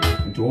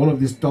 And to all of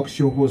these talk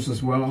show hosts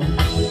as well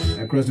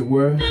across the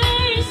world,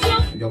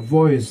 your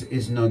voice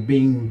is not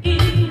being,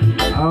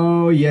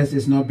 oh yes,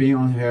 it's not being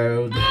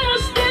unheard.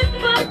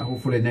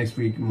 Hopefully next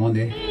week,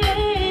 Monday,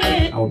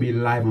 I will be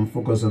live on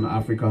Focus on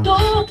Africa,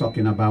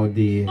 talking about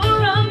the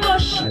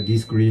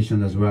these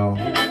creations as well.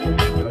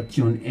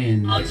 Tune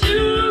in.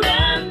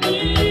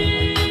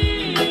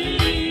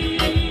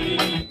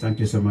 Thank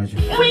you so much.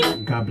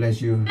 God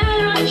bless you.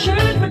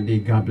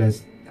 Indeed, God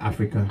bless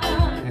Africa.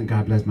 And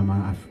God bless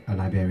Mama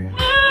Liberia.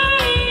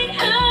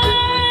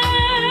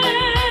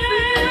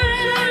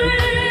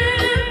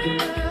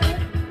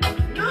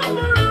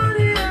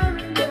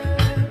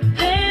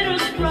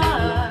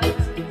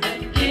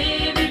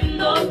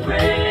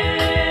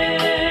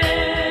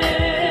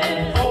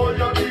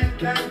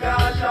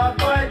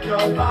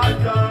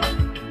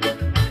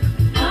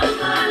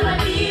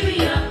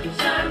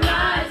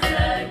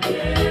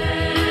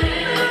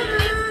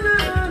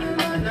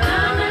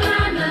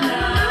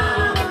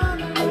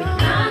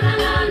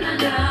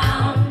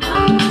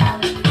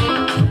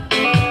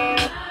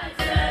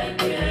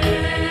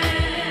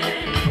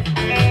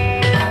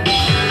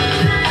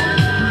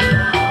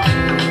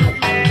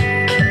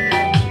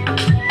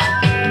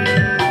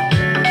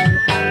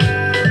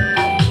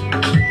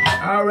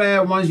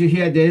 Once you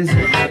hear this,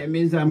 it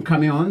means I'm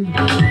coming on.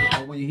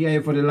 But when you hear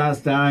it for the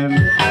last time,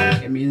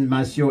 it means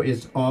my show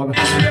is up,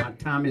 my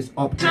time is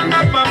up,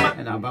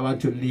 and I'm about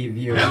to leave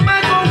you.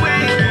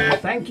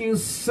 Thank you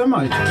so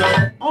much,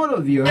 all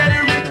of you.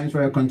 Thanks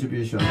for your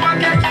contribution,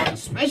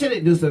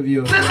 especially those of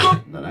you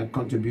that are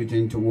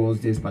contributing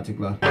towards this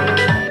particular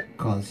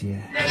cause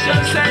here.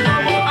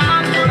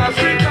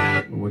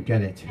 We will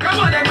get it.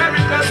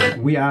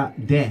 We are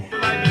there.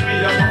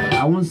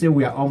 I won't say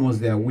we are almost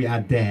there. We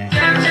are there.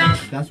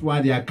 That's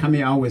why they are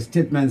coming out with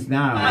statements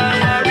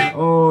now.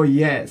 Oh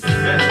yes,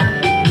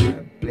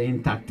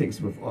 playing tactics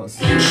with us.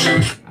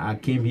 I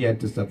came here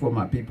to support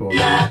my people,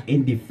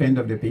 in defense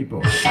of the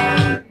people.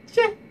 I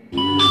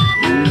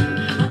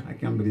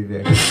can't believe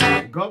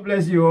it. God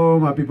bless you all,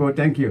 my people.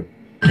 Thank you.